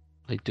that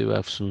they do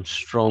have some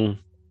strong,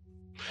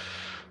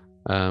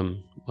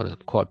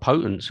 quite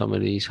potent, some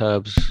of these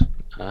herbs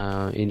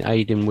in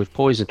aiding with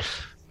poison.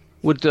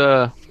 Would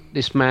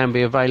this man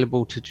be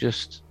available to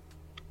just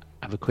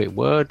have a quick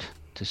word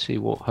to see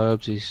what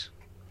herbs he's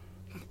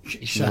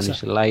managed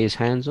to lay his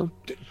hands on?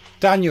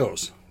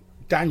 Daniels,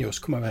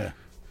 come over here.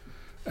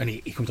 And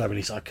he comes over and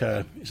he's like,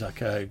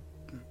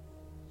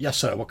 yes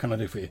sir, what can I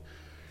do for you?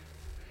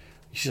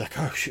 She's like,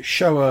 oh,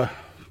 show her.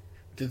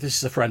 This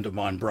is a friend of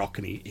mine, Brock,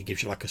 and he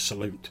gives you a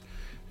salute.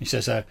 He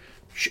says,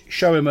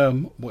 show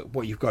him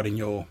what you've got in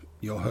your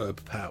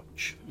herb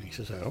pouch. And he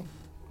says, oh,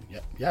 yeah,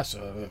 yes,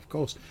 of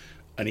course.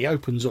 And he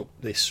opens up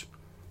this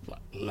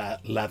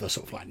leather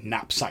sort of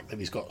knapsack that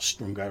he's got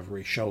strung over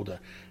his shoulder.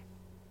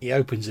 He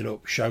opens it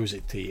up, shows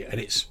it to you, and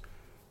it's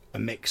a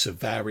mix of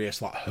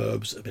various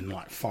herbs that have been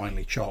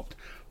finely chopped,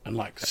 and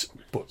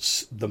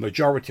but the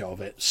majority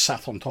of it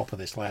sat on top of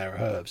this layer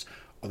of herbs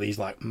are these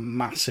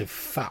massive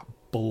fat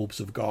bulbs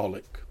of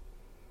garlic.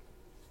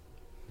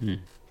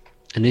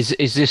 And is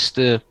this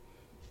the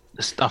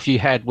stuff you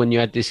had when you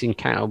had this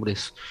encounter with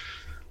this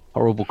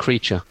horrible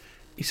creature?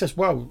 He says,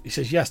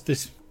 yes,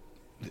 this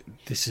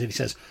is it. He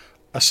says,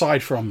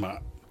 aside from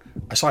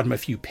a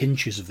few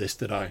pinches of this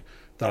that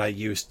I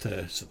used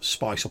to sort of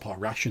spice up our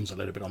rations a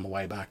little bit on the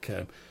way back,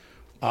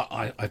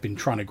 I've been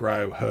trying to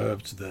grow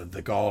herbs,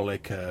 the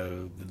garlic,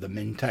 the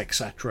mint,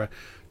 etc.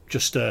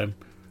 Just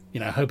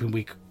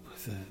hoping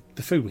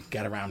the food we can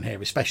get around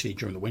here, especially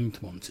during the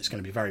winter months, it's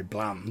going to be very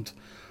bland.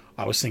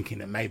 I was thinking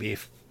that maybe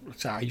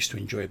I used to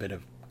enjoy a bit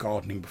of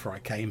gardening before I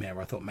came here.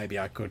 I thought maybe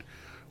I could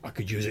I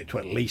could use it to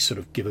at least sort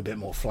of give a bit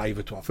more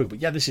flavour to our food. But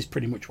yeah, this is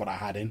pretty much what I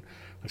had in.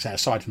 Like I say,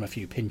 aside from a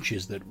few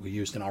pinches that were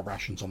used in our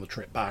rations on the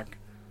trip back.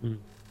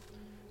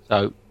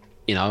 So,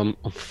 I'm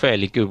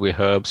fairly good with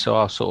herbs, so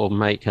I'll sort of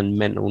make a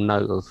mental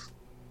note of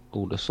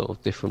all the sort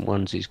of different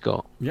ones he's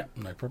got. Yeah,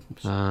 no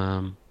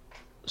problems.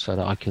 So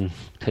that I can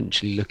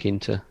potentially look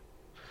into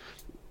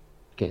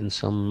getting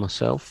some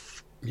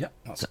myself. Yeah,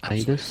 that's to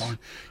absolutely aid us. fine.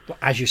 But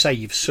as you say,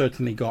 you've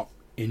certainly got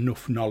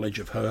enough knowledge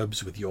of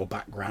herbs with your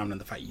background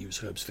and the fact you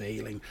use herbs for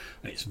healing,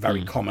 and it's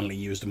very commonly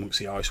used amongst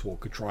the Ice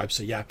Walker tribe.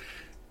 So yeah,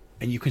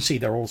 and you can see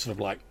they're all sort of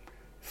like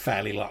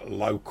fairly like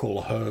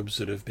local herbs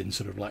that have been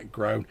sort of like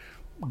grown.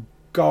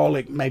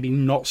 Garlic maybe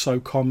not so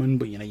common,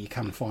 but you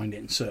can find it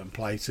in certain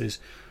places.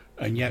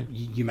 And yeah,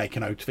 you make a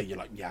note of it. You're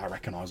like, yeah, I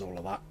recognise all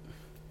of that.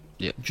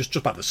 Yeah,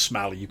 just by the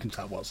smell, you can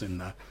tell what's in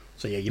there.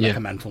 So yeah, you make a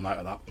mental note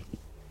of that.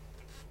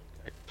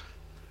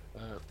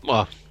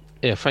 Well,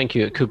 yeah, thank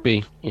you. It could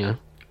be,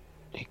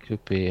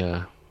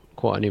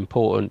 quite an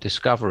important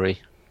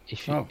discovery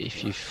if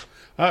you've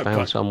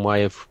found some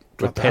way of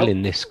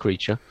repelling this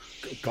creature.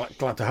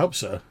 Glad to help,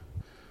 sir.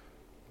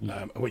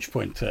 At which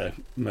point,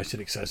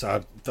 Mercedes says,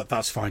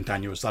 "That's fine,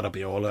 Daniel. That'll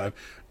be all.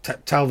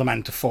 Tell the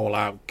men to fall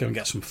out. Go and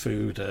get some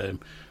food.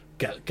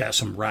 Get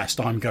some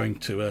rest. I'm going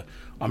to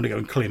go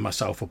and clean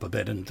myself up a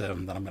bit, and then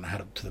I'm going to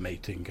head up to the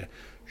meeting."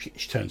 She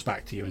turns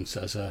back to you and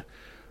says,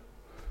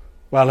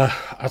 "Well,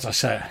 as I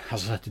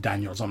said to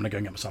Daniels, I'm going to go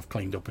and get myself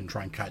cleaned up and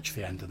try and catch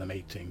the end of the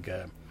meeting."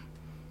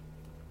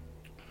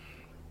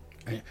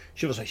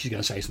 She looks like she's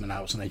going to say something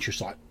else, and then she just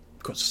like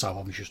cuts herself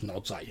off and she just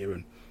nods at you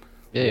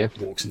and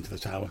walks into the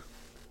tower.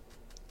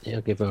 Yeah,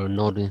 I'll give her a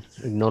nod in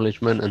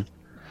acknowledgement, and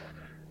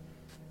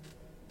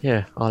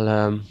yeah,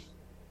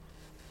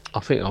 I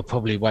think I'll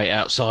probably wait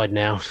outside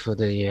now for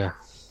the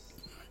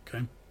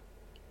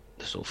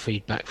sort of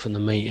feedback from the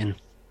meeting.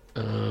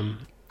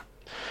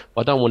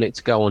 I don't want it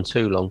to go on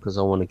too long because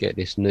I want to get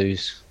this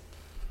news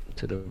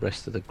to the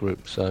rest of the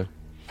group. So,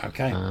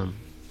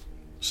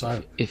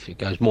 so if it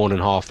goes more than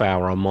half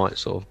hour, I might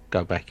sort of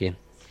go back in.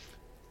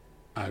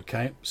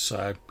 Okay,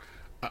 so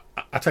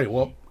I tell you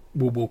what,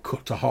 we'll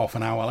cut to half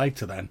an hour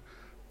later then.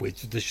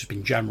 There's just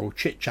been general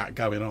chit chat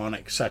going on,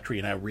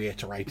 etc.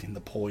 Reiterating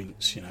the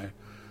points.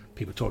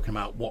 People talking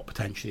about what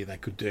potentially they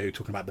could do,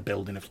 talking about the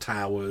building of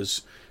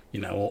towers.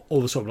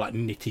 All the sort of like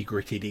nitty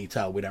gritty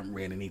detail we don't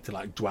really need to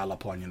like dwell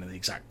upon. The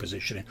exact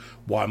positioning.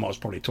 Wymar's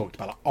probably talked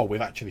about we've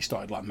actually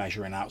started like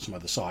measuring out some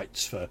of the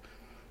sites for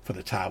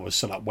the towers.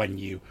 So like when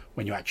you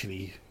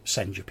actually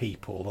send your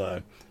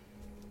people,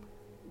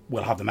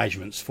 we'll have the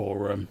measurements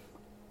for them,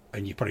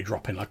 and you probably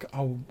drop in like,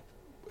 oh,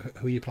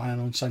 who are you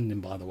planning on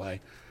sending, by the way?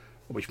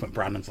 At which point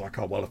Brandon's like,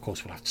 oh well, of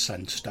course we'll have to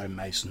send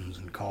stonemasons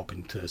and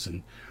carpenters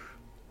and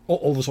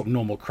all the sort of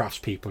normal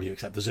craftspeople you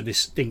accept. There's a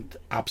distinct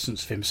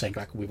absence of him saying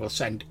like, we will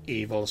send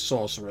evil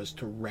sorcerers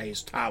to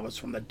raise towers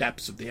from the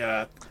depths of the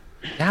earth.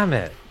 Damn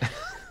it.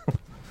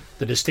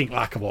 The distinct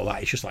lack of all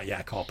that. It's just like,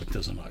 yeah,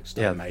 carpenters and like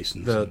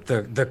stonemasons.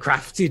 The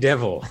crafty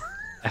devil.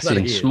 That's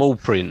in small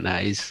print,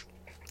 that is.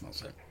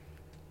 That's it.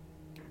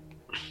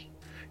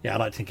 Yeah, I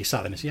like to think he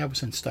sat there and said, yeah, we'll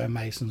send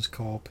stonemasons,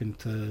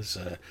 carpenters,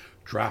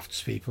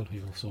 draftspeople,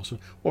 evil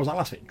sorcerers. What was that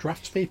last bit?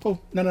 Draftspeople?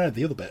 No,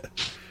 the other bit.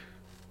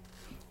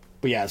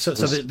 But yeah, so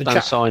the don't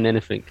chat, sign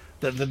anything.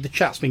 The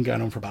chat's been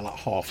going on for about like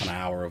half an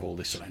hour of all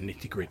this sort of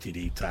nitty gritty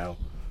detail.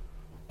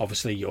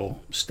 Obviously, you're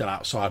still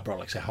outside, but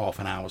like say half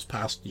an hour's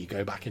passed. You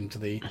go back into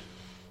the.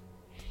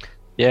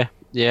 Yeah,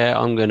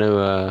 I'm going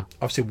to.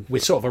 Obviously, we're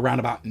sort of around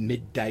about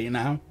midday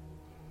now.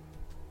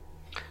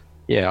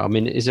 Yeah, I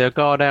mean, is there a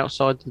guard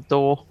outside the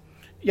door?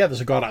 Yeah,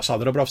 there's a guard outside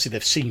the door, but obviously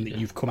they've seen that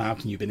you've come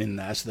out and you've been in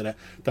there, so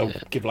they'll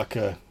give like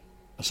a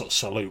sort of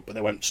salute, but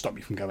they won't stop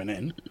you from going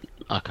in.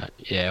 Okay,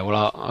 yeah,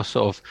 well, I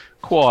sort of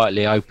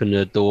quietly open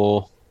the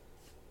door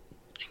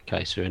in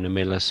case we're in the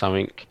middle of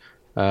something,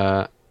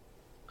 and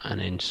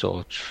then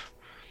sort of,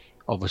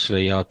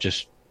 obviously, I'll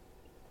just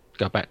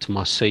go back to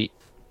my seat.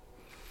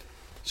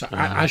 So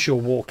as you're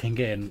walking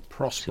in,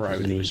 Prospero,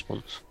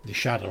 the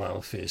shadow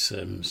elf, is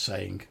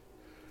saying,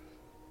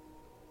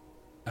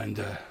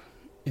 and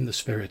in the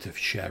spirit of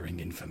sharing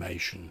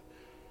information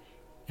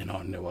in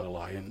our new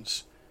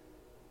alliance,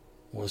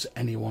 was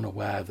anyone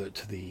aware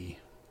that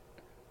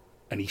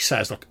and he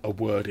says like a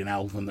word in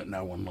Elven that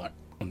no one like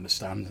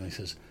understands, and he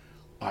says,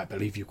 I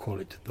believe you call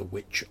it the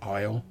Witch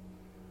Isle,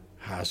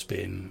 has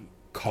been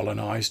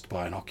colonized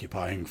by an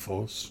occupying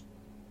force.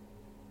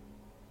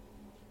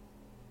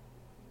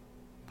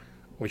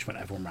 Which went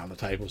everyone around the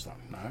tables like,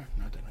 no, I don't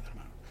know that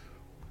about.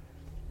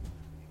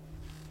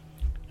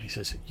 He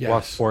says, yes.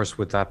 What force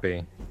would that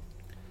be?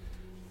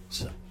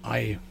 So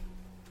I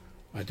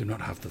do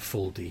not have the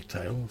full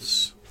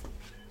details,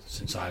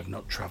 since I have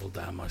not travelled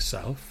there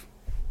myself.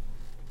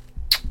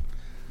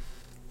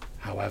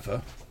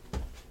 However,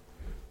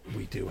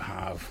 we do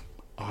have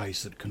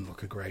eyes that can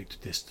look a great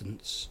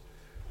distance.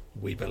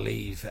 We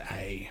believe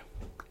a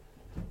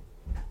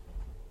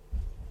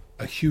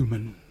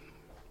human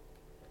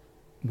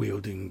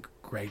wielding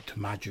great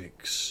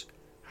magics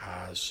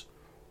has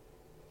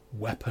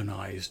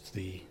weaponized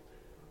the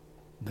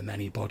the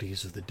many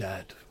bodies of the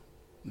dead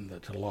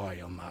that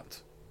lie on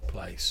that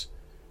place,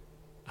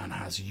 and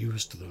has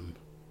used them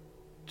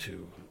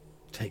to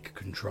take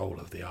control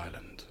of the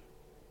island.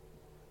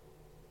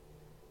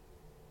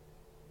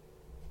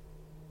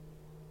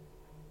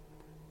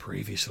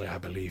 Previously, I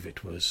believe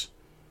it was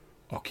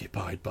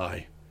occupied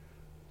by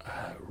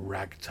a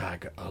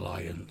ragtag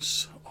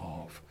alliance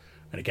of,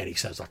 and again he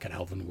says like an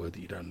elven word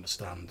that you don't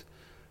understand,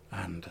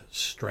 and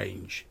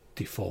strange,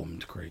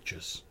 deformed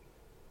creatures.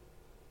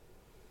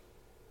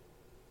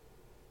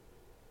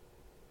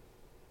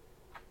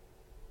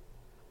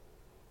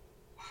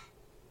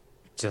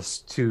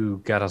 Just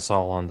to get us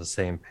all on the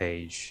same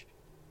page,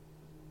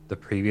 the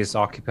previous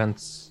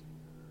occupants,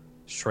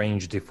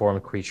 strange,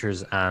 deformed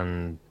creatures,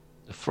 and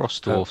The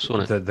frost dwarfs,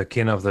 wasn't it? the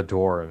kin of the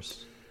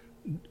dwarves.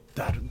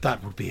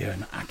 That would be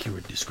an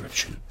accurate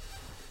description.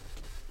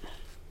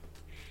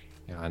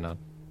 Yeah, I know.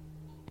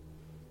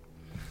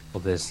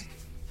 Well, this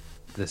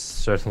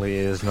certainly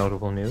is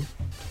notable news.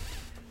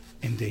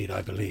 Indeed,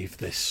 I believe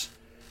this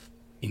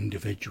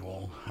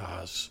individual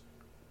has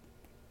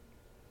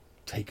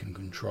taken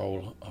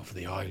control of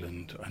the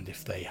island, and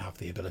if they have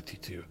the ability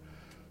to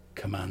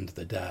command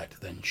the dead,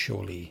 then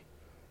surely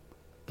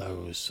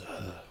those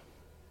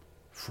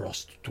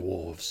frost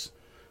dwarves,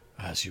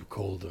 as you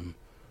call them,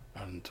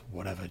 and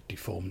whatever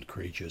deformed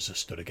creatures are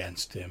stood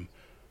against him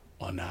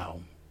are now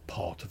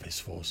part of his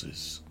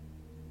forces.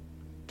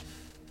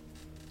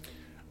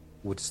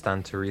 Would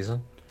stand to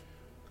reason.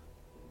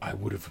 I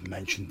would have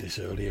mentioned this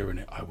earlier,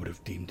 and I would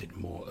have deemed it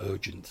more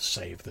urgent,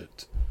 save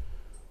that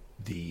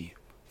the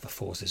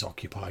forces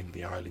occupying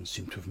the island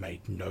seem to have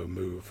made no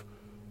move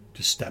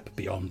to step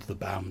beyond the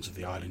bounds of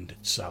the island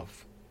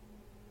itself.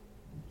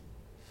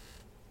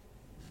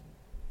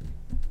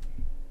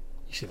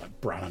 You see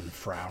like Brannon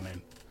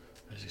frowning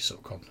as he's sort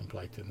of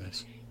contemplating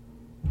this.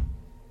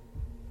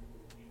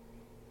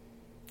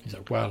 He's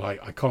like, well,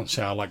 I can't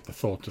say I like the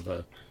thought of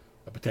a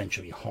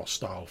potentially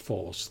hostile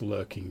force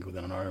lurking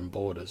within our own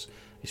borders,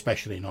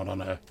 especially not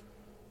on a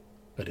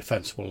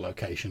defensible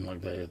location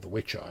like the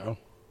Witch Isle.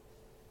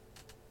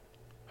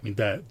 I mean,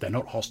 they're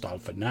not hostile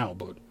for now,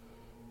 but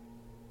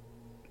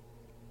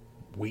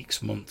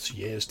weeks, months,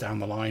 years down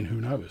the line, who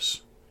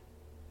knows?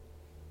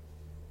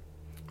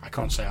 I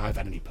can't say I've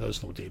had any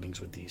personal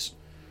dealings with these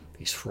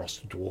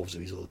frost dwarves or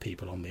these other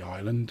people on the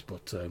island,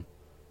 but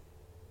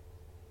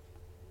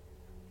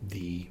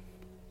the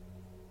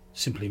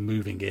simply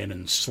moving in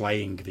and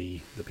slaying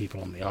the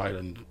people on the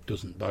island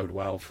doesn't bode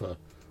well for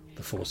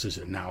the forces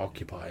that now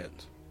occupy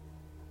it.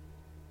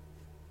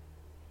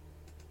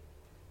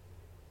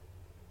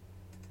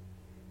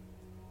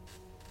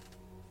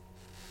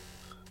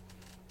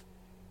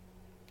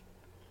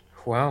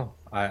 Well,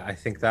 I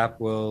think that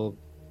will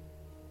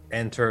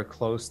enter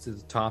close to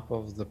the top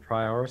of the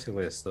priority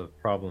list of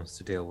problems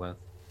to deal with.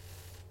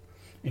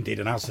 Indeed,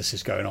 and as this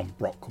is going on,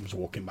 Brock comes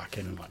walking back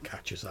in and like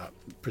catches that.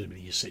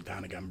 Presumably you sit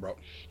down again, Brock.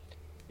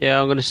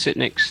 Yeah, I'm going to sit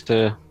next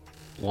to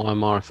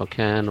Weimar if I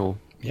can, or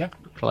Yeah.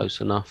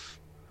 close enough.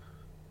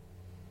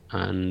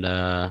 And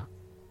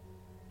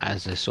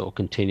as they sort of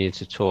continue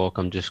to talk,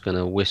 I'm just going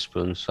to whisper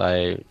and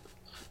say,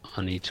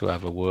 I need to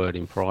have a word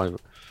in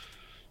private.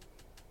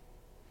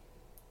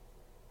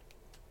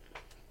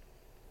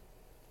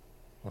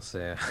 I'll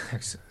say,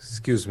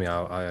 excuse me,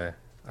 I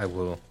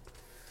will.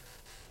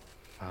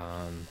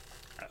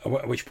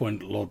 At which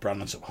point Lord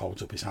Brandon sort of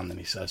holds up his hand and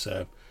he says,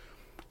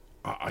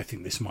 I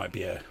think this might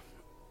be a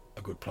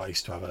good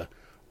place to have a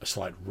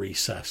slight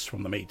recess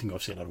from the meeting.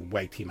 Obviously a lot of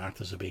weighty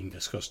matters are being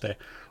discussed here.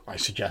 I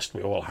suggest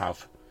we all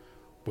have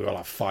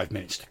 5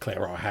 minutes to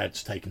clear our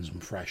heads, take in some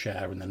fresh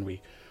air, and then we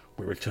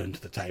return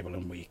to the table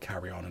and we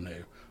carry on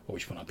anew. At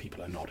which point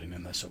people are nodding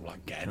and they're sort of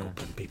like getting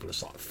up, and people are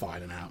sort of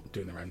filing out,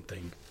 doing their own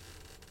thing.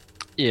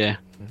 Yeah.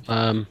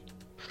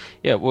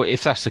 Yeah, well,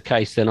 if that's the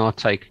case, then I'll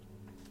take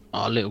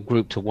our little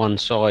group to one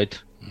side.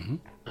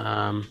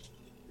 Mm-hmm.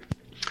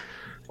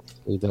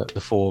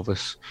 The four of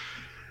us.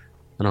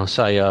 And I'll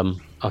say,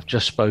 I've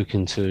just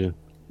spoken to,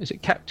 is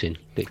it Captain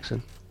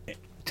Dixon?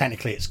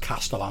 Technically it's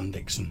Castellan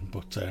Dixon,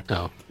 but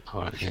Oh,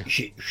 all right, yeah.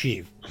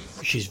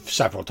 she's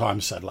several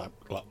times said, like,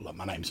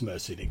 my name's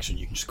Mercy Dixon,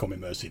 you can just call me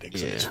Mercy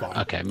Dixon, it's fine.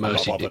 Okay, I'm not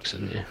Mercy bothered.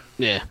 Dixon,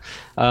 yeah.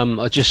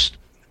 I just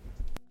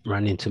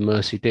ran into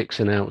Mercy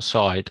Dixon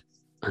outside,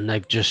 and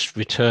they've just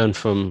returned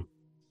from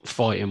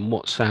fighting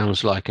what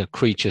sounds like a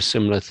creature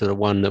similar to the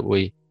one that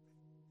we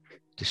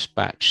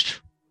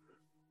dispatched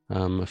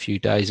a few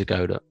days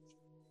ago that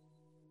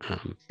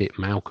bit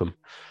Malcolm.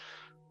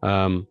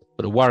 But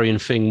the worrying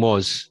thing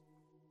was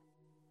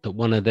that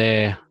one of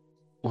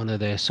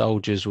their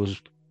soldiers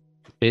was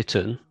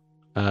bitten,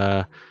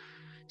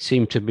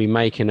 seemed to be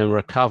making a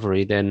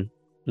recovery, then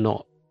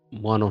not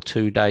 1 or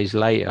 2 days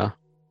later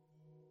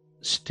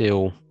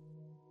still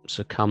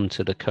succumbed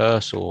to the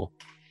curse, or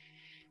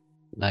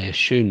they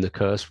assumed the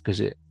curse because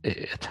it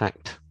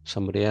attacked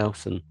somebody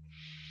else and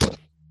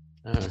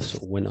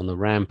sort of went on the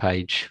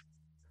rampage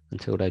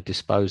until they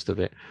disposed of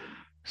it.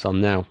 So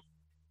I'm now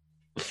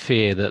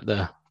fear that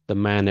the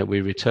man that we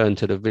returned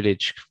to the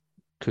village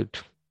could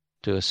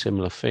do a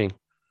similar thing.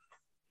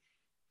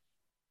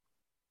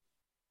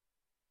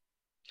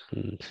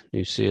 and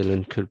New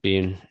Zealand could be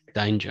in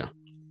danger.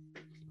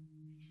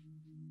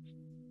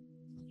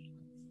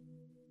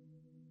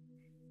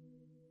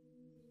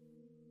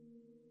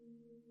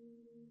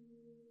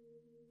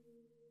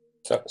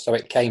 So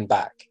it came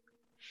back.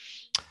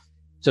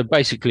 So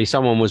basically,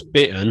 someone was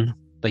bitten.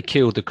 They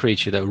killed the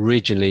creature that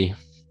originally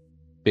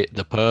bit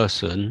the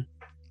person,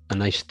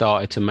 and they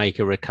started to make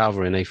a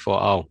recovery. And they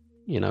thought, oh,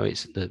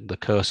 it's the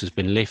curse has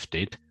been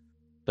lifted.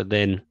 But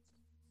then,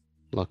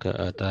 like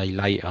a day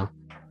later,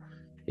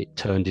 it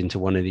turned into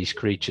one of these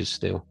creatures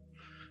still,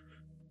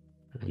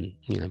 and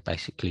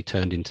basically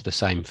turned into the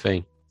same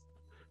thing,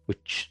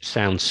 which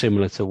sounds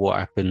similar to what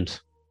happened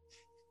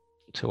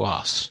to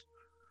us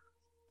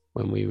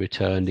when we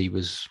returned. He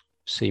was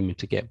seeming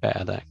to get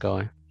better, that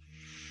guy.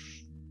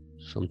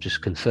 So I'm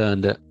just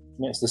concerned that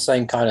It's the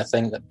same kind of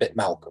thing that bit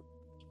Malcolm.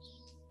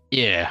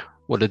 yeah,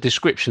 well, the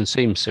description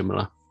seems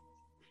similar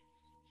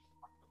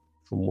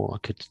from what I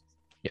could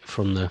get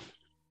from the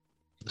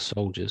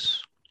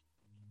soldiers.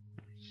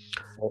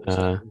 It's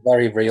a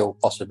very real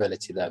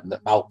possibility then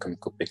that Malcolm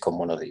could become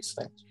one of these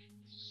things.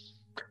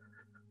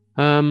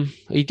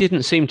 He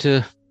didn't seem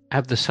to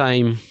have the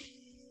same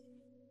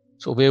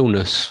sort of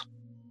illness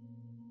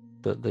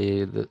that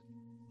the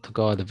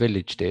guy at the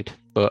village did,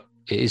 but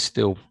it is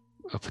still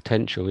a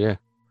potential, yeah.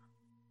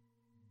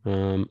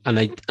 And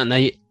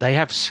they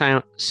have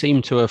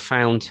seem to have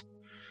found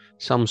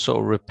some sort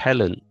of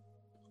repellent,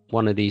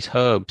 one of these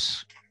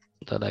herbs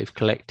that they've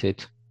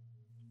collected,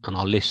 and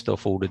I'll list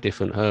off all the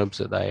different herbs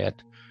that they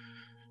had.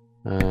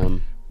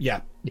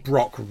 Yeah,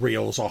 Brock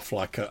reels off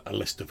like a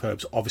list of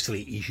herbs.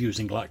 Obviously, he's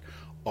using like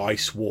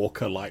Ice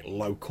Walker, like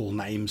local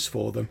names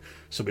for them.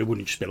 So it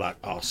wouldn't just be like,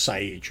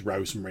 sage,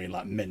 rosemary,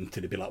 like mint.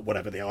 It'd be like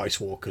whatever the Ice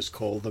Walkers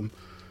call them.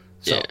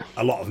 So Yeah.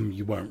 a lot of them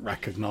you won't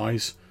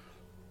recognise.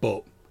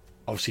 But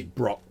obviously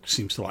Brock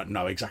seems to like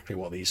know exactly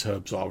what these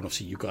herbs are. And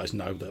obviously you guys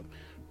know that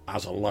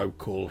as a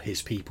local,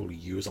 his people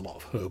use a lot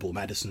of herbal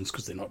medicines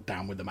because they're not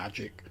down with the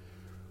magic.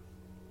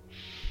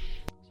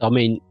 I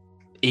mean,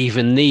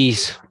 even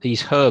these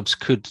herbs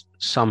could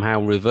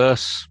somehow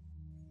reverse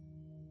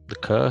the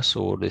curse,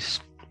 or this,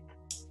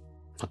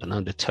 I don't know,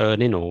 the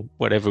turning, or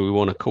whatever we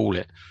want to call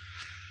it,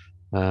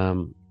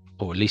 or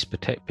at least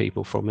protect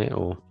people from it,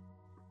 or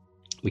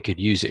we could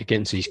use it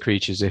against these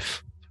creatures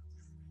if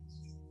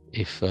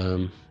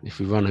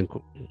we run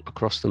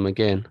across them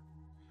again.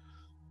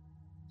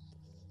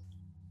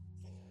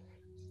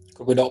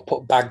 Could we not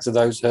put bags of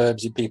those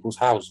herbs in people's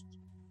houses?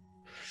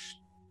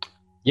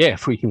 Yeah,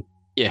 if we can.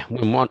 Yeah,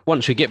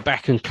 once we get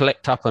back and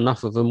collect up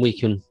enough of them, we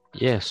can.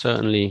 Yeah,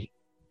 certainly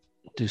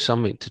do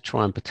something to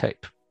try and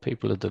protect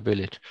people of the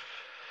village.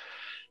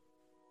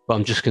 But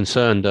I'm just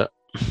concerned that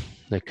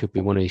there could be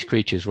one of these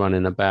creatures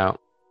running about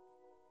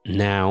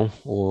now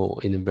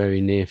or in the very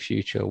near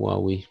future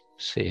while we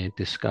sit here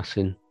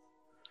discussing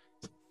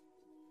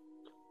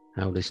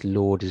how this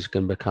Lord is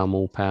going to become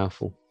all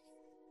powerful.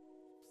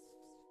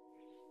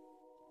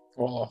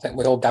 Well, I think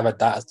we all gathered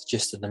that as the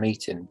gist of the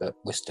meeting, but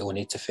we still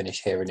need to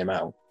finish hearing him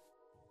out.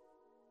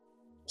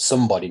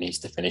 Somebody needs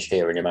to finish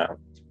hearing him out.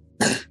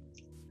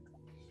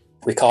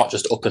 We can't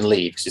just up and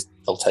leave because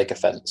they'll take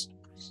offence.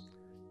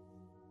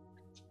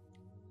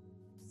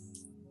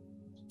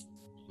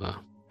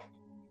 Well,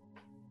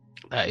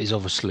 that is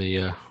obviously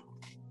a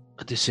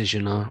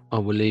decision I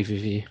will leave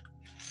with you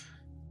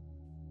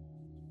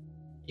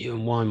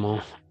and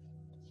Weimar.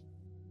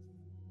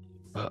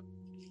 But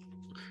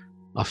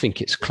I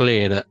think it's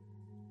clear that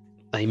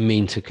they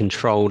mean to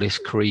control this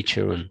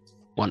creature, and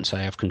once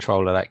they have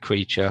control of that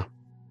creature,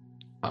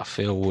 I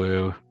feel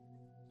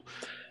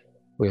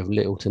we have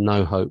little to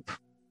no hope.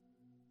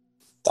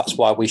 That's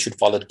why we should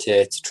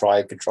volunteer to try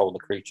and control the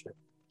creature.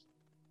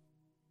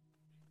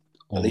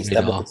 At least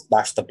then we can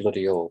smash the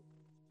bloody orb.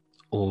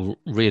 Or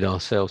rid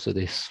ourselves of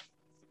this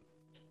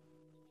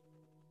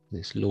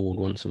Lord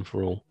once and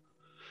for all.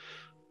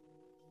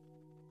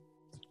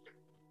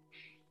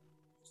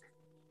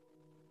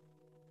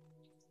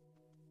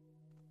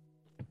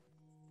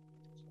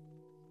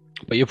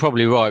 But you're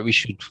probably right. We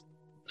should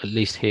at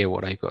least hear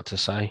what they've got to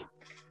say.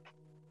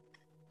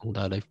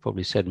 Although they've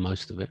probably said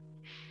most of it.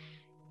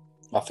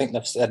 I think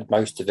they've said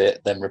most of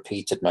it, then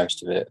repeated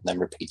most of it, and then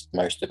repeated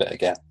most of it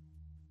again.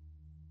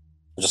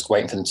 We're just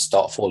waiting for them to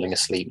start falling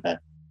asleep now.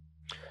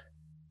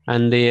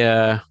 And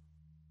the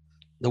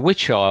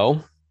witch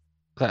isle,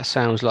 that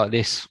sounds like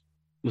this.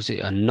 Was it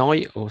a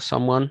knight or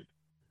someone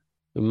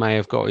who may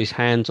have got his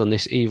hands on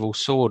this evil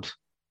sword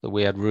that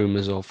we had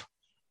rumors of?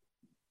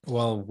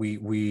 Well, we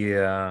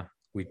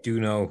do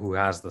know who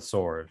has the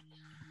sword.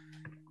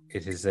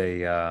 It is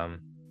a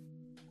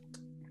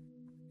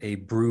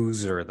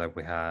bruiser that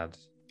we had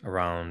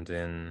around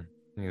in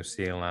New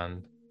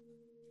Zealand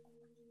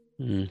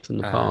From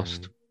the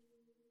past.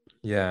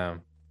 Yeah.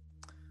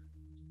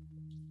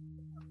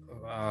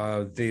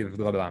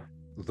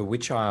 The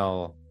Witch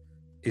Isle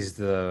is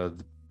the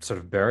sort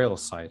of burial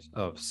site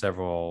of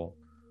several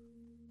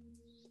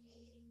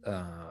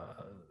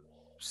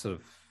sort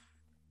of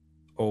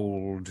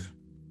old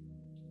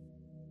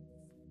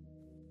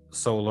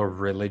solar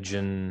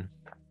religion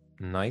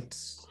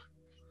knights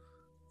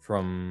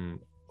from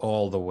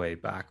all the way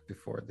back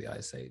before the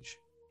Ice Age.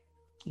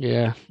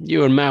 Yeah,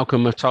 you and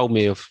Malcolm have told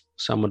me of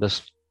some of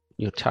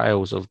your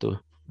tales of the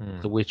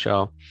Witch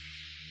Isle.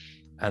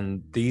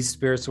 And these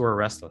spirits were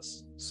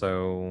restless.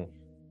 So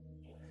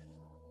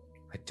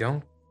I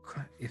don't...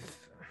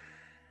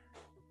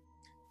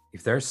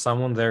 If there's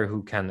someone there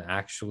who can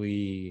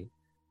actually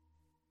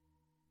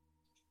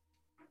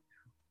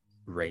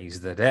raise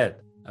the dead,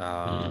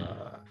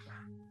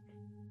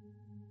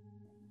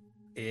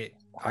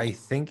 I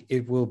think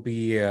it will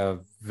be a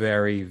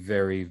very,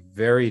 very,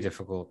 very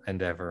difficult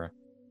endeavor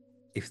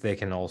if they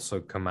can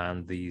also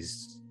command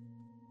these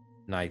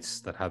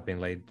knights that have been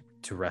laid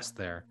to rest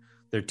there.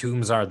 Their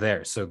tombs are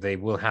there, so they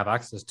will have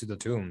access to the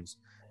tombs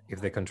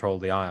if they control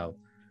the Isle.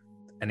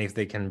 And if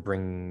they can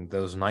bring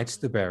those knights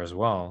to bear as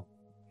well,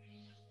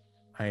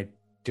 I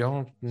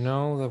don't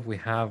know that we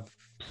have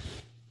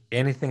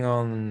anything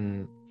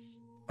on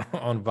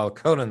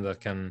Valconen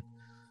that can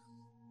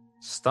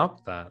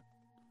stop that.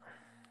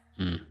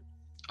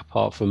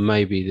 Apart from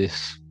maybe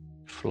this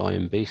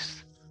flying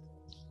beast.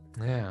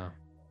 Yeah.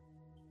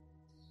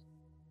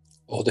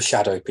 Or the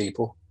shadow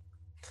people.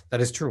 That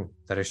is true.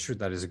 That is true.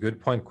 That is a good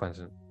point,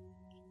 Quentin.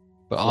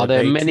 But are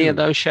there many of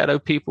those shadow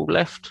people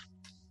left?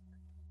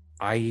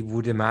 I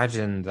would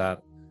imagine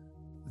that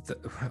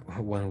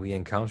when we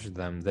encountered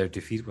them, their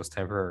defeat was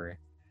temporary.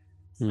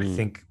 I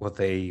think what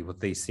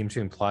they seem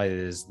to imply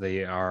is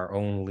they are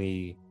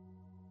only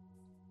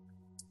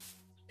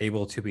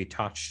able to be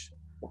touched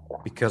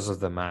because of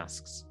the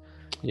masks.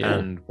 Yeah.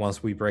 And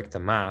once we break the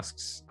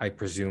masks, I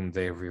presume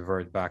they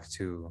revert back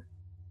to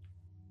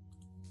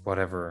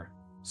whatever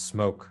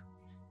smoke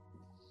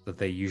that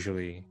they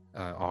usually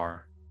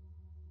are.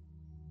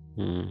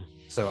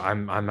 So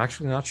I'm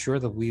actually not sure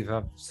that we've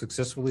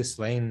successfully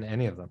slain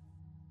any of them.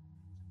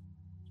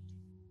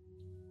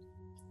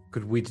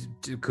 Could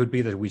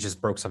be that we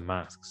just broke some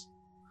masks.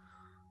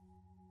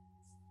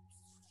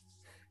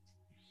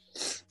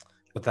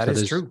 But that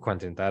is true,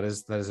 Quentin. That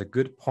is a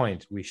good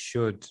point. We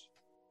should,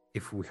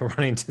 if we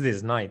run into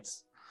these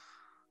knights,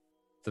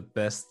 the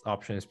best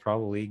option is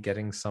probably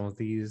getting some of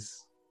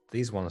these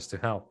ones to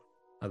help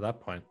at that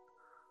point.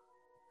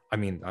 I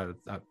mean,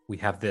 we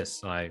have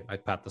this, and I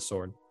pat the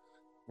sword.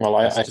 Well,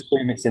 I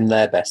assume it's in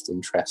their best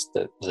interest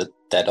that the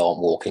dead aren't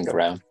walking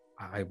around.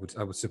 I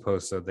would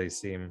suppose so. They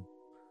seem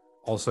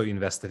also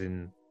invested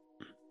in,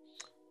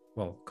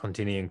 well,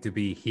 continuing to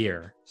be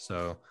here.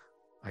 So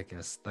I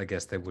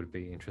guess they would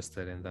be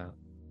interested in that.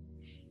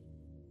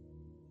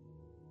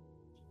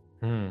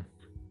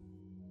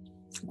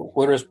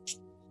 We're a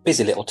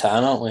busy little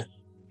town, aren't we?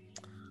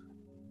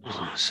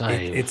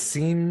 It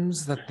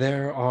seems that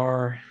there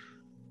are,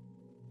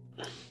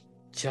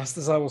 just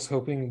as I was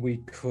hoping we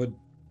could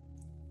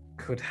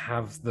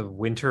have the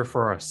winter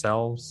for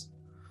ourselves,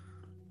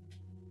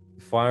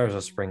 fires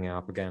are springing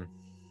up again.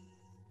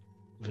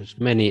 There's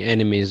many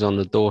enemies on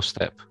the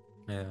doorstep.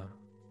 Yeah.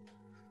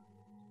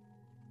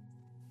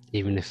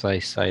 Even if they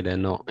say they're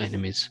not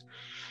enemies.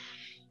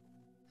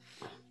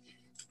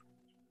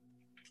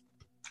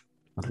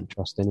 I don't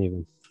trust any of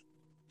them.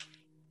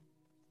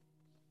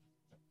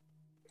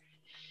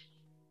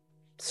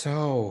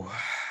 So,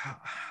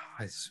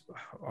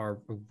 are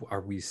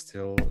we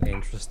still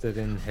interested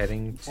in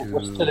heading to...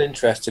 We're still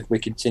interested. We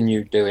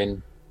continue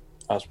doing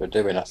as we're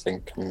doing, I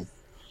think.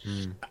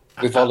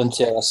 We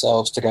volunteer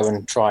ourselves to go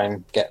and try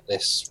and get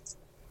this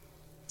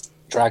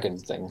dragon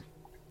thing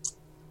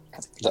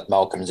that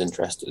Malcolm's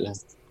interested in.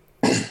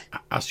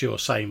 As you're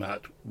saying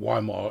that,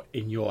 Weimar,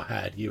 in your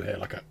head, you hear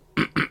like a...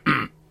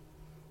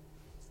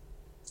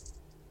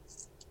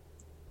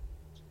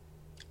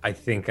 I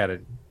think at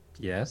it,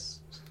 yes.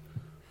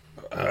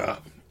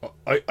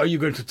 Are you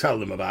going to tell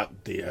them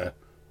about the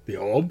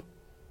orb?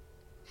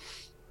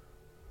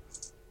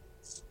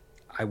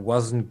 I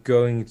wasn't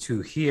going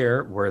to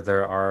here, where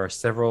there are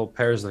several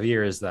pairs of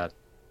ears that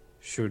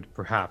should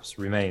perhaps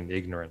remain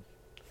ignorant.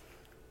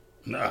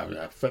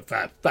 No,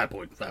 fair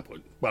point.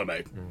 Well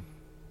made.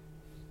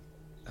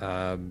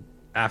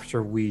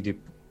 After we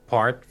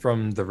depart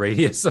from the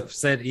radius of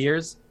said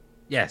ears,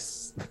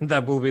 yes,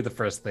 that will be the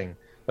first thing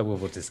that we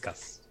will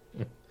discuss.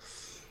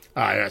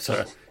 Yes,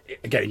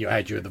 again, in your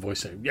head, you hear the voice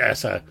saying,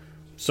 yes,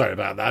 sorry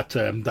about that.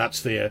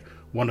 That's the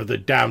one of the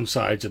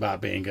downsides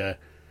about being a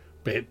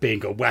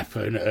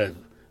weapon.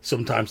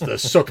 Sometimes the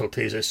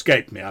subtleties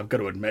escape me, I've got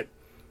to admit.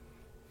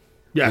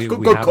 Yes,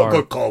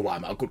 good call,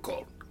 Weimar, good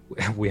call.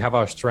 We have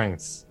our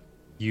strengths.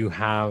 You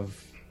have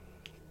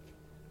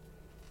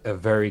a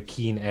very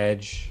keen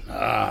edge.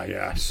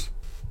 Yes.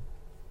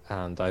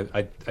 And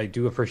I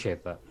do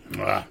appreciate that.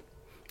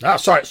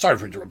 Sorry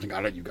for interrupting.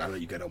 I'll let you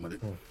get on with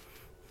it.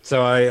 So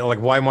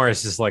Weimar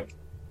is just like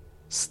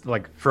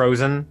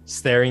frozen,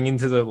 staring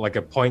into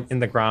a point in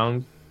the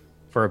ground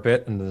for a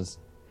bit, and then,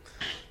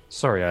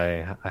 sorry,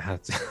 I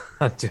had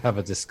to have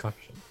a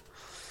discussion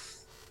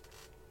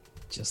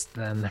just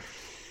then.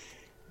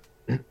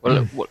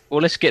 Well,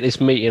 let's get this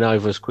meeting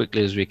over as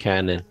quickly as we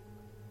can then,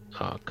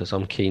 because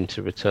I'm keen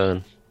to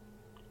return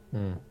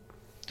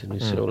to New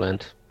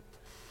Zealand.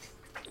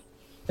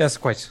 Yes,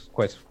 quite.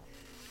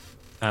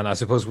 And I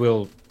suppose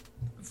we'll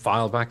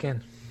file back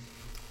in.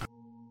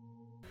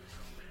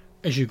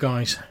 As you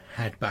guys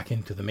head back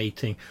into the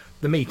meeting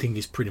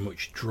is pretty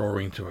much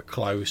drawing to a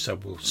close, so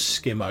we'll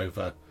skim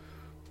over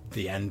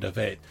the end of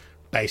it.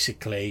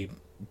 Basically,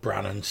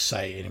 Brannon's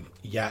saying,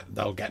 yeah,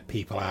 they'll get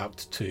people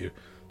out to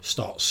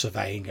start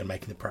surveying and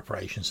making the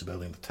preparations for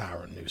building the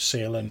tower at New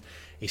Zealand.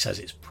 He says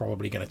it's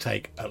probably going to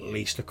take at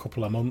least a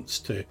couple of months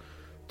to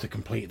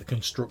complete the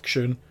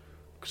construction,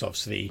 because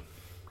obviously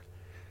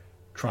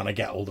trying to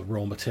get all the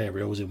raw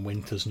materials in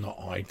winter's not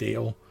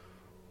ideal.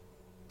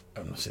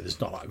 And so there's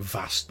not like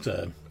vast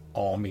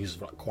armies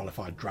of like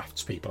qualified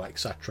draftspeople,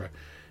 etc.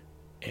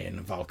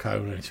 in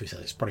Valkona. So he says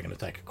it's probably going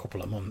to take a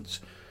couple of months.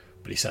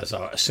 But he says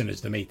as soon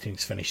as the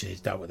meeting's finished and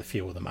he's dealt with a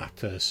few other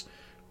matters,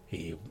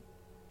 he'll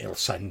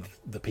send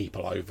the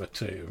people over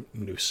to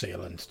New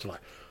Zealand to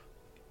like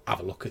have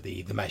a look at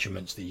the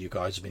measurements that you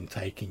guys have been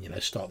taking,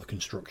 start the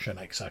construction,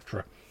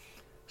 etc.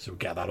 So we'll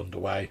get that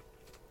underway.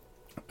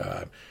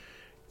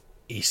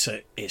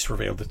 It's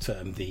revealed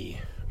that the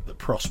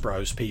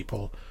Prospero's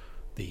people,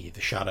 the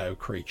shadow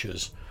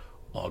creatures,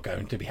 are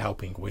going to be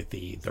helping with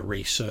the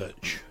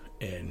research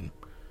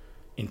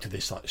into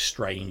this like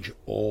strange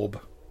orb.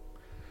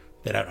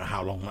 They don't know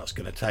how long that's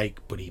going to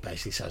take, but he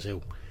basically says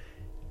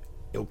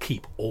he'll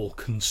keep all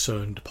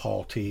concerned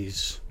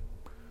parties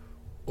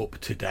up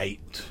to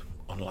date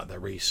on like their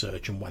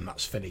research, and when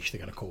that's finished, they're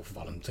going to call for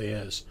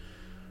volunteers.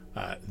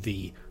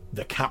 The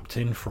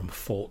captain from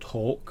Fort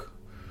Hawk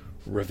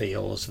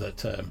reveals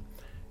that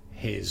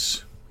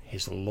his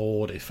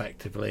lord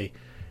effectively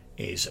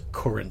is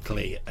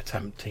currently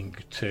attempting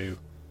to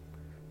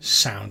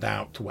sound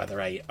out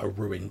whether a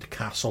ruined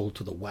castle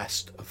to the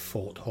west of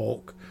Fort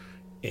Hawk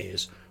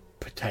is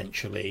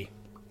potentially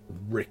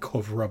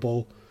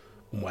recoverable,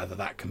 and whether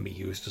that can be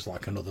used as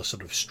like another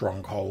sort of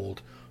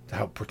stronghold to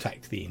help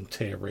protect the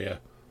interior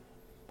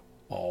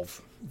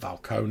of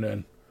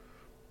Valkonen.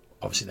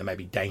 Obviously there may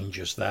be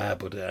dangers there,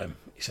 but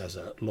he says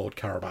that Lord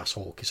Carabas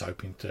Hawk is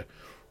hoping to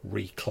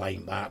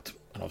reclaim that,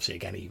 and obviously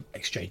again he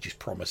exchanges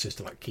promises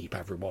to like keep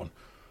everyone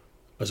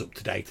as up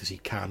to date as he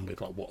can with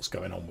like what's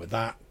going on with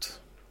that.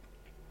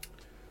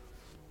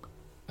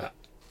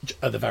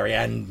 At the very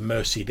end,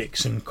 Mercy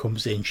Dixon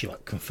comes in. She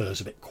like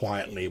confers a bit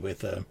quietly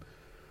with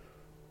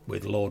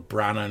Lord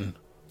Brannon,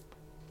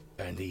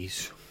 and he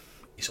sort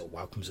of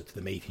welcomes her to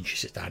the meeting. She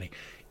sits down.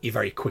 He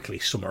very quickly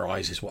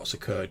summarises what's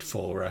occurred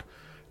for her,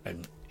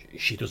 and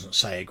she doesn't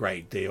say a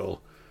great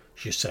deal.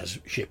 She just says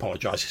she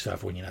apologises to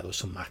everyone. There were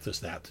some matters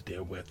they had to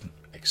deal with,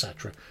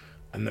 etc.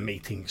 And the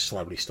meeting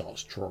slowly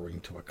starts drawing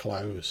to a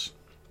close.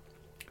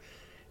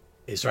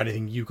 Is there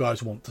anything you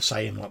guys want to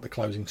say in like the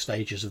closing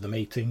stages of the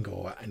meeting,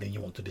 or anything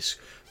you want to because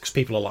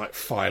people are like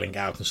filing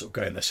out and sort of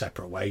going their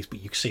separate ways,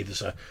 but you can see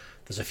there's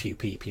a few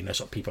people,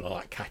 sort of people are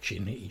like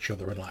catching each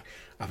other and like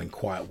having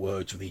quiet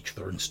words with each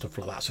other and stuff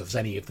like that. So if there's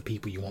any of the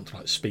people you want to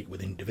like speak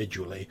with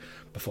individually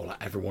before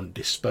like everyone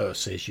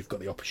disperses, you've got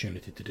the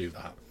opportunity to do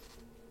that.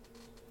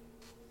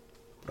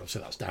 But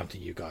obviously that's down to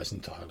you guys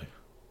entirely.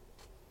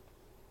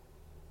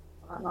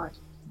 All right.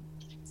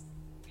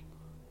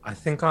 I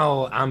think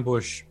I'll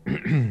ambush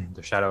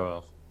the Shadow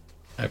Elf.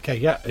 Okay,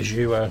 yeah. As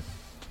you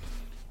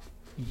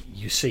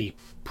see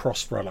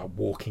Prospero like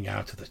walking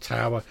out of the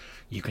tower,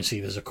 you can see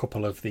there's a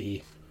couple of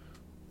the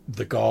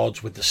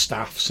guards with the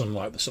staffs and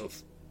like the sort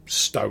of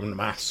stone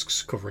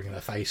masks covering their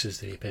faces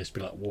that he appears to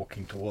be like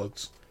walking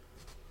towards.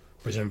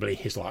 Presumably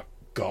his like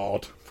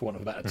guard, for want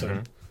of a better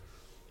term.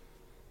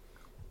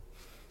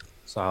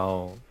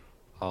 So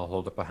I'll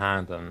hold up a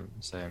hand and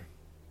say,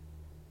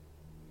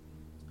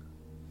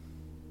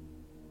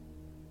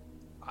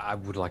 I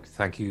would like to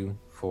thank you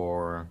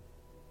for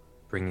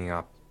bringing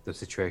up the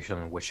situation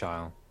in Wish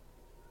Isle.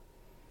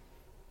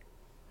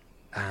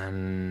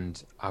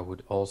 And I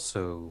would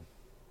also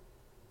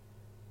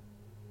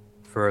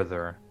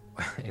further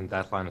in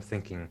that line of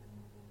thinking,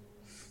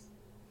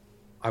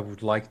 I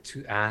would like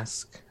to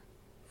ask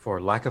for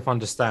lack of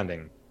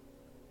understanding.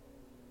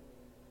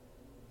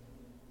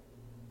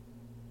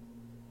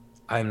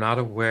 I'm not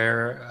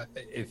aware,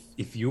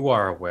 if you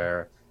are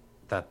aware,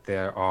 that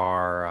there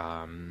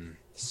are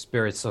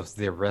spirits of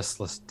the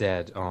restless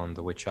dead on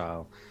the Witch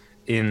Isle,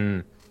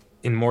 in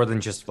more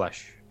than just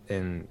flesh,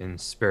 in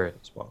spirit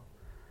as well.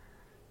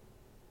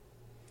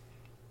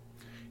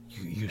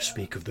 You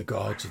speak of the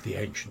guards of the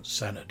ancient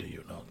Senate, do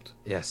you not?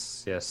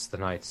 Yes, the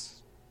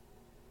knights.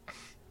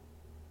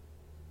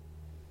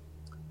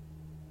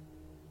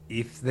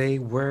 If they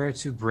were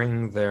to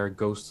bring their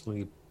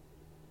ghostly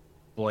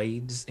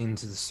blades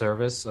into the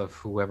service of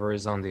whoever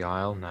is on the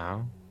Isle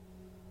now,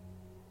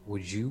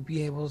 would you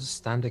be able to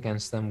stand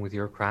against them with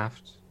your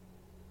craft?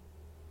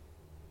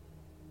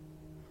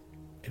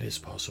 It is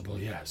possible,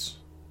 yes.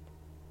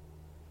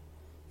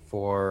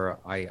 For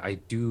I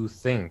do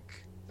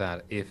think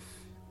that if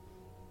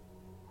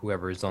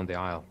whoever is on the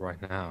Isle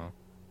right now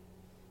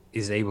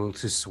is able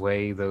to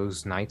sway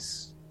those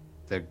knights,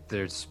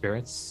 their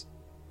spirits,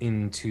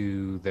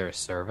 into their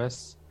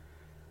service,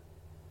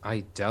 I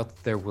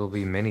doubt there will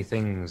be many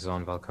things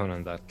on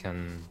Valkonen that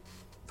can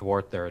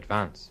thwart their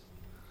advance.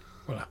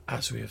 Well,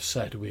 as we have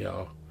said, we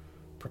are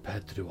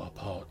prepared to do our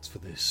part for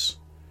this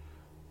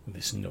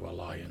new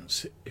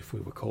alliance. If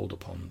we were called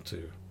upon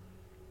to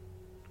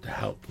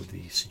help with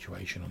the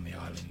situation on the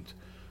island,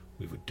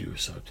 we would do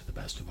so to the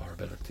best of our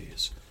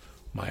abilities.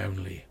 My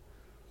only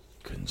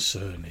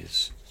concern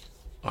is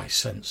I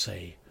sense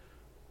an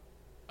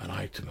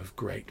item of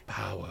great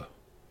power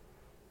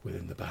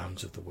within the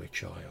bounds of the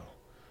Witch Isle,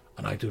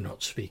 and I do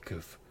not speak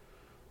of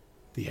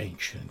the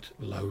ancient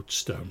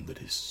lodestone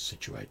that is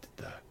situated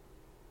there.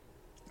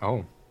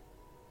 Oh.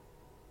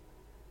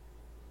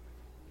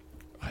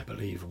 I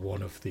believe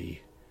one of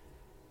the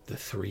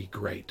three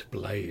great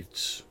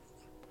blades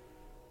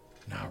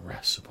now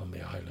rests upon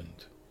the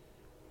island,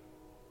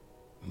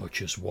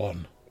 much as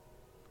one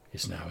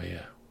is now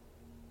here.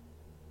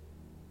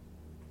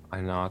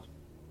 I nod.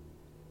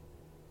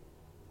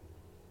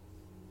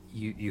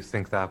 You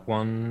think that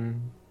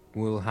one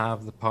will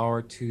have the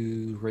power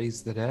to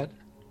raise the dead?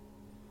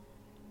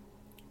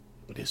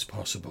 It is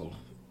possible.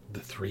 The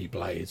three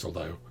blades,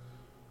 although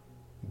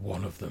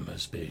one of them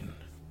has been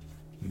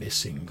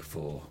missing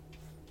for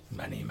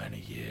many,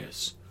 many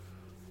years,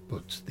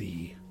 but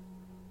the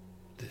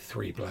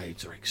three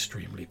blades are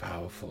extremely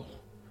powerful.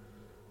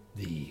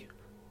 They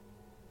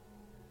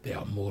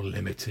are more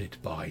limited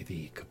by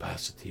the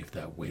capacity of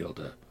their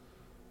wielder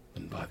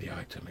than by the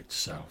item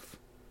itself.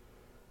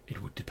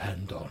 It would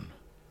depend on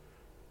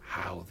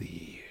how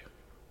the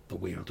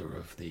wielder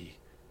of the...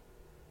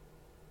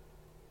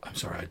 I'm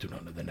sorry, I do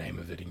not know the name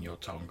of it in your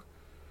tongue.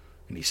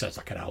 And he says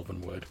like an elven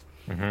word.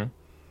 Mm-hmm.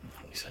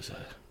 He says,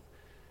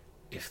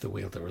 if the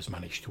wielder has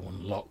managed to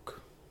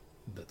unlock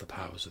the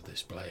powers of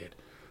this blade,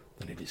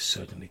 then it is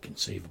certainly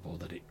conceivable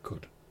that it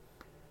could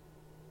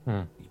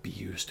be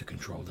used to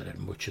control the dead,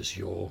 much as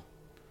your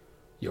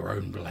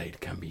own blade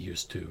can be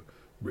used to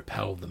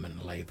repel them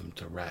and lay them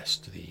to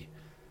rest. The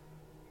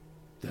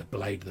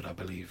blade that I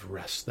believe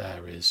rests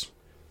there is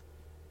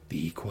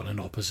the equal and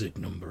opposite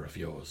number of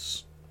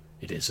yours.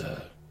 It is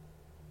a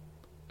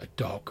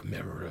dark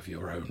mirror of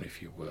your own,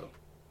 if you will.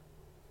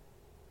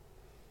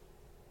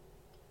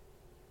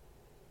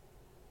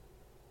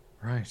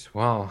 Right.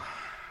 Well,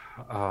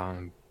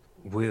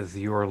 with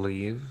your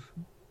leave,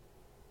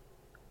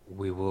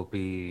 we will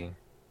be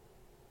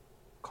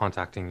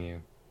contacting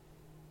you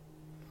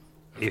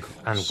if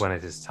and when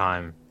it is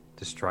time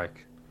to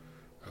strike.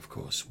 Of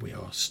course, we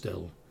are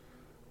still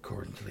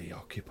currently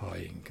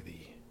occupying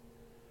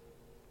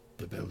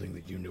the building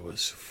that you knew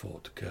as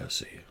Fort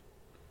Kersey.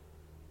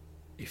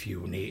 If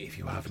you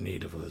have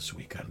need of us,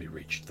 we can be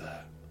reached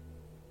there.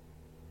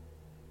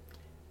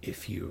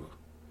 If you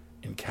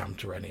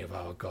encounter any of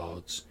our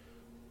guards,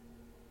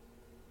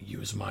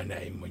 use my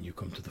name when you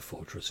come to the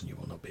fortress and you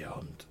will not be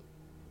harmed.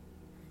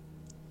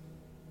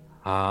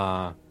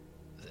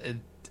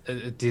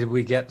 Did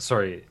we get...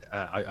 Sorry,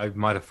 I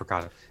might have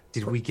forgotten.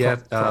 Did we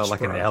get like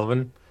an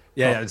elven?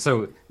 Yeah,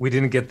 so we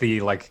didn't get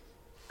the like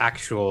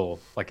actual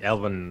like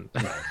elven...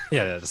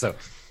 yeah, so...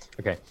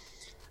 Okay.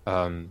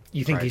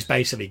 You think he's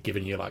basically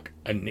given you like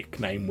a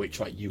nickname which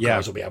like you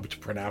guys will be able to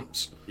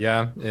pronounce?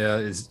 Yeah,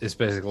 it's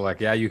basically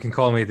like, yeah, you can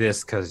call me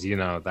this because you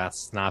know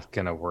that's not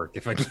gonna work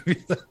if I give you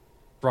the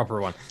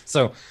proper one.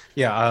 So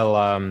yeah,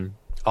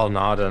 I'll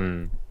nod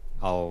and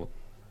I'll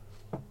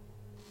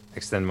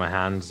extend my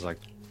hands like,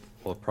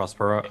 well,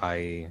 Prospero.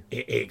 He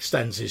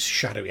extends his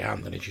shadowy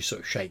hand, and as you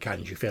sort of shake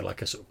hands, you feel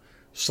like a sort of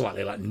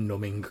slightly like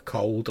numbing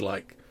cold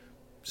like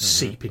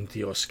seep into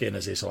your skin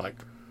as this like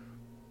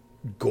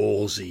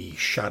gauzy,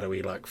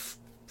 shadowy, like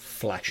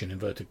flesh in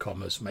inverted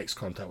commas makes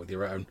contact with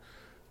your own,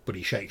 but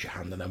he shakes your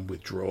hand and then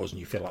withdraws, and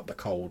you feel like the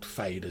cold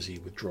fade as he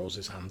withdraws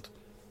his hand.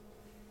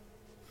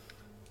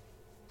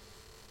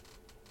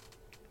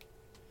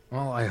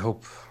 Well, I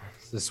hope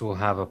this will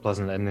have a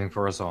pleasant ending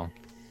for us all.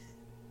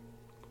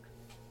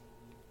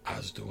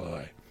 As do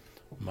I.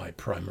 My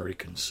primary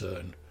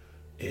concern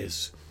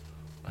is,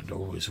 and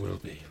always will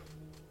be,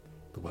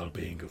 the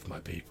well-being of my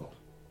people.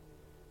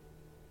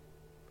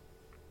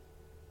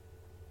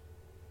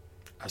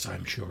 As I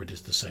am sure it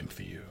is the same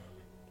for you.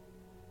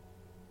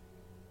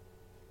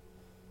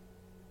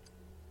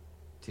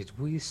 Did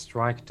we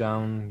strike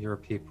down your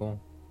people?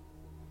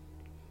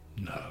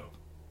 No.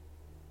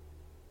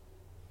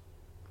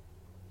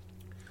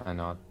 I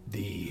nod.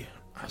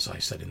 As I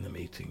said in the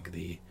meeting,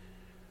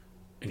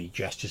 and he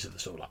gestures at the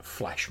sort of like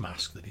flesh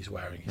mask that he's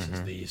wearing. He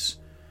says,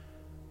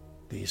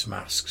 these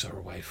masks are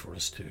a way for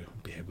us to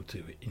be able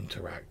to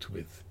interact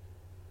with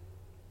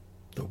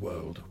the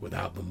world.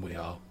 Without them, we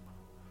are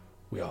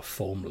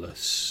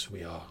formless,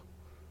 we are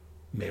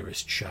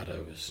merest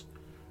shadows.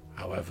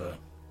 However,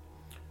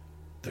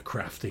 the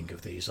crafting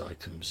of these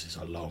items is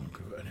a long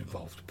and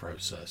involved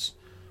process.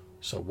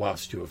 So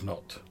whilst you have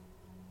not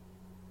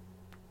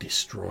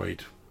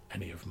destroyed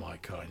any of my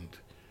kind,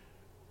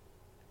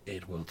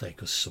 it will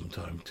take us some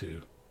time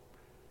to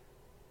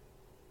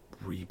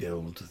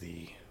rebuild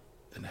the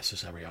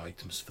necessary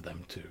items for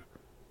them to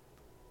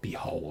be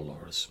whole,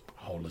 or as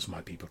whole as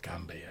my people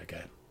can be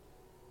again.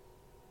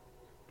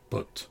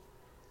 But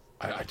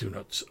I do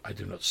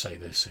not say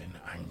this in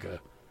anger.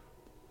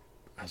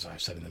 as I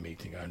said in the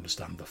meeting, I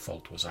understand the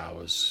fault was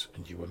ours,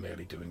 and you were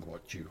merely doing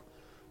what you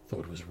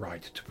thought was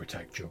right to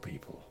protect your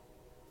people.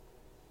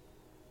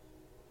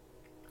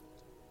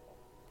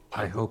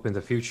 I hope in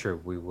the future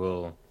we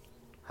will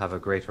have a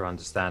greater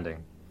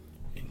understanding.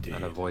 Indeed.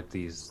 And avoid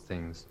these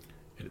things.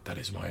 That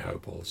is my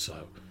hope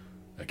also.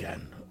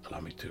 Again, allow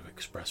me to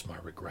express my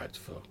regret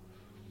for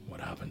what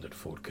happened at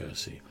Fort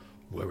Kersey.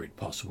 Were it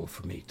possible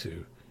for me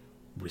to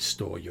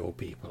restore your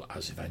people,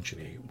 as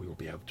eventually we will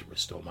be able to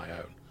restore my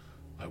own,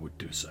 I would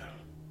do so.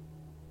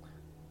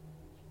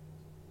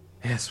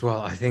 Yes,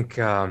 well, I think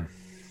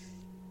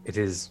it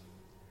is...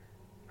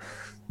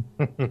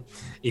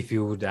 If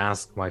you would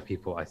ask my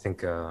people, I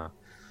think a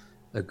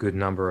good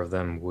number of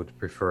them would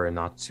prefer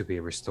not to be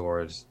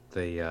restored.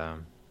 It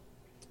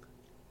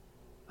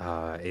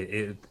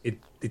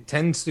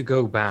tends to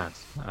go bad,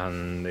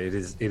 and it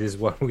is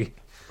what we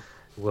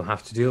will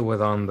have to deal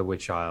with on the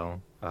Witch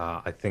Isle.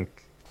 I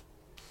think.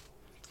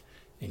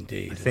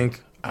 Indeed, I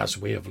think, as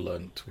we have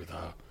learnt with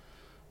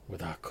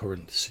our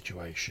current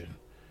situation,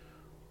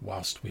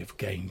 whilst we have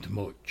gained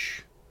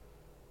much,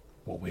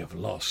 what we have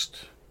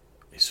lost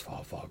is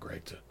far, far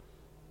greater.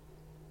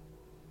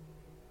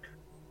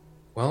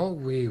 Well,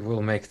 we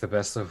will make the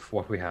best of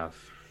what we have.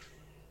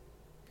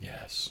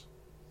 Yes.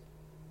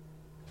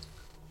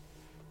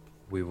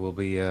 We will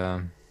be,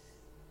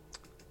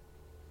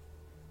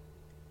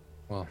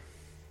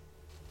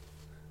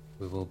 we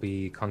will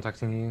be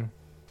contacting you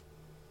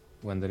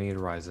when the need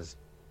arises.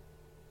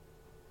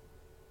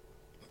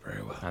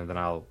 Very well. And then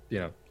I'll,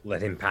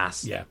 let him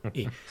pass. Yeah,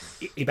 he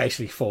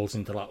basically falls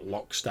into like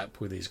lockstep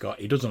with his guard.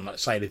 He doesn't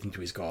say anything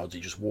to his guards. He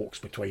just walks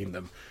between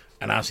them,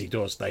 and as he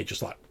does, they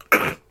just like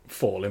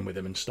fall in with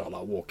him and start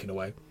like walking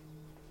away.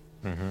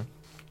 Mm-hmm.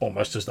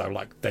 Almost as though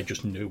like they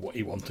just knew what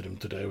he wanted him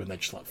to do, and they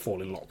just like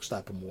fall in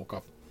lockstep and walk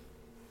off.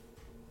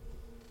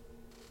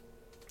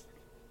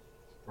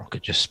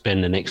 Rocket just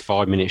spend the next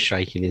 5 minutes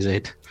shaking his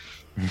head.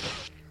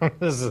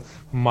 This is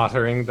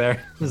muttering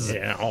there.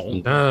 Yeah,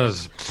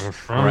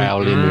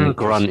 growling and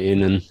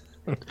grunting, and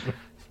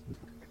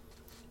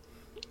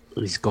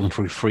he's gone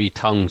through 3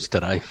 tongues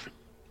today.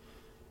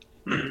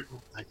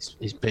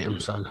 He's bit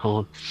him so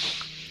hard.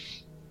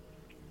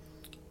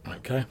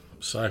 Okay,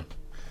 so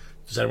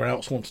does anyone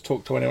else want to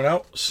talk to anyone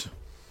else?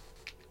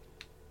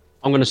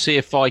 I'm going to see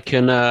if I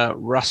can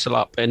rustle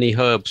up any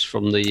herbs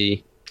from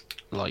the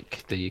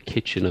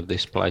kitchen of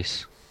this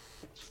place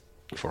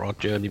for our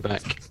journey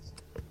back.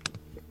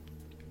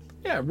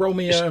 Yeah, roll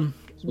me as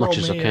much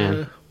as I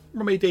can.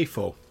 Roll me a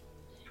d4. I'll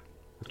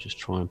just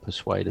try and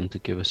persuade them to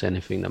give us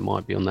anything that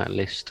might be on that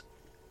list.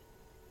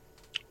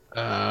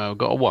 I've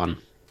got a 1.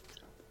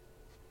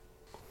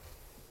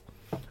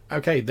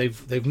 Okay,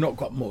 they've not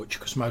got much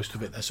because most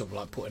of it they're sort of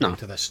like putting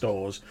into their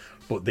stores.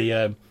 But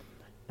the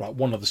like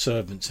one of the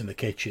servants in the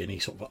kitchen, he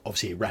sort of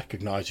obviously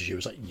recognises you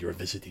as like you're a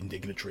visiting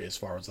dignitary as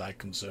far as they're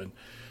concerned,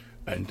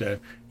 and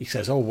he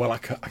says, "Oh well, I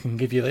can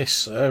give you this,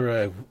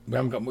 sir. We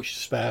haven't got much to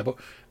spare, but,"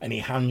 and he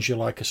hands you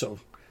like a sort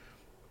of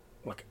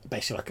like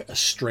basically like a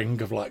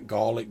string of like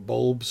garlic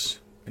bulbs,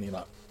 and he's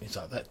like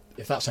that.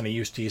 If that's any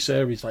use to you,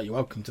 sir, he's like, "You're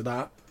welcome to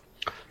that."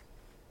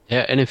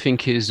 Yeah, anything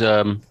is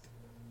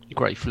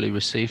gratefully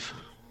received.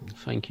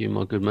 Thank you,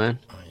 my good man.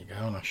 There you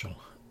go, and I shall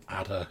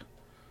add a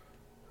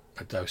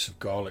dose of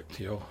garlic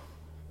to your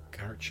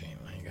carrot sheet.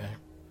 There you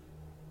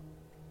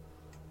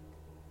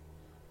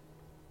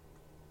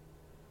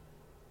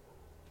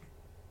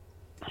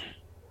go.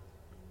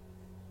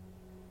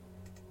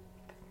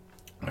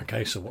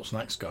 Okay, so what's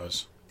next,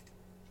 guys?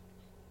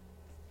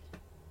 I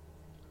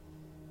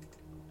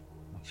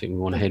think we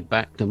want to head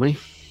back, don't we?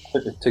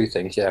 There's 2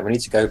 things, yeah. We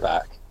need to go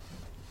back,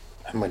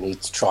 and we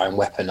need to try and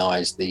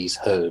weaponize these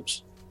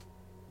herbs.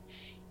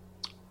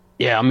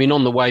 Yeah, I mean,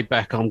 on the way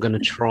back, I'm going to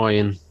try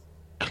and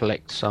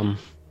collect some,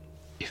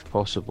 if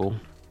possible.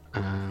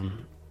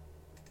 I'm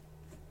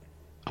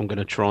going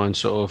to try and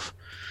sort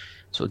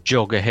of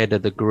jog ahead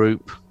of the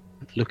group,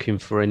 looking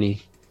for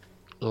any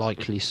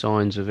likely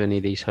signs of any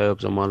of these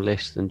herbs on my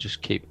list, and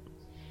just keep,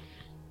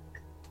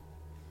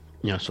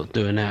 sort of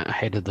doing that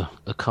ahead of the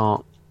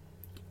cart.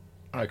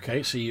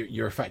 Okay, so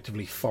you're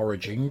effectively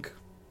foraging.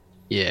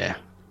 Yeah.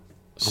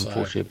 So,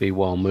 unfortunately, it'd be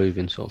while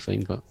moving sort of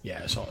thing, but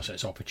yeah, so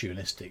it's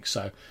opportunistic.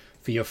 So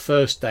for your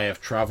first day of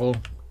travel,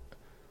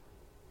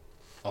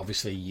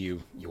 obviously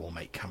you all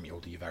make camp, you'll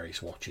do your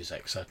various watches,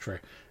 etc.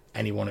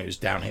 Anyone who's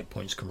down hit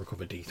points can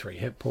recover D3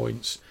 hit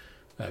points.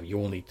 You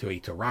all need to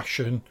eat a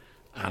ration,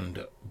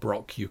 and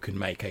Brock, you can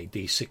make a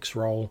D6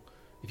 roll.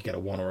 If you get a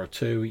 1 or a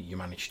 2, you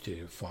manage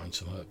to find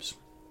some herbs.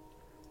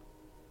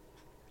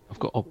 I've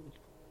got a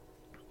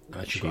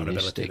unless you've got an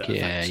ability that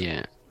affects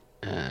it.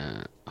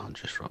 Yeah. I'll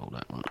just roll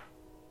that one.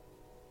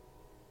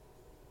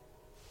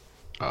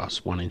 Oh,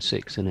 it's 1 in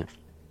 6, isn't it?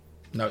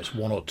 No, it's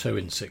 1 or 2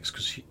 in 6,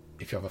 because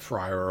if you have a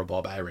friar or a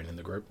barbarian in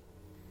the group.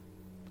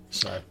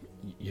 So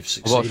you've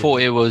succeeded. Well, I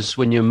thought it was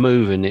when you're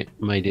moving, it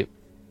made it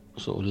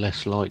sort of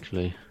less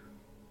likely.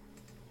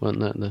 Wasn't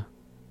that the...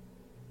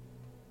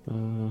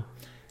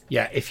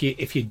 Yeah, if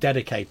you're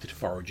dedicated to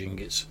foraging,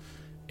 it's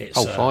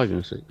 5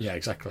 in 6. Yeah,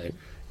 exactly.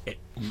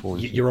 You're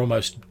you're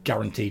almost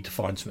guaranteed to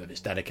find something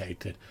that's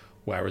dedicated,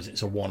 whereas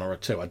it's a 1 or a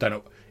 2. I don't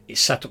know. It's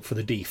set up for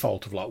the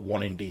default of like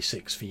 1 in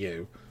D6 for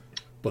you,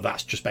 but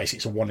that's just basically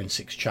it's a 1 in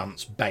 6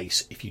 chance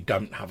base if you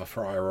don't have a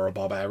friar or a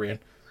barbarian.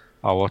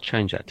 Oh, I'll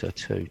change that to a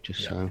 2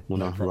 just so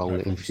when I roll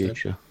it in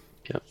future.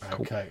 Yep.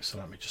 Cool. Okay, so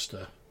let me just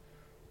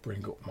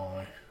bring up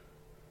my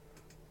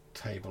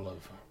table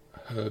of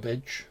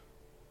herbage.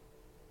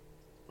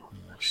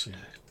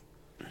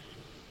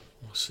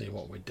 We'll see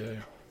what we do.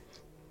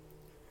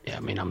 Yeah, I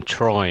mean, I'm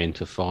trying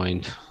to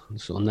find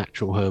sort of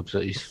natural herbs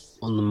that is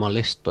on my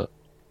list, but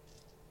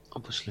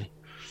obviously.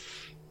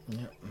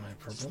 Yep, no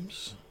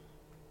problems.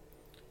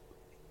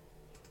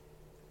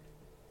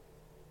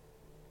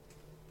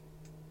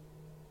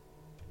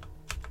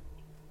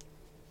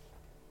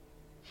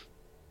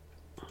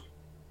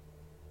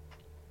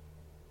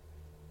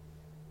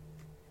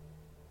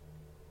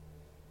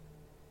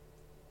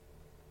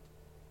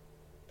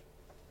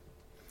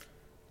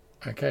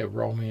 Okay,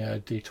 roll me a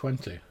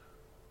d20.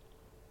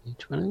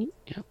 D20,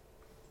 yep.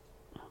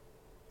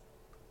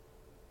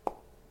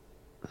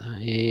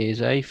 That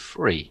is a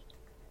 3.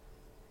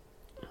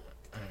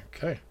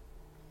 Okay.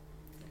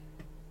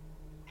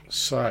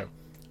 So,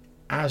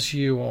 as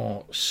you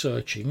are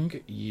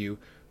searching, you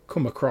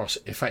come across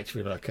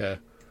effectively like a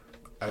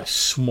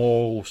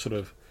small sort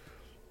of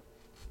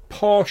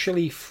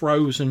partially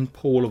frozen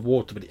pool of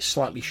water, but it's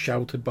slightly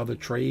sheltered by the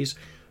trees,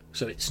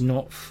 so it's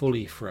not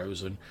fully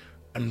frozen.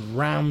 And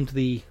round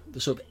the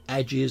sort of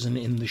edges and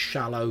in the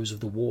shallows of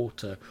the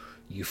water,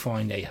 you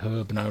find a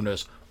herb known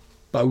as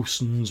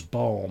bosun's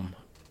balm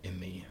in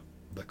the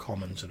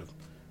common sort of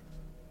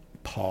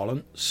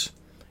parlance.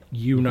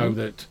 You know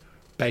that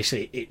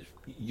basically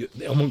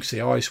amongst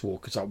the ice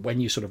walkers, like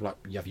when you sort of like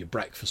you have your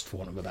breakfast, for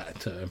want of a better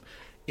term,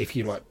 if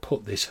you like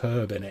put this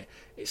herb in it,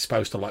 it's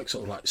supposed to like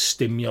sort of like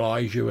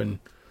stimulate you and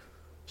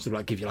sort of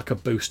like give you like a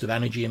boost of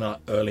energy in like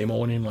early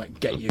morning, like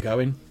get you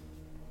going.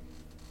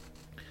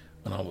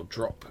 And I will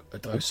drop a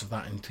dose of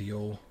that onto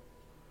your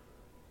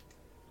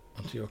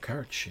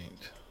character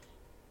sheet.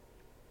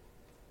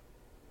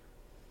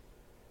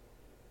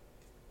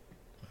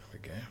 There we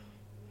go.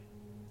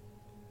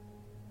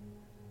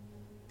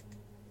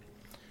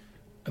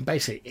 And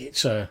basically,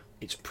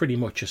 it's pretty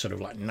much a sort of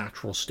like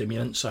natural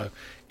stimulant. So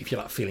if you're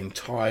like feeling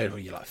tired or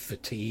you're like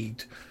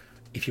fatigued,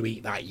 if you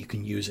eat that, you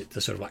can use it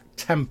to sort of like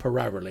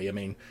temporarily. I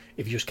mean,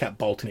 if you just kept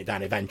bolting it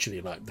down, eventually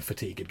like the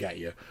fatigue would get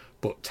you.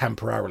 But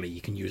temporarily, you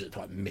can use it to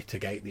like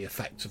mitigate the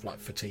effects of like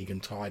fatigue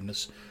and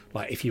tiredness.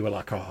 Like if you were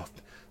like, oh,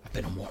 I've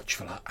been on watch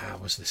for like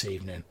hours this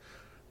evening.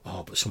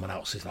 Oh, but someone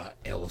else is like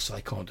ill, so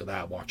they can't do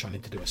that watch. I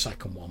need to do a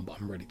second one,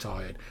 but I'm really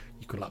tired.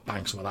 You could like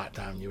bang some of that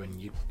down you,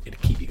 and it'd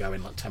keep you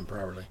going like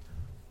temporarily.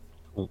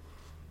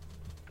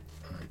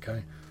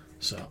 Okay,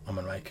 so I'm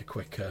gonna make a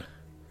quick.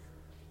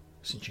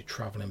 Since you're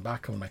travelling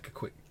back, I'll make a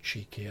quick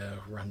cheeky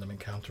random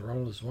encounter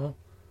roll as well.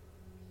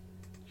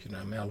 You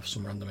know me, I love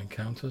some random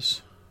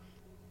encounters.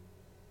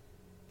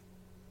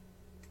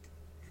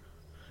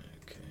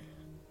 Okay.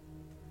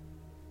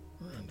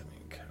 Random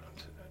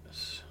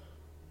encounters.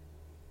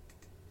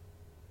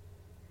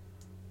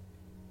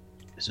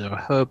 Is there a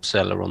herb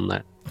seller on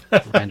that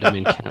random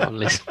encounter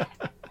list?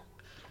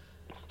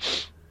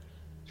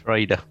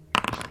 Trader.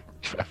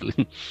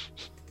 Travelling.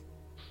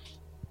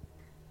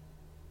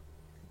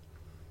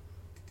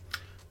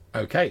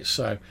 Okay,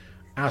 so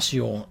as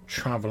you're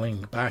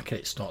travelling back,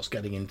 it starts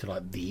getting into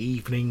like the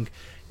evening.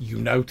 You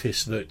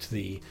notice that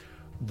the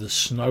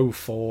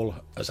snowfall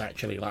has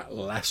actually like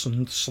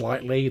lessened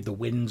slightly. The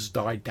wind's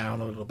died down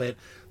a little bit.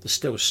 There's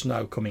still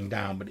snow coming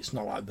down, but it's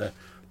not like the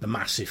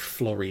massive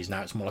flurries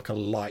now. It's more like a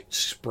light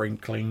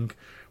sprinkling,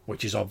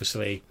 which is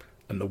obviously,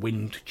 and the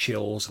wind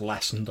chills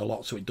lessened a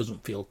lot, so it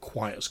doesn't feel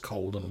quite as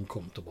cold and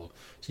uncomfortable.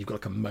 So you've got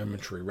like a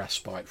momentary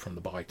respite from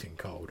the biting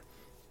cold.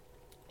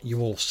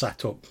 You all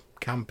set up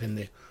camp in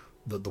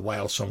the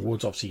Whale Song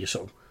Woods. Obviously, you're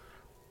sort of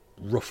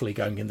roughly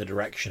going in the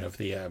direction of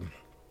the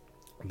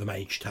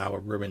Mage Tower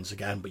ruins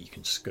again, but you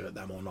can skirt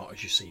them or not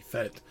as you see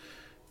fit.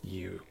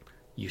 You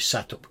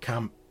set up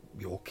camp.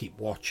 You'll keep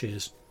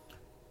watches.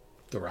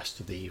 The rest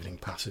of the evening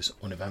passes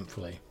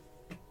uneventfully.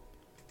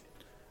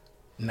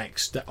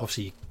 Next,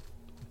 obviously,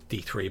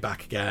 D3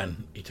 back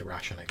again, eat a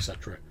ration,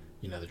 etc.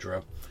 You know the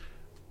drill.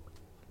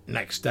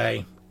 Next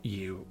day,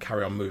 you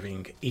carry on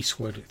moving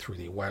eastward through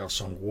the Whale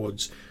Song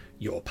Woods.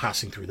 You're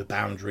passing through the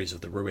boundaries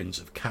of the ruins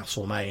of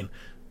Castlemaine.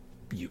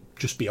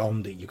 Just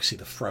beyond it, you can see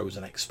the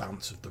frozen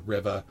expanse of the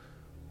river.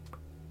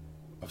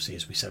 Obviously,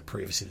 as we said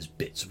previously, there's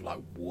bits of like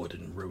wood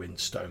and ruined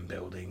stone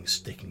buildings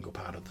sticking up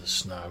out of the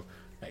snow,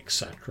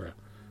 etc.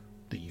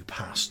 that you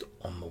passed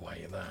on the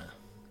way there.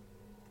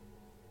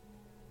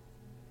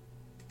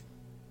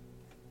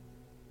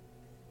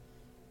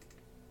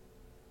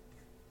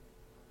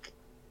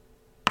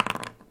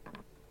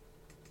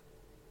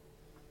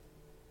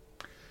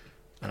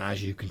 And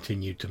as you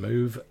continued to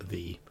move,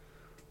 the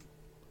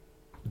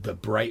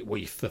break,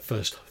 the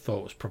first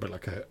thought was probably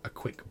like a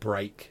quick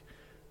break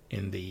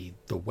in the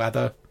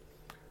weather.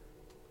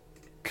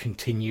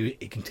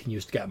 It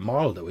continues to get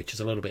milder, which is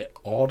a little bit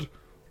odd.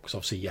 because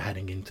obviously you're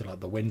heading into like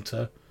the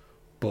winter.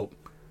 But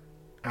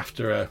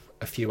after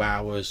a few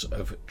hours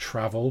of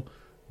travel,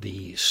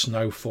 the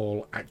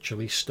snowfall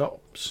actually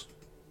stops.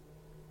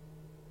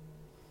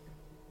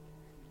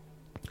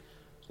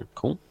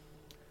 Cool.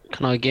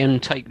 Can I again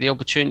take the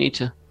opportunity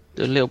to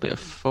do a little bit of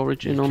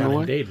foraging on the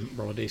way? Indeed.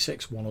 Roll a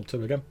d6, 1 or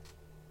 2 again.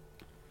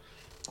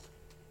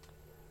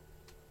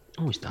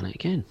 Oh, he's done it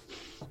again.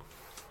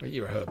 Well,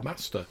 you're a herb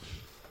master.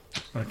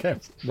 Okay,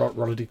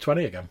 roll a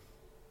d20 again.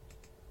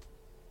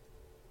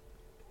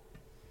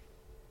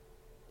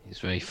 He's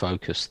very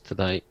focused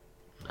today.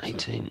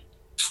 18.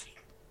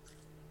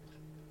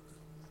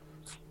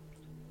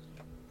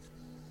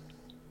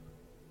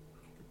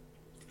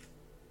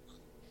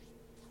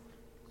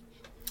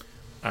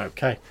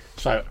 Okay,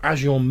 so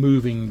as you're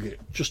moving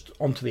just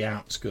onto the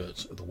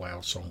outskirts of the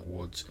Whale Song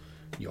Woods,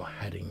 you're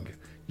heading.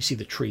 You see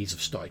the trees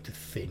have started to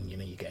thin. You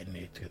know, you're getting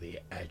near to the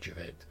edge of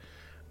it.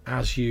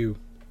 As you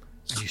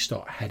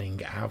start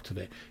heading out of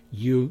it,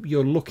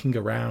 you're looking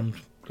around,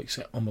 like I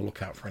say, on the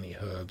lookout for any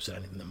herbs and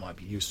anything that might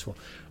be useful.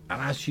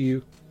 And as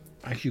you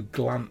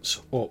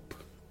glance up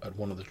at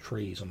one of the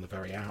trees on the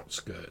very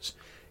outskirts,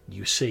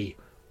 you see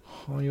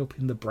high up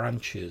in the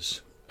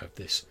branches of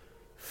this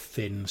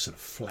thin, sort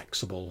of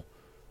flexible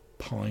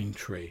pine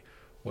tree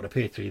what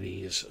appear to be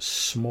these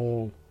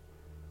small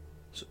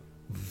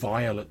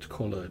violet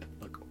coloured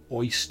like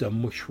oyster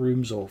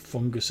mushrooms or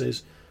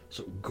funguses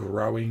sort of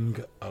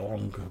growing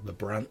along the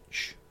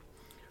branch,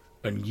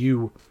 and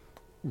you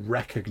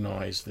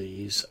recognize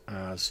these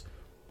as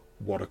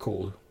what are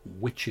called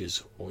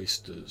witches'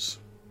 oysters.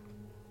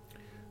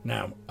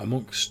 Now,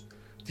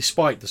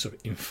 despite the sort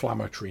of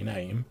inflammatory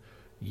name,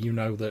 you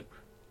know that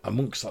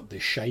amongst like the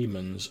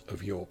shamans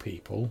of your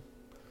people,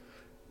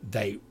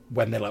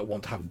 when they like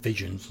want to have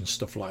visions and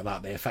stuff like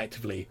that, they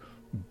effectively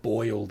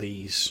boil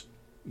these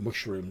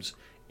mushrooms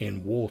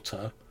in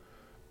water,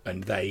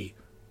 and they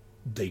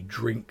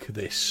drink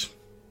this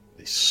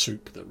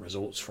soup that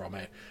results from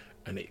it,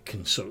 and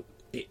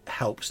it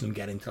helps them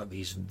get into like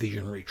these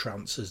visionary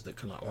trances that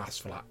can like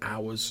last for like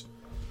hours,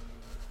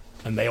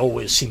 and they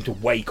always seem to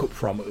wake up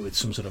from it with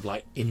some sort of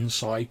like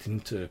insight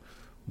into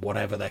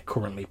whatever they're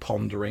currently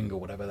pondering or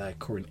whatever their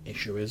current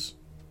issue is.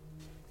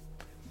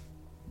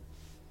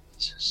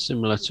 It's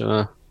similar to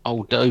a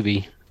old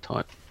Dobie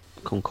type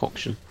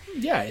concoction.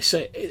 Yeah, it's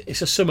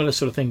a similar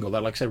sort of thing. Although,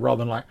 like I said, rather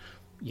than like,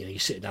 you know, you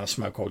sit down and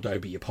smoke old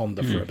Dobie, you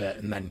ponder for a bit,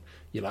 and then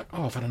you're like,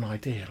 oh, I've had an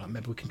idea. Like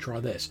maybe we can try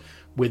this.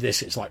 With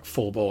this, it's like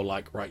full bore.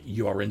 Like, right,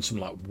 you are in some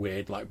like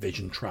weird like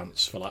vision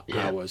trance for like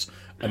hours,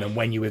 and then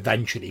when you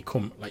eventually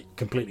come like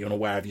completely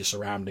unaware of your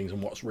surroundings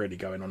and what's really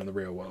going on in the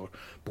real world,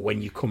 but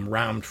when you come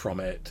round from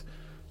it,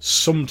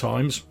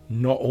 sometimes,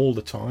 not all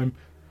the time,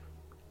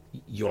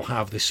 you'll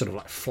have this sort of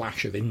like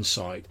flash of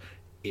insight.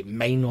 It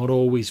may not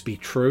always be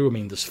true. I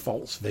mean, there's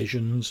false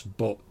visions,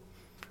 but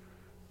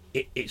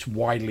it's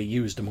widely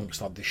used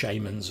amongst like the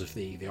shamans of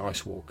the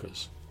Ice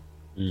Walkers.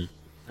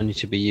 Only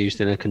to be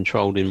used in a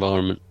controlled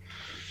environment.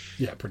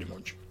 Yeah, pretty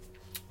much.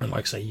 And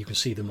like I say, you can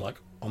see them like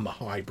on the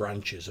high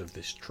branches of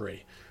this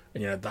tree,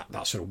 and you know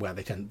that's sort of where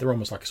they're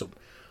almost like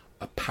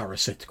a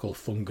parasitical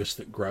fungus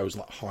that grows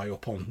like high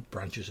up on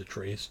branches of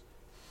trees.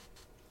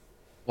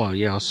 Well,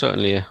 yeah, I'll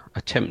certainly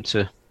attempt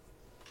to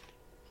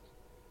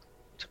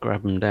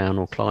grab them down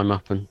or climb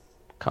up and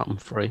cut them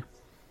free.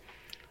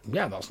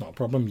 Yeah, that's not a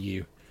problem.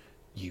 You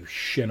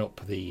shin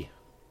up the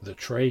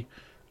tree,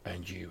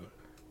 and you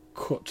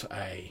cut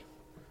a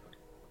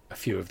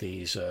few of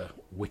these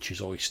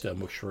witch's oyster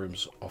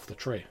mushrooms off the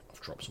tree.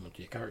 I've dropped some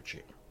onto your character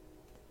sheet.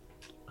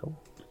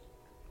 Cool.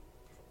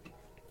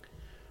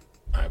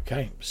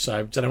 Okay,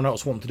 so does anyone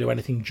else want to do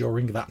anything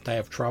during that day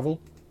of travel?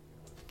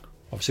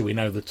 Obviously, we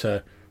know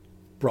that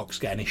Brock's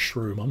getting his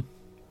shroom on.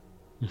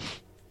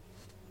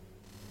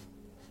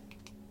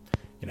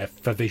 You know,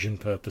 for vision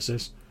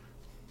purposes.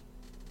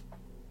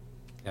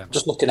 Yeah.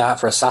 Just looking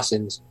out for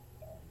assassins.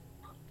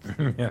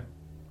 Yeah.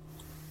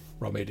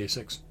 Roll me a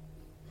d6.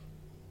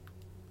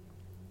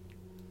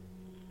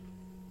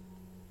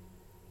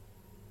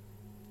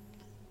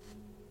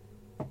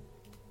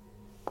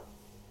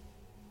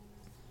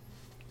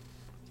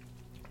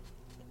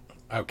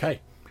 Okay.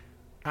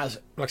 As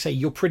like I say,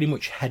 you're pretty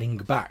much heading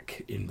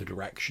back in the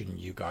direction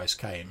you guys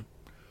came.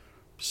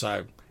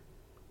 So,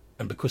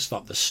 and because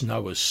like the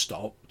snow has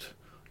stopped,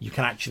 you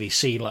can actually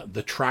see like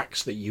the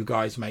tracks that you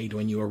guys made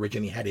when you were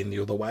originally heading the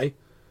other way,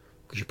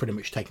 because you're pretty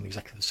much taking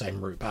exactly the same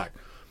route back.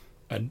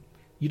 And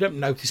you don't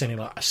notice any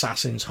like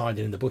assassins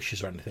hiding in the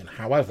bushes or anything.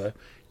 However,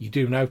 you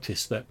do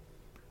notice that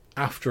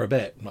after a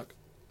bit, like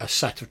a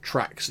set of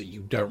tracks that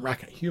you don't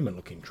recognize,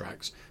 human-looking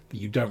tracks that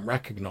you don't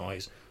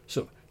recognize,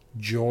 sort of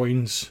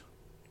joins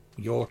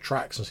your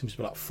tracks and seems to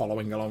be like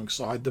following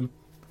alongside them.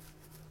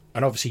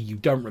 And obviously you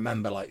don't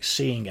remember like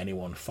seeing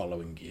anyone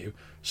following you,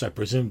 so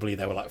presumably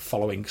they were like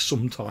following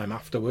sometime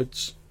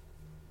afterwards.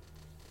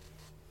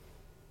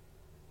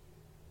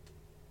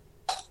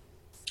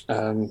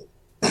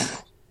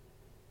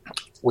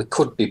 We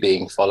could be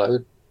being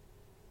followed.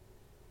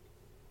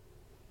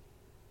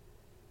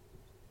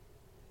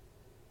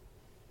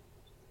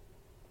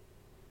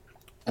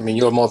 I mean,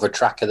 you're more of a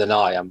tracker than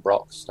I am,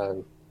 Brock.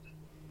 So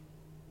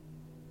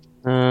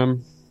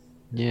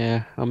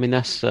Yeah, I mean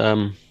that's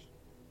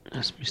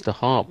Mr.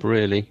 Harp,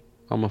 really.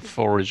 I'm a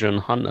forager and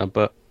hunter,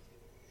 but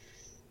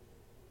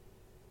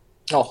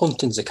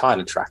hunting's a kind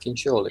of tracking,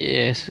 surely.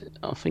 yes,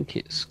 I think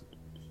it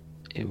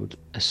would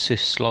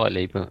assist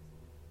slightly, but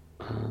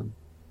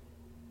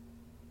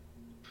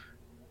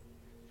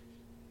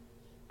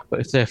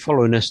if they're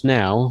following us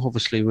now,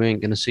 obviously we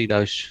ain't going to see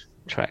those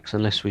tracks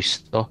unless we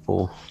stop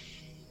or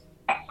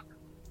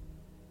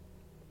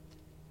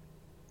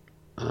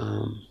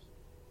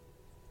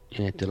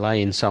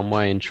delay in some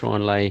way and try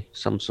and lay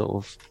some sort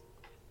of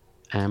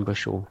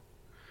ambush or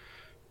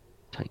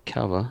take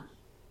cover.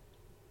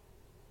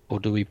 Or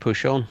do we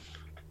push on?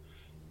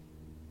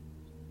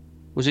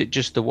 Was it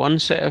just the one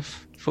set of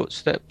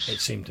footsteps? It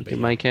seemed to you be. could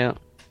make out,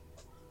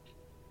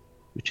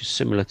 which is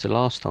similar to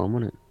last time,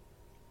 wasn't it?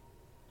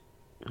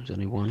 There was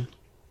only one.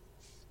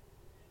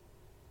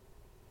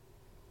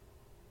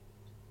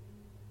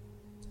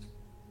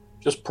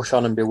 Just push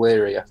on and be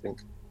wary, I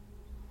think.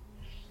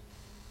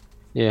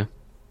 Yeah.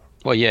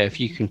 Well, yeah, if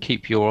you can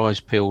keep your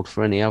eyes peeled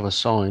for any other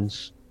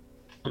signs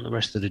on the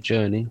rest of the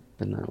journey,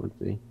 then that would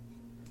be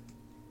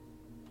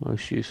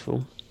most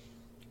useful.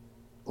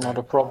 Not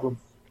a problem.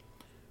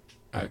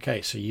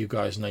 Okay, so you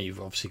guys know you've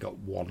obviously got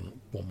one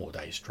more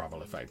day's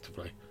travel,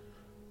 effectively.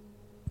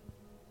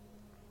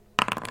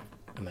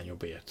 And then you'll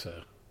be at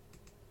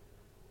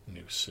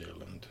New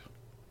Zealand.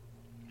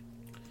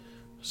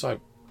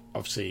 So,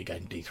 obviously, you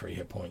gain D3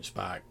 hit points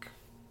back,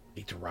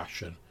 eat a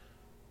ration,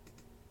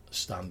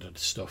 standard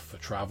stuff for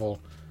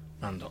travel.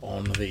 And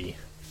on the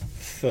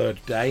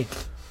third day,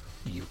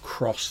 you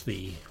cross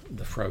the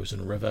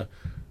frozen river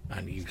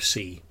and you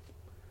see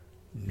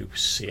New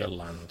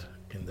Zealand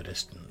in the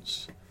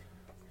distance.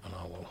 And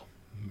I will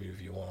move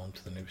you on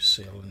onto the New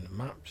Zealand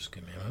map. Just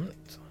give me a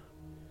moment.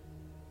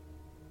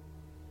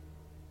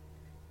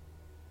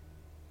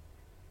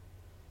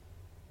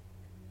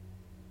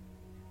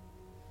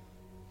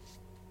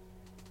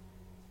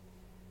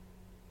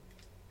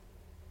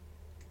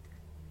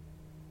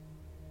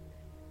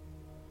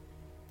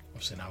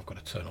 Obviously now I've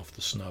got to turn off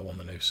the snow on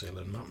the New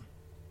Zealand map.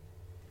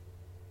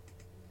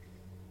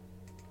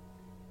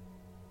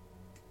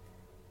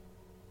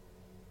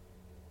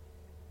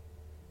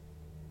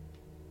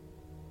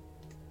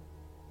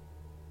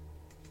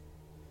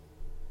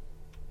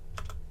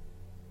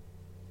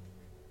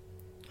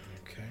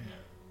 Okay.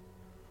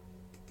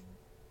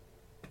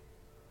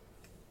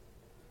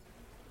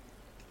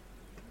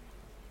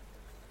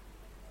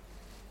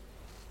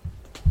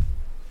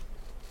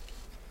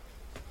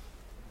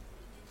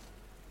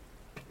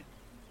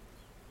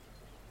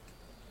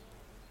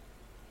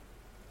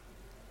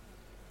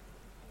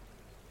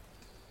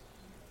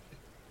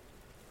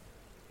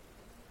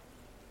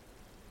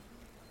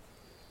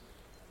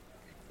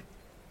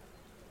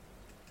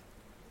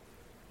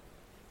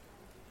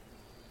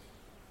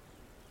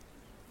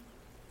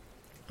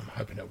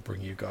 Hoping it'll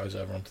bring you guys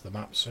over onto the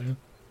map soon.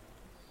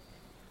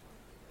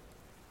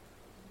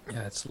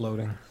 Yeah, it's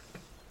loading.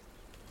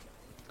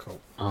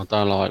 Cool. I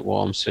don't like what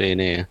I'm seeing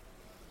here.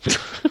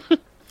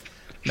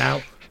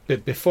 Now,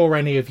 before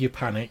any of you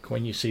panic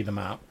when you see the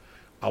map,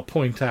 I'll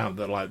point out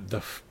that like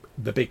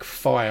the big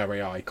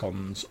fiery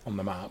icons on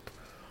the map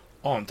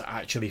aren't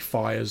actually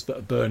fires that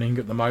are burning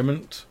at the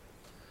moment.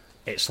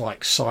 It's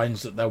like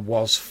signs that there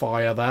was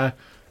fire there.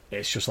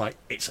 It's just like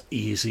it's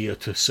easier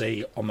to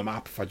see on the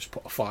map if I just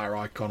put a fire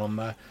icon on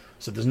there.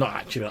 So there's not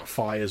actually like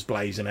fires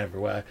blazing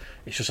everywhere.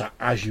 It's just like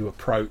as you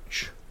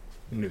approach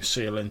New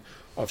Zealand,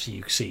 obviously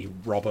you see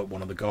Robert,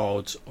 one of the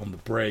guards, on the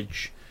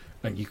bridge,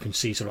 and you can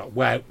see sort of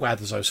like where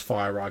there's those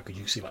fire icons.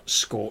 You can see like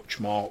scorch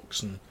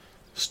marks and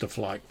stuff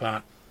like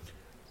that.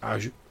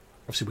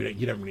 Obviously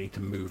you don't really need to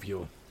move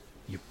your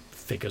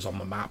figures on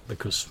the map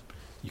because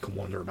you can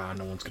wander about.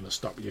 No one's going to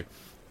stop you.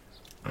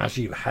 As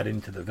you head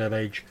into the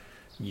village,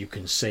 you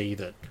can see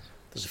that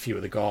there's a few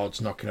of the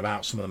guards knocking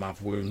about. Some of them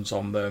have wounds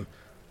on them.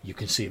 You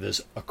can see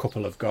there's a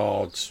couple of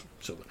guards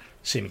sort of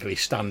seemingly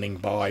standing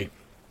by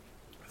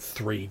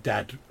 3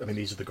 dead. I mean,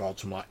 these are the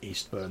guards from like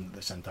Eastbourne that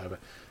they sent over,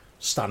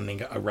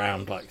 standing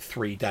around like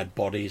 3 dead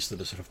bodies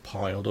that are sort of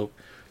piled up.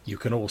 You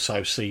can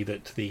also see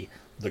that the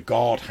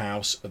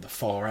guardhouse at the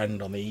far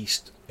end on the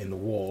east in the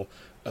wall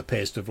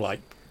appears to have like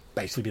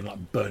basically been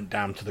like burnt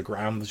down to the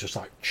ground. There's just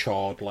like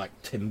charred like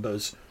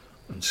timbers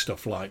and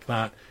stuff like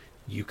that.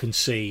 You can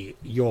see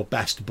your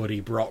best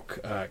buddy Brock,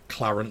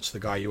 Clarence,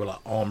 the guy you were like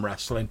arm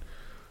wrestling.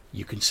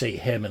 You can see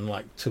him and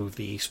like 2 of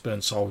the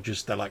Eastbourne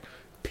soldiers. They're like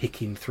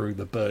picking through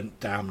the burnt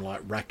down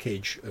like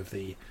wreckage of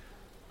the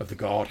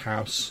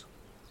guardhouse.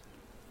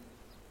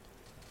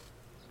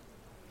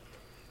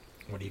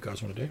 What do you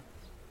guys want to do?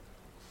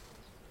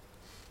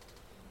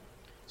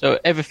 So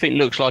everything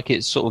looks like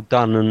it's sort of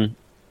done and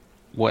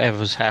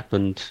whatever's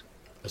happened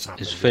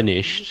is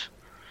finished.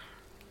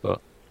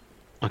 But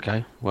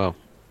okay, well,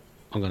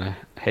 I'm going to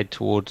head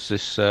towards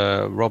this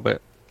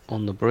Robert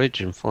on the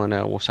bridge and find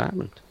out what's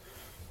happened.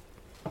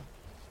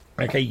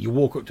 Okay, you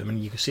walk up to him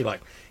and you can see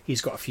like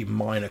he's got a few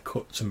minor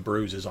cuts and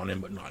bruises on him,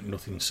 but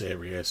nothing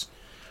serious.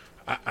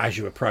 as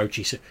you approach,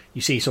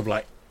 you see sort of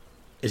like,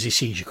 as he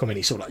sees you coming,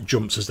 he sort of like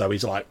jumps as though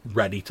he's like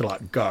ready to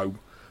like go.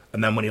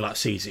 And then when he like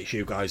sees it's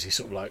you guys, he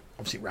sort of like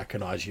obviously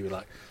recognises you,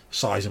 like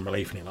sighs in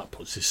relief, and he like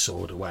puts his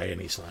sword away,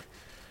 and he's like,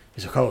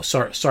 oh,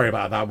 sorry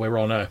about that. We're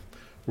on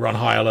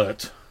high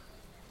alert.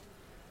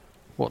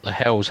 What the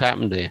hell's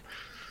happened here?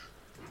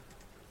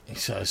 He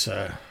says,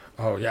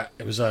 oh yeah,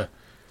 it was a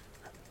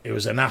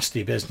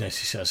nasty business.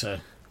 He says,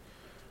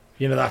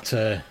 you know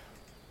that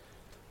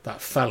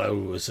fellow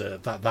was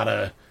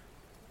that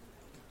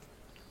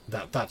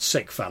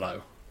sick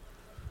fellow.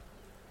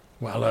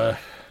 Well,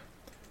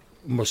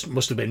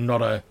 must have been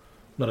not a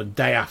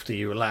day after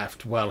you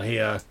left. Well,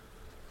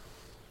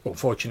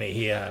 unfortunately,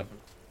 he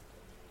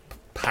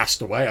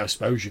passed away, I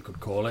suppose you could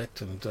call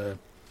it. And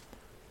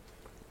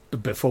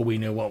before we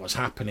knew what was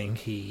happening,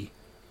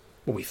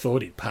 we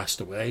thought he'd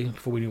passed away.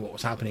 Before we knew what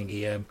was happening,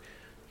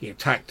 he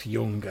attacked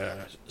young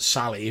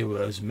Sally, who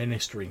was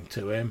ministering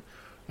to him,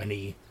 and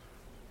he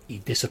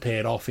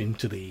disappeared off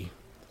into the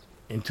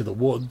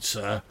woods.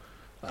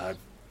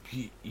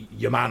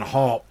 Your man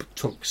Harp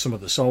took some of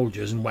the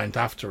soldiers and went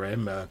after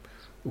him.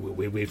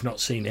 We've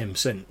not seen him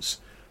since.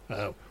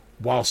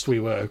 Whilst we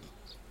were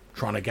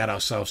trying to get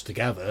ourselves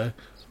together,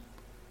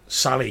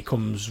 Sally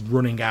comes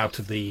running out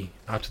of the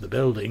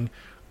building,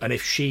 and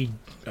if she,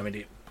 I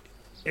mean,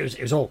 it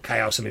was all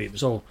chaos. I mean, it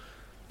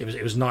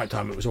was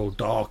nighttime. It was all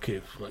dark.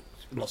 It was like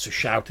lots of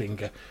shouting.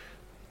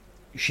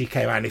 She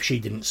came out, and if she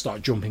didn't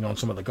start jumping on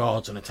some of the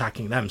guards and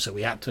attacking them, so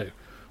we had to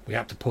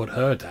put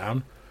her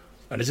down.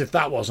 And as if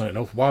that wasn't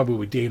enough, while we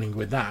were dealing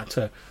with that,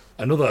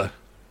 another,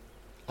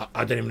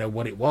 I don't even know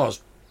what it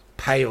was,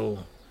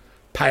 pale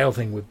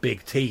thing with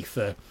big teeth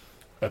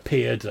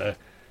appeared.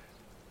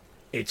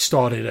 It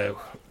started.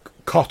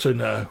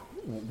 Cotton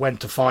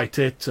went to fight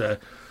it.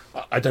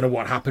 I don't know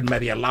what happened.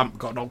 Maybe a lamp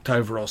got knocked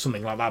over or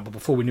something like that. But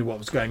before we knew what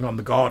was going on,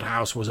 the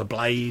guardhouse was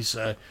ablaze.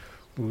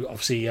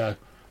 Obviously,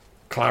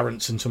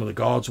 Clarence and some of the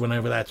guards went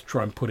over there to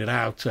try and put it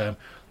out.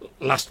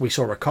 Last we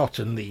saw a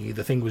Cotton, the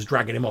thing was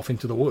dragging him off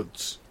into the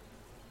woods.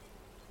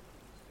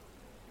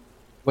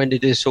 When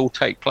did this all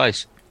take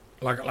place?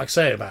 Like I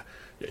say,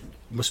 it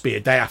must be a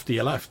day after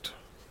you left.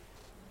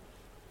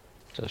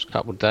 Just a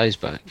couple of days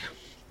back.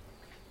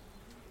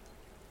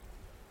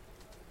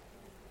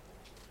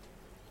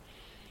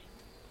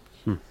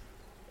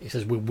 He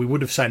says we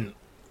would have sent.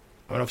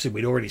 I mean, obviously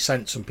we'd already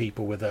sent some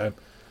people with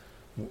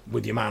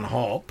your man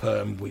Harp.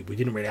 We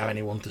didn't really have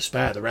anyone to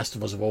spare. The rest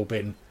of us have all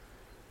been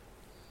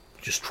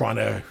just trying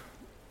to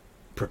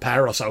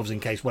prepare ourselves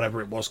in case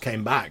whatever it was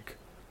came back.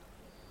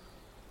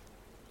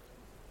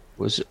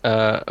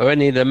 Are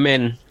any of the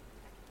men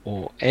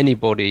or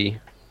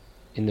anybody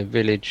in the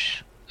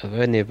village, have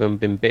any of them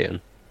been bitten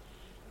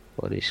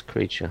by this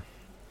creature?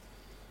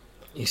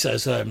 He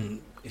says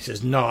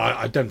no,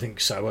 I don't think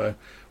so.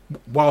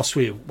 Whilst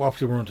we were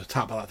under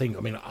attack by that thing,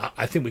 I mean,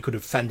 I think we could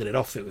have fended it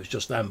off if it was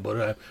just them,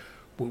 but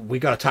we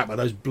got attacked by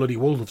those bloody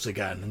wolves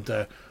again,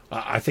 and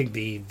I think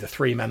the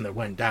three men that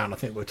went down, I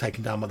think were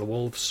taken down by the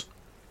wolves.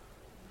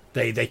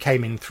 They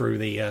came in through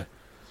the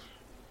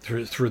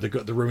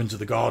ruins of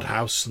the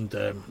guardhouse, and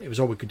it was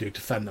all we could do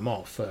to fend them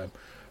off.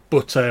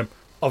 But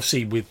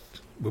obviously, with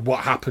what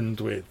happened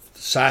with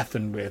Seth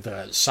and with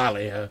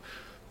Sally,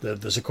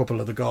 there's a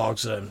couple of the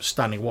guards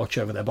standing watch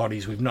over their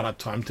bodies. We've not had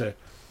time to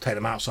take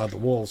them outside the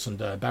walls and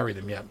bury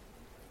them yet.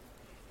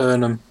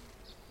 Burn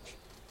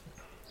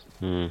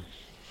them.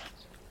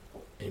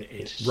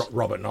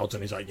 Robert nods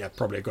and he's like, yeah,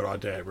 probably a good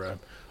idea.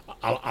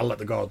 I'll let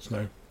the guards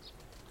know.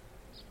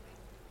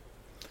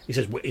 He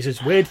says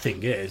weird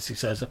thing is, he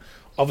says,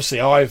 obviously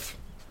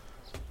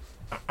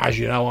as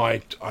you know, I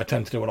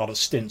tend to do a lot of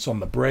stints on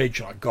the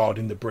bridge, like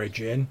guarding the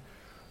bridge in,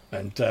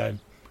 and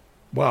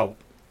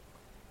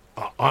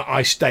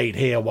I stayed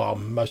here while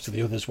most of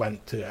the others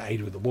went to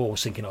aid with the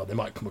walls, thinking, they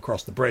might come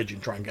across the bridge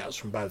and try and get us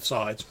from both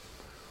sides.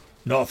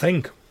 Not a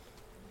thing.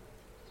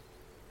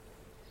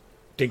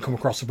 Didn't come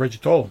across the bridge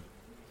at all.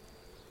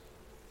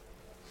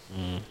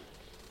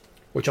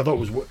 Which I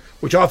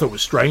thought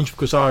was strange,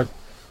 because I'd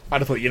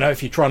have thought,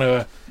 if you're trying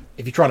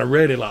to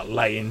really like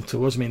lay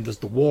into us, I mean, there's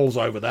the walls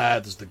over there,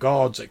 there's the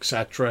guards,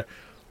 etc.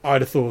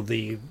 I'd have thought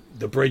the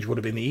bridge would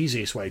have been the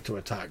easiest way to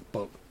attack,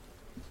 but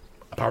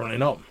apparently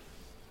not.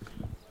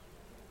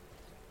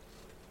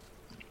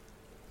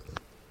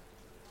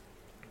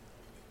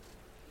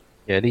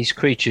 Yeah, these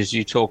creatures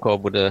you talk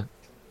of with the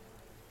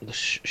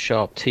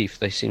sharp teeth,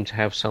 they seem to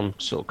have some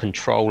sort of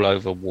control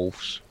over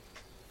wolves.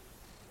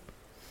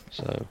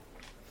 So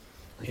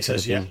he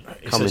says, yes.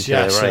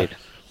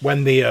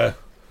 When the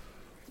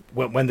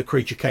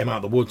creature came out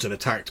of the woods and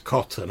attacked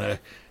Cotton,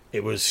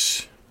 it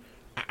was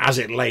as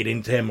it laid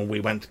into him, and we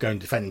went to go and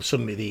defend him.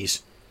 Suddenly,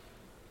 these,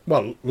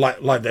 those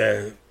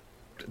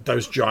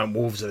giant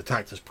wolves that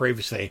attacked us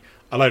previously,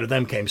 a load of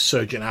them came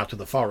surging out of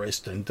the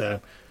forest,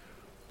 and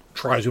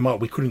try as we might,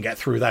 we couldn't get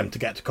through them to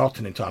get to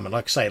Cotton in time. And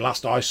like I say,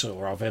 last I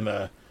saw of him,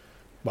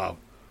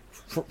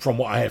 from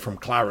what I hear from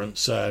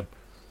Clarence, the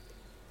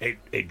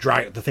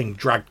thing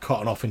dragged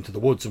Cotton off into the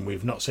woods, and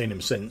we've not seen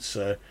him since.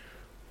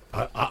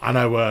 I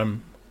know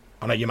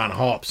your man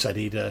Harp said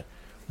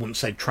wouldn't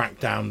say track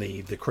down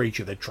the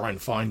creature. They'd try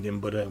and find him,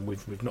 but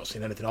we've not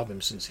seen anything of him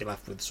since he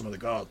left with some of the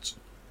guards.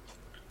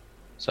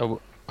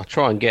 So I'll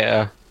try and get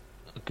a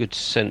good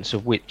sense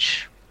of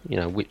which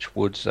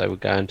woods they were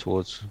going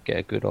towards. Get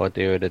a good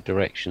idea of the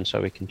direction,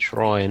 so we can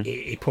try and.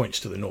 He points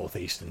to the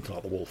northeast into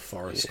like the Wolf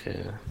Forest.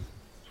 Yeah,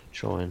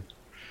 try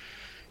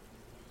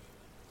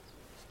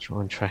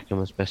and track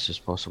them as best as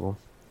possible.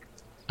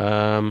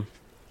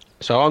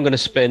 So I'm going to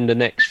spend the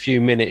next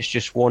few minutes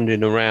just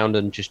wandering around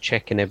and just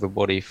checking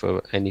everybody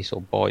for any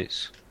sort of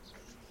bites.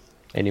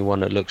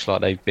 Anyone that looks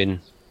like they've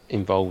been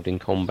involved in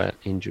combat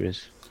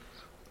injuries.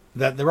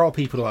 There are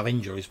people who have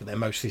injuries, but they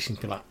mostly seem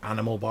to be like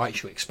animal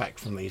bites you expect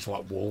from these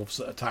like wolves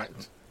that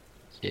attacked.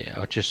 Yeah,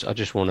 I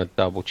just want to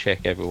double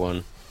check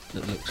everyone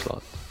that looks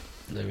like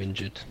they're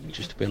injured,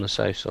 just to be on the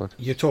safe side.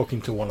 You're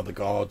talking to one of the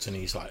guards, and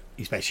he's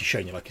basically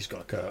showing you like he's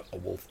got like a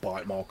wolf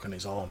bite mark on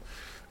his arm,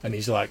 and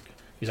he's like,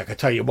 I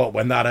tell you what,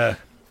 when that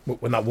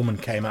woman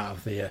came out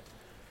of the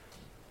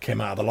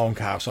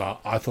longhouse,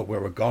 I thought we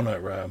were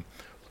gonna,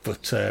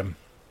 but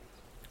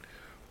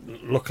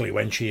luckily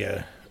when she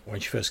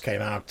first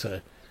came out,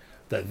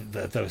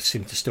 there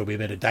seemed to still be a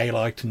bit of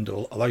daylight, and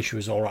although she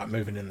was all right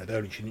moving in the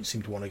building, she didn't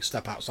seem to want to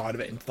step outside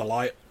of it into the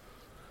light.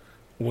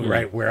 We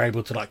were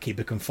able to like keep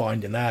her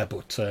confined in there,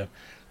 but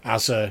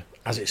as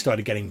it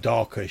started getting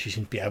darker,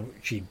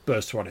 she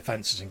burst through our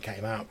defences and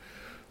came out.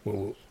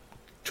 Well,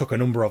 took a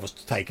number of us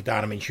to take her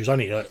down. I mean, she was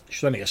only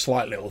a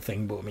slight little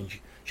thing, but I mean, she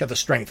had the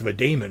strength of a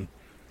demon.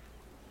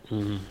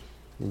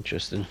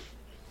 Interesting.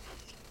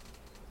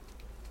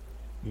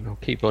 I'll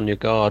keep on your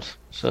guard,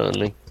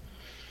 certainly.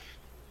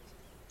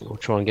 We'll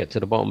try and get to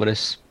the bottom of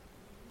this.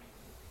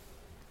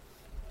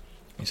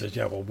 He says,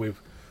 "Yeah, well,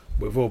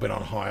 we've all been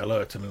on high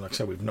alert. I mean, like I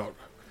said, we've not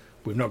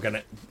got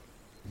it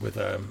with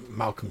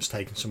Malcolm's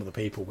taken some of the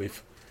people.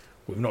 We've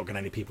not got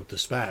any people to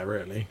spare,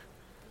 really.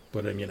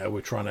 But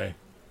we're trying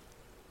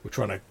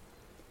to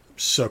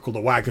circle the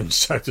wagon,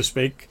 so to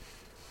speak."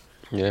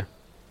 Yeah.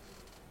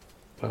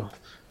 Well,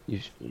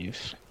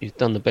 you've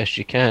done the best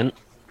you can,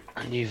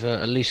 and you've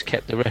at least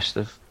kept the rest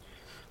of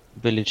the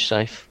village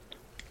safe.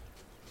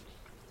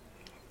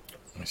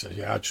 He says,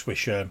 "Yeah, I just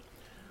wish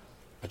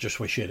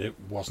it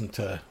wasn't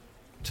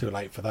too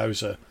late for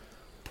those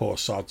poor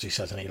sods." He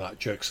says, and he like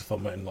jerks a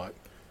thumb at like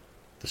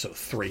the sort of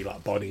 3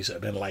 like bodies that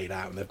have been laid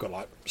out, and they've got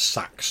like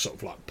sacks sort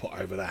of like put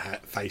over their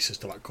faces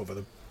to like cover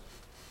them.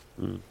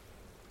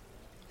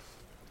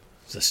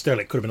 So still,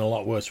 it could have been a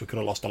lot worse. We could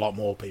have lost a lot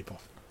more people.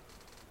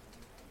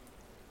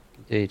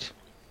 Indeed.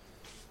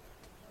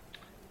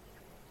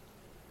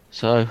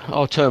 So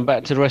I'll turn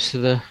back to the rest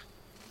of the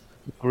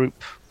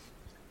group,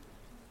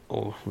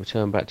 or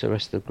return back to the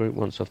rest of the group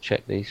once I've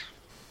checked these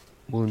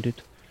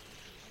wounded.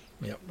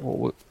 Yep.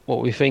 What are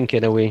we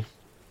thinking? I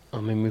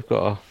mean, we've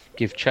got to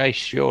give chase,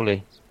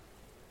 surely.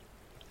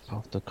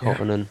 After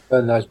Cotton and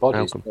burn those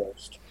bodies Malcolm.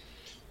 first.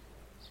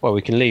 Well,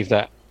 we can leave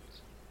that.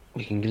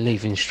 We can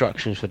leave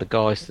instructions for the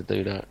guys to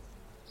do that.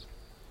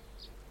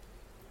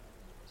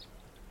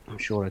 I'm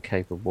sure they're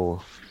capable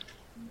of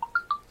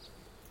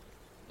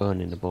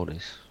burning the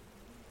bodies.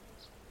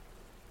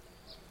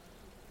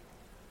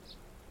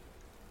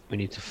 We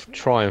need to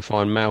try and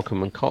find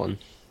Malcolm and Cotton.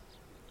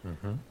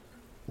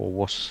 Or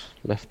what's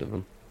left of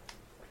them.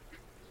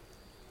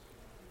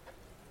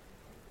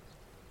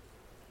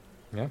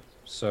 Yeah.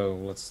 So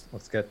let's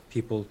get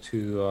people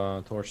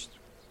to torch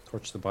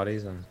the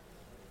bodies and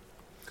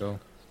go.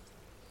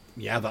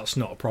 Yeah, that's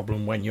not a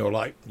problem when you're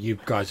like, you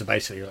guys are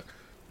basically like,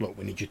 look,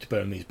 we need you to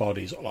burn these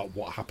bodies. Like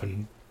what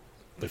happened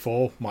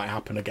before might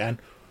happen again.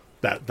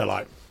 They're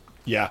like,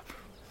 yeah,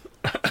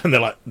 and they're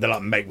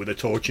like make with a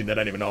torch, and they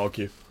don't even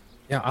argue.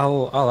 Yeah,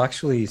 I'll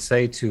actually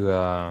say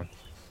to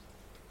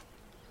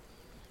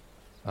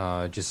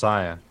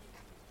Josiah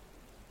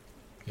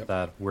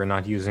that we're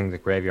not using the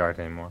graveyard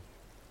anymore.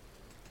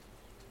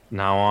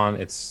 Now on,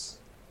 it's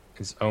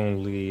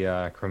only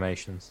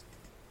cremations.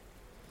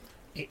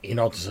 He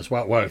nods as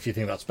well. Well, if you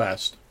think that's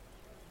best.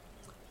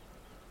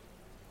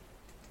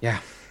 Yeah,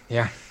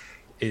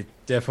 it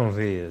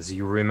definitely is.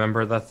 You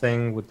remember that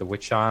thing with the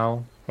witch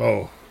isle?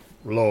 Oh,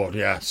 Lord,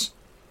 yes.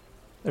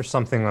 There's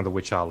something on the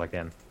witch isle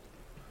again.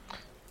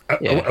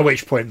 At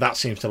which point that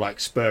seems to like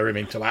spur him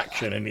into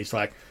action, and he's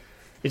like,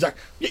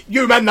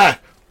 you men there,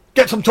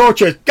 get some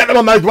torches, get them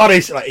on those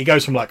bodies. Like he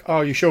goes from like, oh,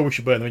 you sure we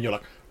should burn them? And you're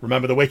like,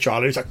 remember the witch isle?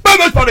 And he's like, burn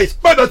those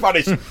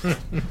bodies.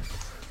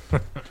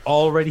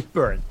 Already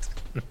burnt.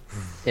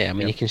 Yeah, I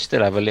mean, you can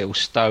still have a little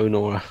stone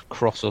or a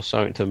cross or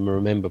something to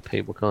remember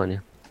people, can't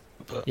you?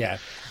 But yeah.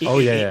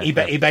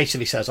 He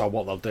basically says, oh,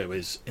 what they'll do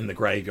is in the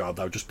graveyard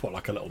they'll just put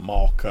like a little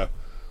marker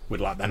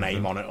with like their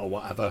name on it or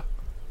whatever.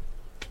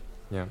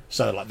 Yeah.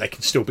 So like they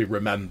can still be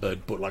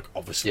remembered, but like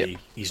obviously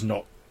he's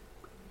not.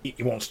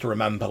 He wants to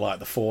remember like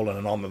the fallen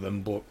and honour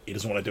them, but he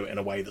doesn't want to do it in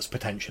a way that's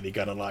potentially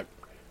going to like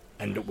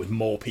end up with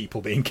more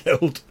people being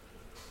killed.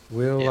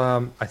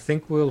 I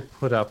think we'll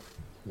put up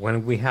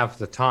when we have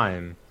the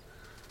time,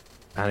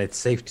 and it's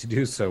safe to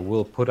do so.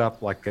 We'll put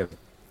up like a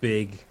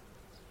big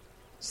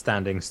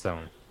standing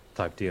stone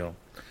type deal.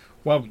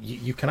 Well,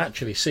 you can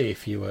actually see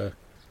if you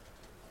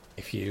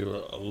if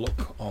you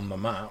look on the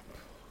map,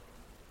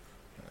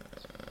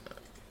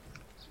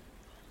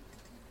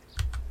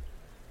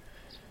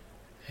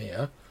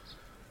 here,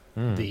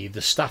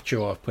 the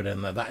statue I've put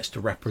in there, that's to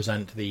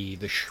represent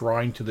the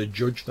shrine to the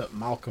judge that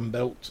Malcolm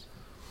built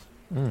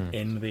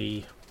in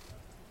the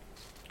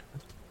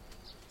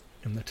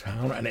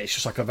town, and it's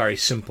just like a very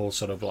simple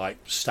sort of like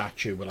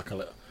statue with like a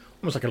little,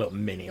 almost like a little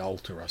mini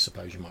altar, I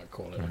suppose you might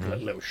call it, like a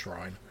little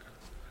shrine.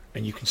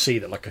 And you can see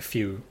that like a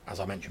few, as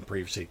I mentioned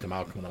previously to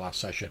Malcolm in the last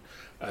session,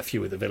 a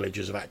few of the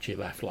villagers have actually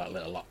left like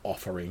little like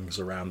offerings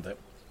around it.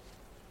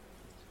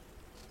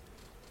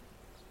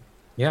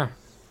 Yeah.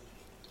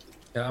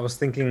 Yeah, I was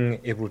thinking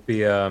it would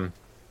be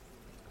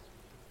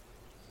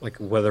like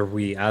whether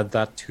we add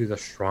that to the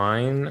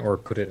shrine or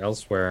put it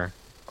elsewhere.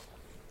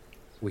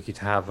 We could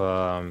have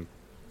a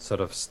sort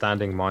of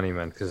standing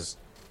monument, because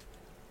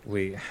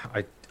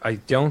I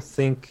don't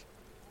think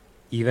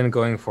even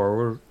going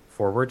forward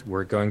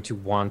we're going to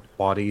want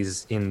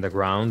bodies in the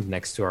ground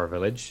next to our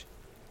village,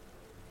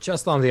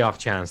 just on the off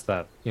chance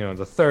that, you know,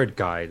 the third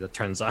guy that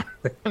turns up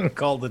and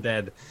call the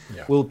dead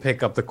will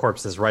pick up the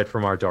corpses right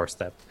from our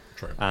doorstep.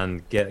 True.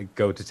 And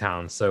go to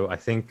town. So I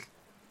think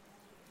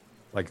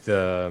like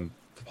the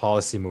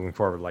policy moving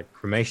forward, like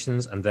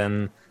cremations, and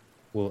then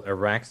we'll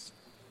erect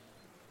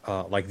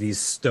like these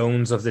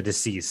stones of the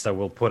deceased. So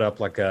we'll put up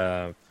like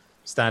a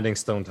standing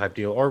stone type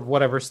deal, or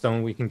whatever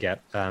stone we can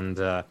get, and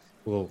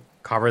we'll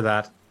cover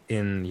that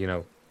in, you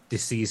know,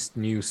 deceased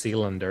New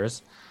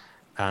Zealanders,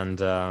 and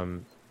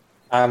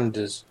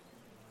Founders.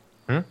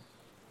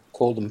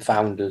 Call them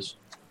founders.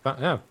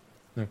 yeah.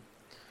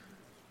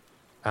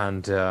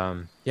 And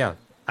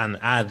and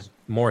add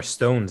more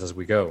stones as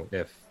we go,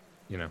 if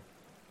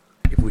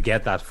we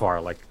get that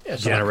far, like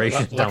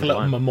generations like down a the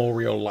little line.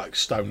 memorial like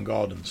stone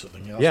garden sort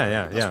of thing.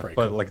 Yeah, but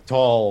cool. like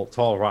tall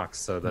rocks,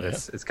 so that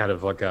it's kind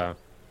of like a,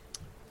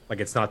 like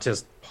it's not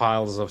just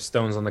piles of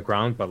stones on the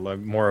ground, but like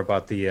more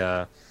about the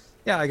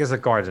I guess a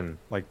garden,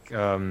 like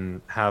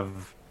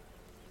have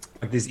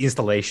like these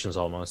installations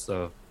almost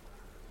of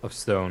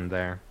stone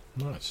there.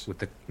 Nice. With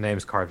the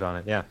names carved on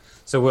it, yeah.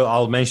 So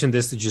I'll mention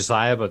this to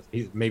Josiah, but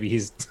maybe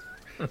he's...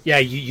 Yeah,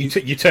 you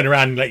turn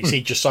around and like, you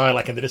see Josiah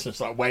like in the distance,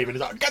 like waving.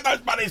 He's like, "Get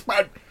those bunnies,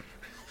 man!"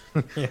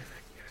 Yeah.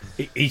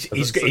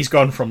 He's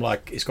gone from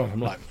like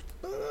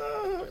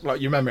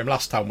like you remember him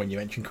last time when you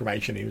mentioned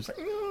cremation. He was like,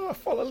 "Oh, I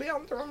follow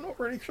Leander. I'm not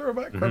really sure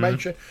about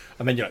cremation."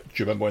 And then you're like,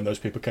 "Do you remember when those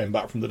people came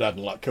back from the dead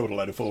and like killed a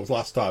load of fools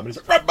last time?" And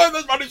he's like, "Burn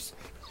those bunnies!"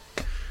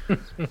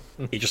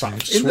 He just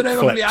like in the name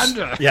flips. of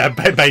Leander. Yeah,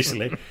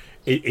 basically.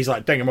 He's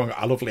like, "Don't get me wrong,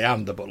 I love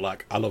Leander, but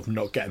like, I love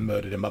not getting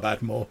murdered in my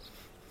bed more."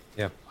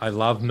 Yeah, I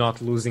love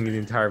not losing the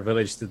entire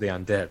village to the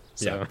undead.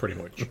 So. Yeah, pretty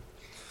much.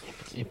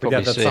 But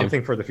yeah, that's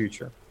something for the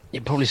future.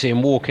 You probably see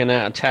him walking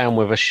out of town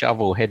with a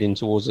shovel heading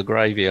towards the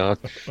graveyard.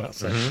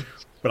 That's it. With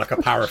like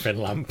a paraffin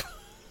lamp.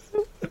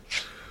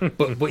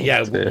 but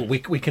yeah,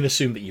 we can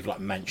assume that you've like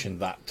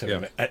mentioned that to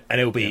him, and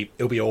he'll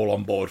be all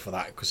on board for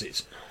that, because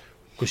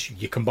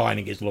you're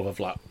combining his love of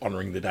like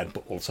honouring the dead,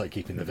 but also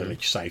keeping the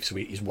village safe. So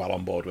he's well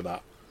on board with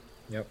that.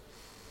 Yep.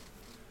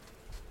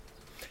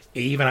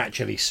 He even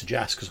actually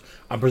suggests, because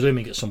I'm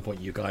presuming at some point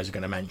you guys are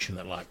going to mention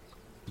that, like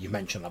you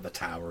mentioned like the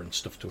tower and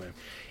stuff to him.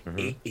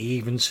 He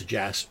even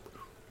suggests,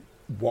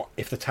 what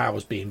if the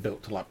tower's being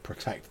built to like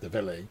protect the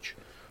village,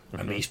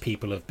 and these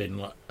people have been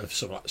like, have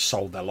sort of like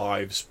sold their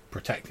lives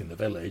protecting the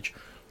village,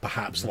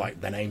 perhaps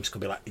like their names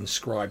could be like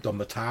inscribed on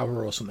the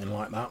tower or something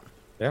like that.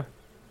 Yeah.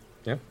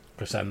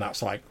 Because then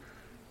that's like,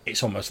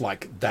 it's almost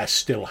like they're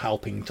still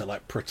helping to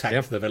like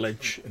protect the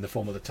village in the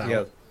form of the tower.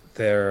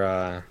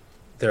 Yeah,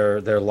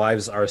 their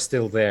lives are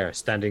still there,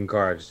 standing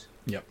guard.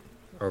 Yep.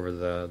 Over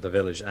the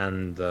village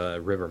and the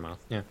river mouth.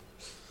 Yeah.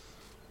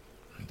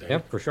 Indeed. Yeah,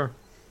 for sure.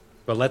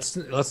 But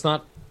let's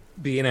not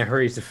be in a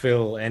hurry to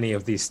fill any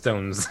of these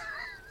stones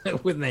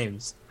with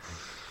names.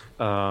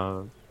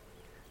 But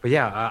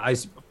yeah,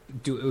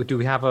 do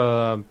we have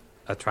a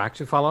track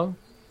to follow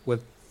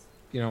with,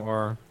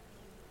 our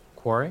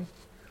quarry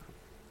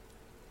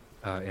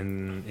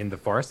in the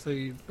forest?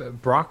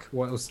 Brock,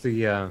 what was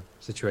the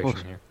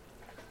situation here?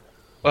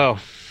 Well,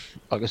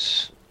 I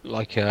guess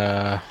like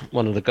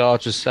one of the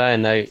guards was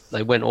saying,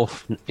 they went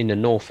off in the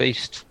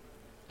northeast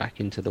back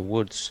into the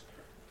woods.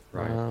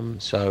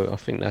 Right. So I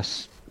think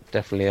that's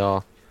definitely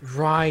our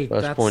right.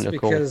 first That's point of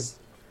call. Because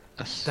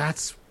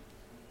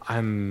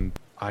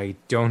I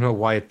don't know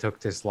why it took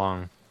this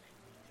long.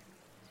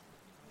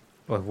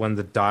 But when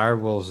the dire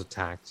wolves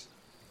attacked,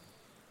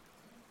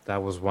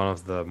 that was one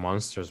of the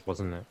monsters,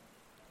 wasn't it?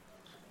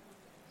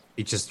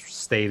 It just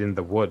stayed in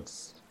the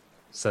woods,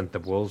 sent the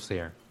wolves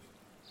here.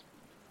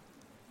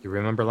 You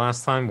remember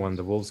last time when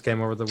the wolves came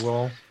over the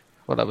wall?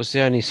 Well, that was the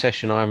only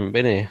session I haven't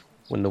been here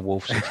when the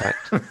wolves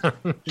attacked.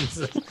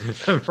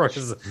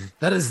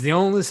 That is the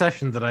only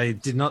session that I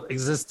did not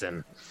exist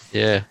in.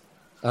 Yeah.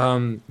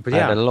 But I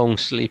had a long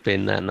sleep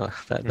in that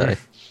day.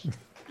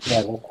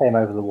 Yeah, they came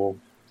over the wall.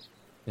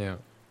 Yeah.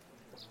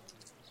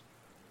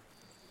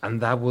 And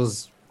that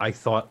was, I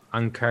thought,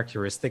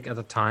 uncharacteristic at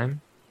the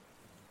time.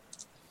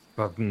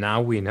 But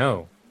now we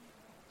know.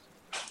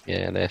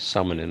 Yeah, they're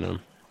summoning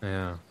them.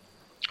 Yeah.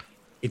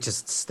 It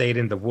just stayed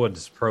in the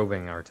woods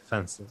probing our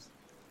defenses.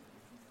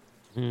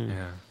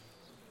 Yeah.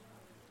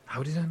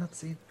 How did I not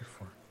see it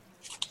before?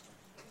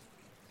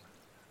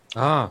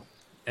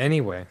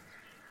 Anyway.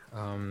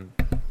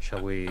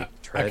 Shall we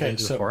tread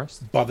into the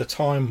forest? By the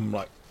time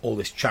like all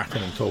this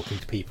chatting and talking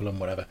to people and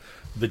whatever,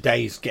 the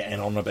day's getting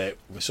on a bit.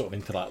 We're sort of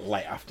into like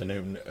late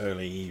afternoon,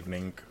 early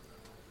evening.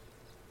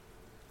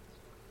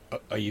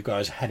 Are you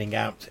guys heading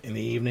out in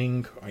the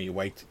evening? Are you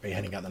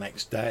heading out the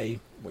next day?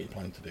 What are you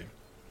planning to do?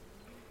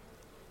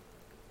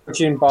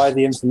 Judging by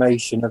the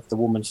information of the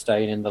woman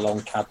staying in the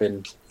long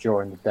cabin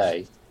during the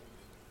day,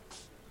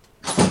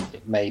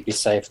 it may be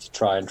safe to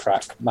try and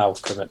track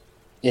Malcolm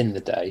in the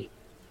day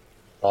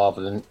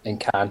rather than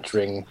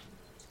encountering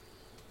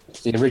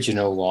the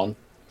original one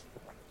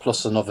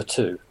plus another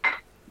two.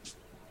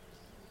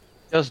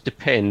 It does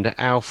depend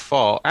how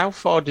far. How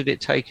far did it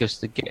take us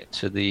to get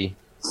to the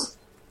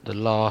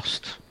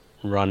last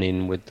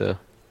run-in with the...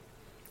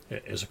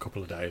 It is a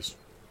couple of days.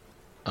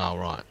 Oh,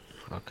 right.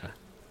 Okay.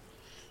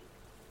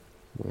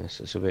 Yes,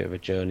 it's a bit of a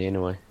journey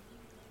anyway.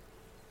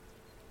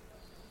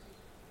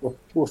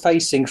 We're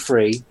facing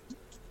 3,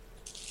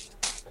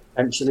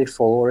 potentially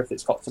 4 if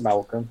it's got to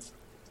Malcolm,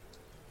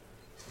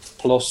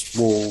 plus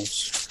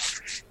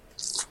wolves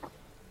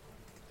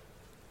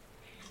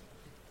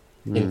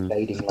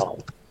invading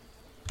light.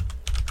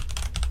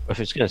 If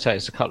it's going to take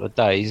us a couple of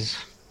days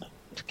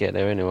to get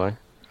there anyway,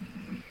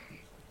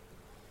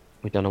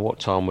 we don't know what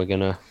time we're going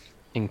to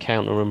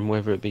encounter them,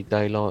 whether it be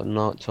daylight or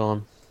night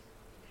time.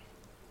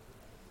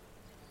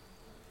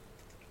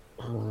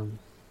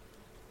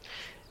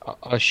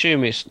 I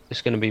assume it's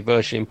going to be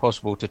virtually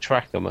impossible to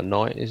track them at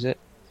night, is it,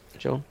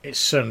 John? It's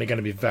certainly going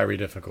to be very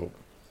difficult.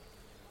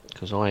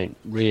 Because I ain't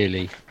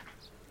really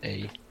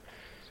a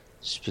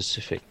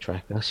specific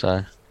tracker,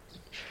 so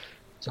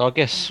I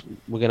guess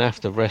we're going to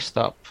have to rest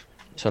up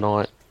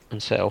tonight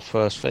and set off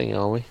first thing,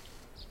 are we?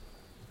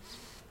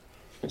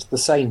 It's the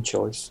same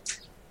choice.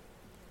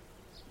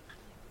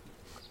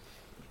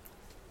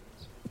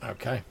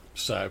 Okay,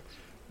 so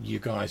you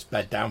guys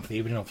bed down for the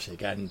evening. Obviously,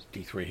 again,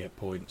 D3 hit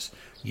points.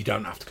 You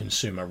don't have to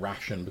consume a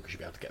ration because you'll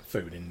be able to get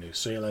food in New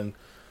Zealand.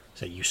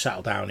 So you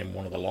settle down in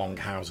one of the long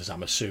houses.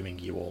 I'm assuming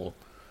you all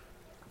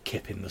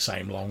kip in the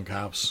same long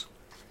house.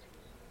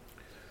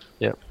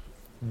 Yep.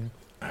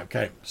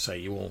 Okay, so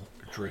you all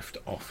drift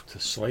off to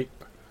sleep.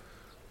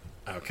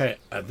 Okay,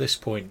 at this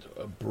point,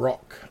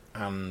 Brock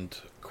and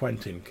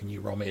Quentin, can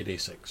you roll me a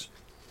d6?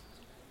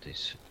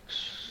 D6.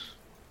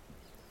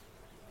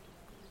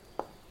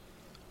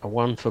 A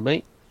 1 for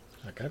me.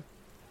 Okay.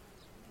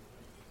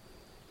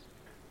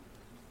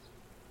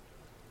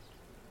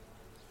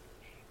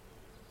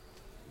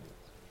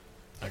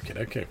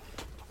 Okay.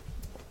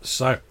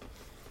 So,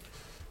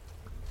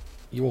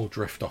 you all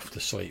drift off to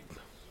sleep.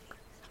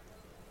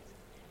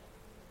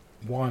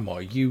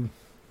 Weimar, you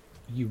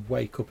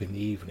wake up in the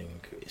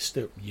evening. It's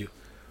still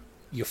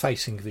you're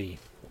facing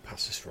what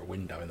passes through a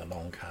window in the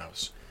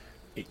longhouse.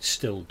 It's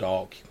still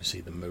dark. You can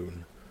see the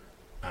moon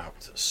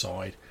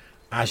outside.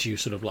 As you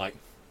sort of like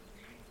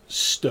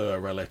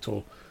stir a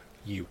little,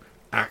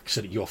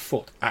 your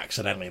foot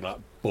accidentally like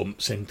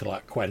bumps into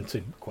like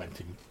Quentin.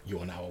 Quentin,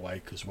 you're now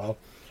awake as well.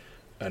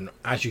 And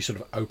as you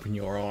sort of open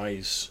your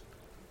eyes,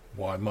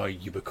 Weimar,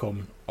 you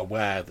become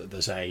aware that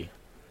there's a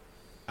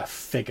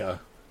figure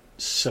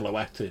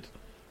silhouetted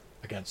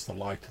against the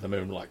light of the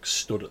moon, like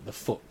stood at the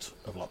foot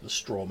of like the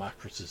straw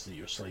mattresses that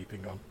you're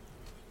sleeping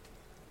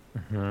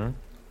on.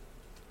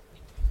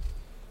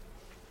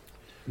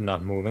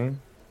 Not moving?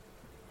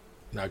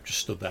 No, just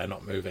stood there,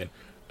 not moving.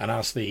 And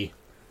as the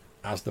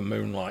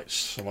moonlight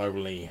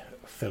slowly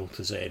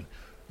filters in,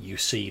 you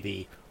see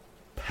the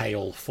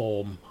pale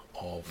form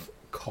of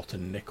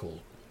Cotton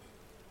Nickel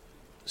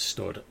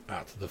stood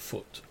at the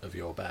foot of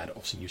your bed.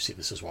 Obviously, you see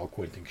this as well,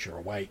 Quentin, 'cause you're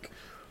awake.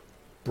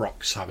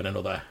 Brock's having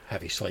another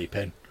heavy sleep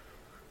in.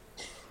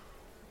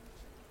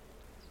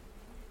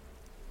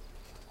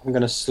 I'm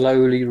going to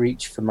slowly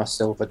reach for my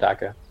silver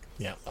dagger.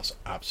 Yeah, that's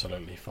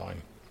absolutely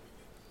fine.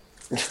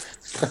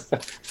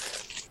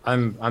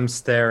 I'm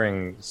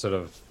staring sort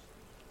of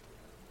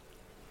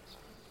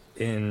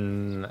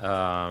in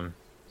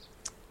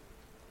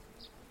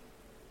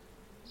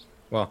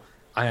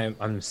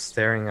I'm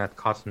staring at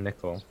Cotton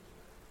Nickel,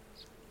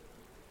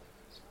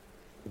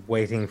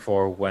 waiting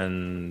for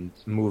when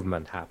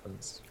movement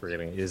happens,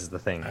 really, is the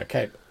thing.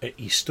 Okay,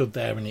 he stood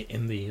there and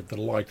in the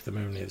light of the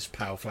moon, his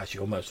pale flesh, he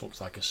almost looks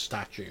like a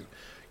statue.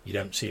 You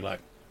don't see like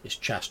his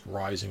chest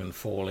rising and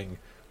falling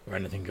or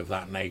anything of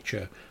that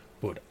nature,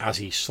 but as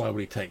he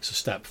slowly takes a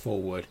step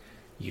forward,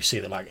 you see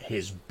that like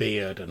his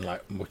beard and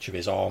like much of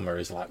his armor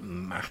is like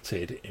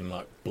matted in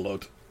like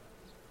blood.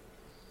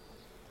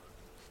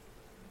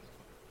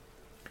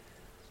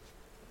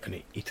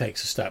 And he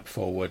takes a step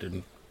forward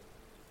and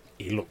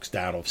he looks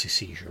down, obviously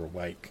sees you're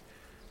awake.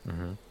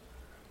 Mm-hmm.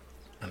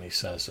 And he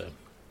says,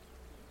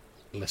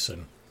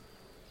 listen,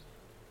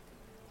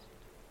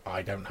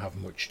 I don't have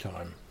much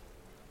time,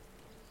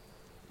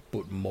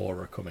 but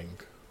more are coming.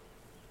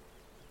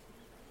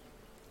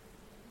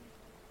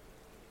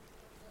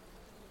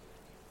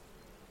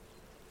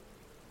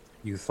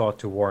 You thought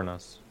to warn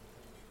us,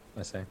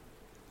 I say.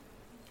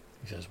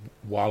 He says,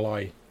 while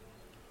I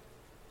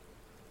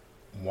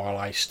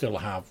still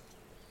have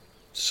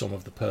some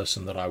of the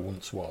person that I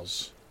once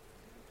was,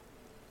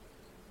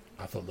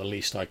 I thought the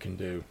least I can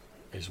do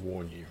is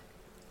warn you.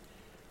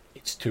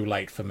 It's too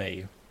late for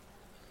me,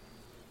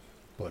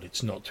 but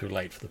it's not too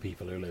late for the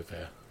people who live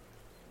here.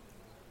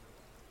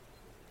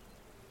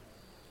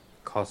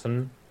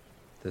 Cotton,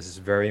 this is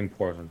very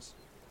important.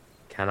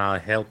 Can I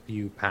help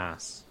you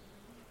pass?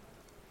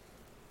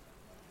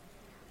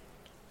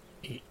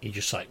 He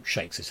just like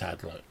shakes his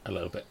head a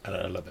little bit, and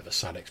a little bit of a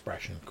sad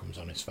expression comes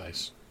on his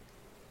face.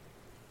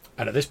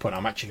 And at this point,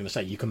 I'm actually going to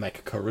say you can make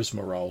a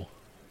charisma roll.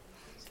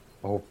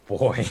 Oh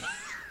boy.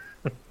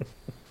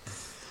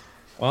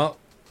 Well,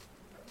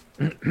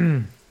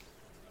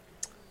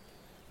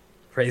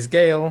 praise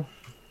Gale.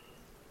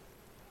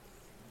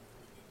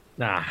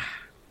 Nah.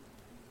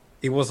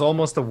 It was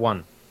almost a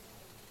 1.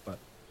 But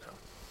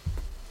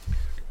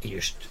He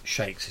just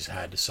shakes his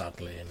head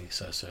sadly and he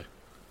says,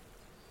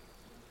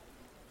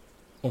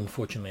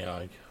 unfortunately,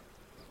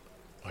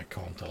 I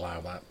can't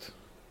allow that.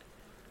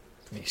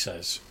 And he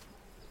says,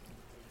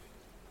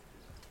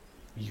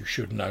 you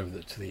should know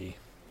that the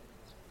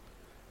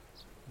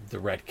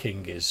Red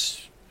King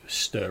is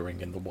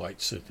stirring in the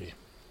White City.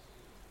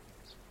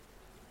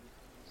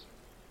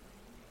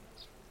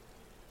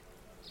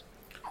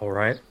 all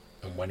right.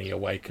 And when he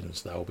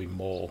awakens, there will be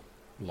more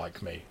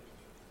like me.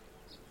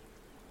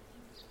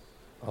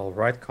 All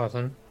right,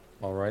 Cotton.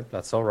 All right,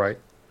 that's all right.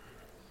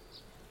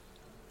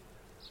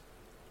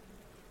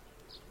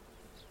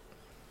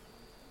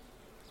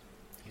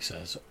 He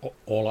says,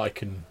 all I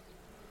can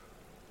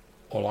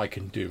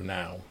do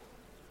now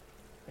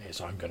is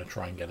I'm going to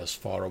try and get as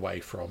far away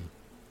from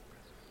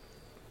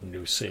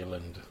New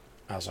Zealand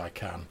as I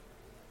can,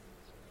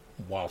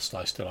 whilst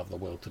I still have the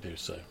will to do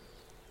so.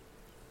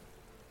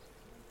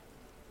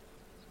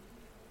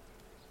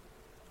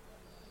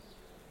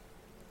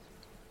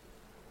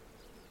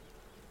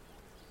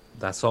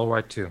 That's all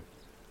right too.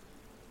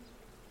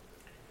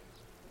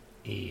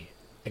 He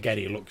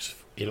looks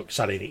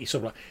sad. He sort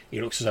of like, he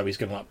looks as though he's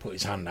going to like put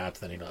his hand out,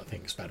 then he like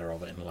thinks better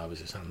of it and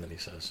lowers his hand, and he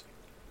says,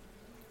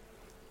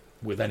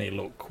 with any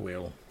luck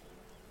we'll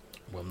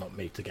not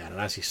meet again. And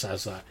as he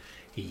says that,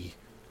 he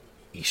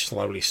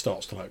slowly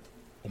starts to like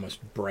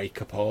almost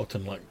break apart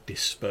and like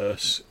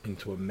disperse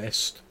into a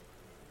mist.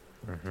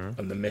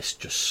 And the mist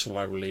just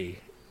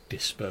slowly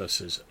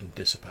disperses and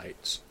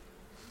dissipates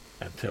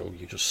until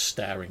you're just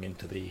staring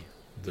into the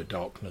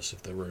darkness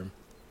of the room.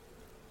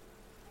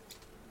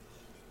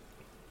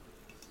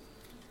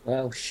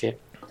 Well,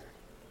 shit.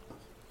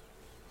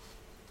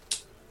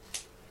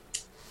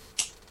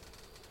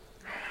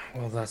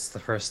 Well, that's the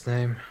first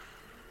name.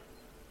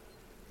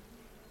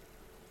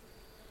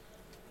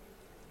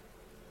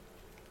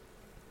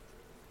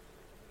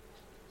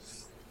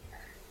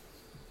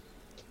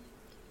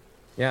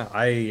 Yeah,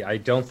 I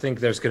don't think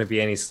there's going to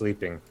be any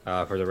sleeping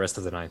for the rest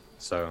of the night.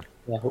 So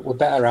Yeah, but we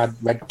better add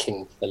Red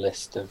King to the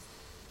list of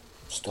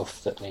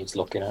stuff that needs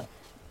looking at.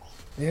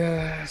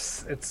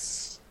 yes,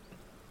 it's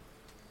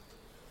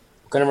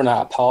We're going to run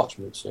out of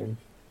parchment soon.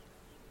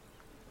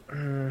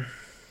 And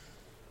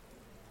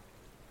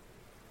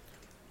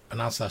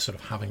as they're sort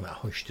of having that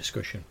hushed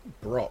discussion,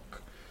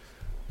 Brock,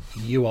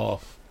 you are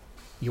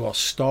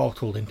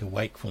startled into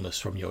wakefulness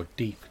from your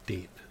deep,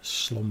 deep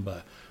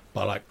slumber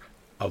by like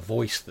a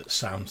voice that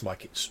sounds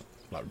like it's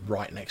like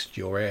right next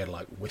to your ear,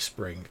 like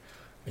whispering,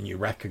 and you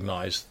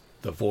recognise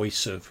the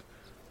voice of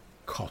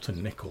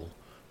Cotton Nickel.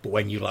 But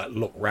when you like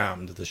look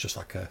round, there's just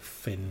like a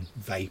thin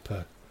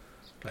vapour,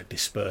 like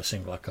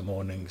dispersing like a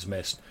morning's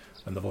mist,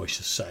 and the voice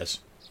just says,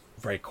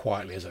 very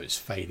quietly as though it's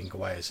fading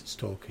away as it's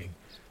talking,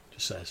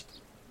 just says,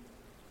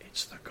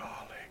 "It's the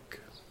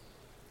garlic."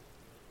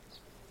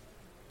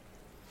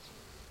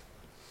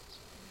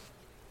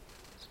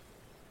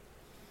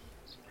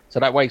 So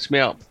that wakes me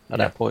up at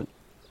that point.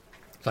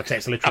 Like I say,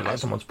 it's literally like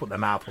someone's put their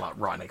mouth like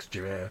right next to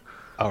your ear.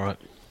 All right.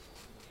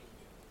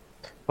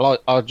 Well,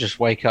 I'll just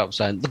wake up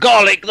saying, "The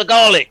garlic, the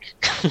garlic."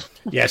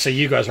 Yeah, so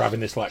you guys are having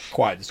this like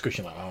quiet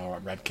discussion, like, "Oh,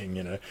 right, Red King,"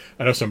 you know,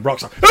 and also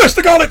Brock's like, "Oh, it's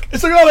the garlic!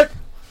 It's the garlic!"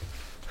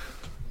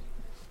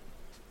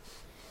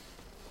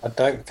 I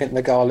don't think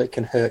the garlic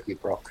can hurt you,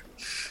 Brock.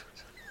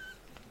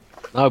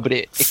 No, but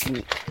it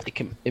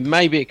can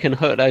maybe it can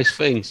hurt those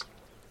things.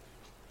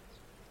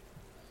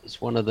 It's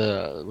one of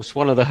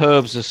the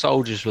herbs the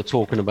soldiers were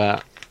talking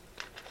about,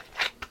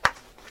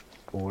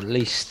 or at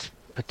least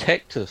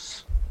protect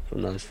us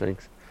from those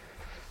things.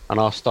 And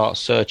I'll start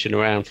searching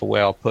around for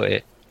where I'll put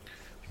it.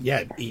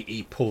 Yeah,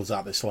 he pulls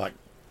out this like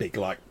big,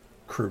 like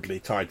crudely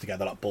tied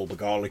together like bulb of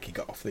garlic he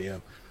got off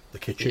the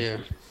kitchen. Yeah.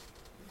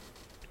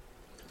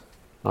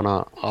 And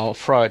I'll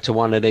throw it to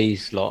one of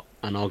these lot,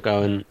 and I'll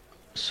go and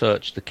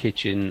search the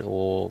kitchen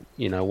or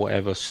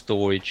whatever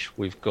storage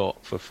we've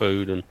got for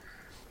food, and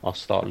I'll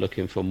start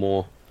looking for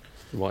more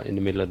right in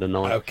the middle of the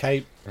night.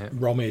 Okay, yeah.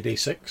 Roll me a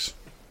d6.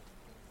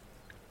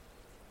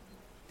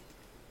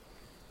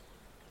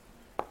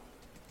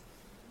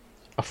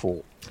 I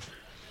thought.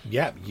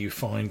 Yeah, you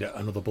find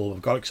another bulb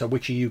of garlic. So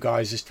which of you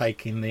guys is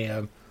taking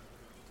the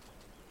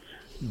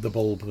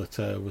bulb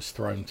that was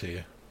thrown to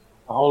you?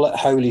 I'll let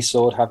Holy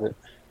Sword have it.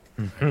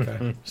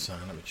 Okay, so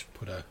let me just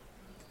put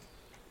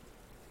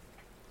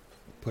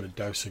a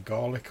dose of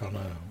garlic on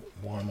a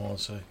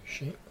Weimar's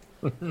sheet.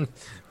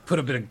 Put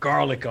a bit of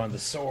garlic on the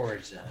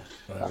sword.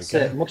 There That's we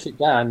go. it. Mush it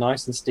down,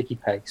 nice and sticky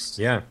paste.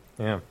 Yeah,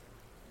 yeah.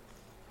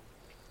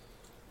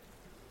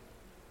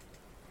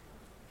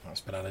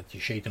 That's been added to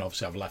your sheet, and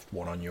obviously I've left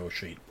one on your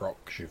sheet, Brock,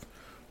 because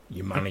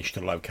you managed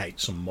to locate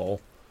some more.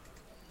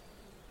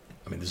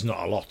 I mean, there's not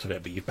a lot of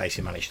it, but you've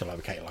basically managed to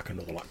locate like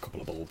another like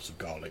couple of bulbs of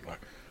garlic,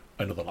 like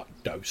another like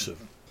dose of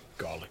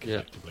garlic, Yeah.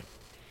 effectively.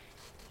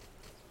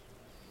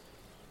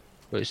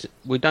 But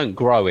we don't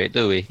grow it,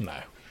 do we? No.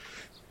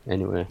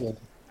 Anyway.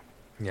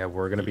 Yeah,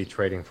 we're going to be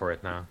trading for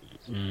it now.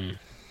 Mm.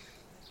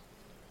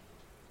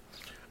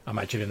 I'm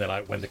imagining they're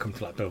like when they come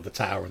to like build the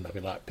tower, and there'll be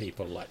like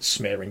people like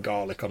smearing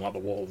garlic on like the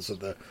walls of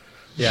the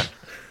Yeah.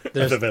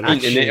 the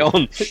village. Painting it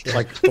on.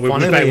 Like, we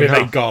funnily made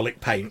enough,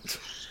 garlic paint.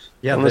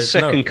 yeah, on the there's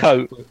second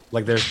coat.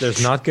 Like,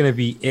 there's not going to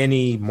be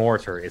any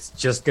mortar. It's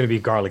just going to be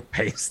garlic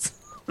paste.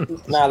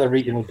 Now the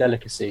regional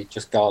delicacy,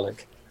 just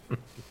garlic.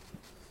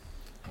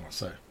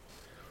 So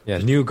Yeah,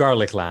 new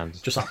garlic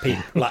land. just like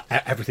people, like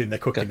everything they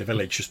cook in the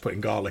village, just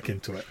putting garlic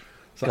into it.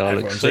 So Garlic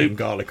everyone's soup. eating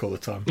garlic all the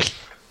time.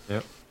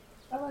 Yep.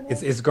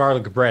 It's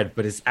garlic bread,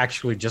 but it's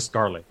actually just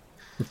garlic.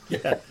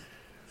 Yeah.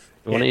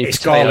 You want to eat It's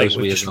garlic. potatoes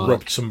We've with just garlic.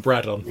 rubbed some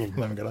bread on. There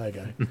we go. There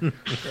you go.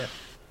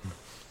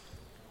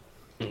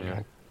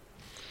 Yeah.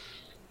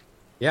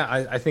 Yeah,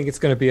 I think it's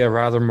going to be a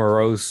rather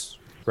morose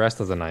rest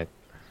of the night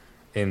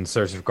in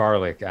search of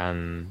garlic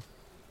and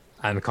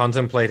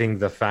contemplating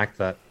the fact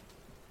that,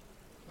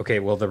 okay,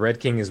 well, the Red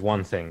King is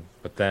one thing,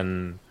 but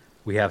then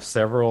we have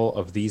several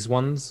of these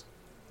ones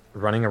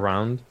running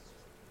around,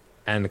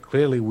 and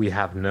clearly we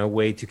have no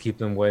way to keep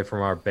them away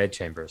from our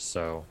bedchambers,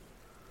 so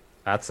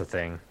that's a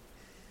thing.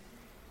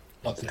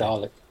 Not the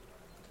garlic.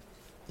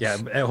 Yeah,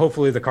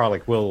 hopefully the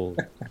garlic will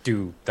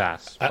do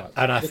that. but-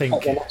 And I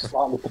think They're not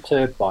slightly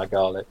perturbed by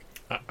garlic.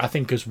 I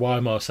think as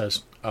Weimar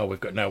says, "Oh,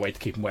 we've got no way to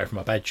keep them away from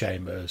our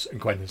bedchambers,"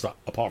 and Quentin's like,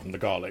 "Apart from the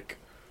garlic."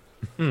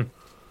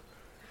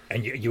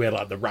 And you hear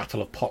like the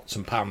rattle of pots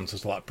and pans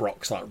as like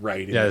Brock's like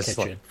raiding yeah, the it's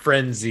kitchen. like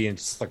frenzy, and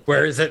just like,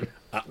 where is it?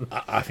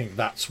 I think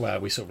that's where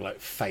we sort of like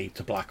fade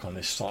to black on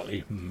this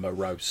slightly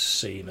morose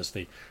scene as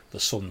the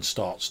sun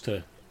starts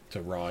to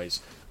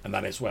rise, and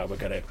that is where we're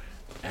going to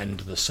end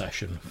the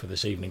session for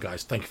this evening,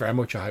 guys. Thank you very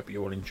much. I hope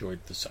you all enjoyed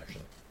the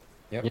session.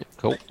 Yep. Yeah,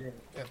 cool. Yeah,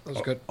 that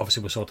was good.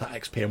 Obviously, we'll sort out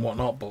XP and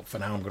whatnot, but for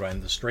now, I'm going to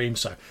end the stream.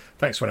 So,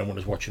 thanks for anyone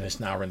who's watching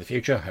this now or in the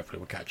future. Hopefully,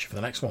 we'll catch you for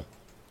the next one.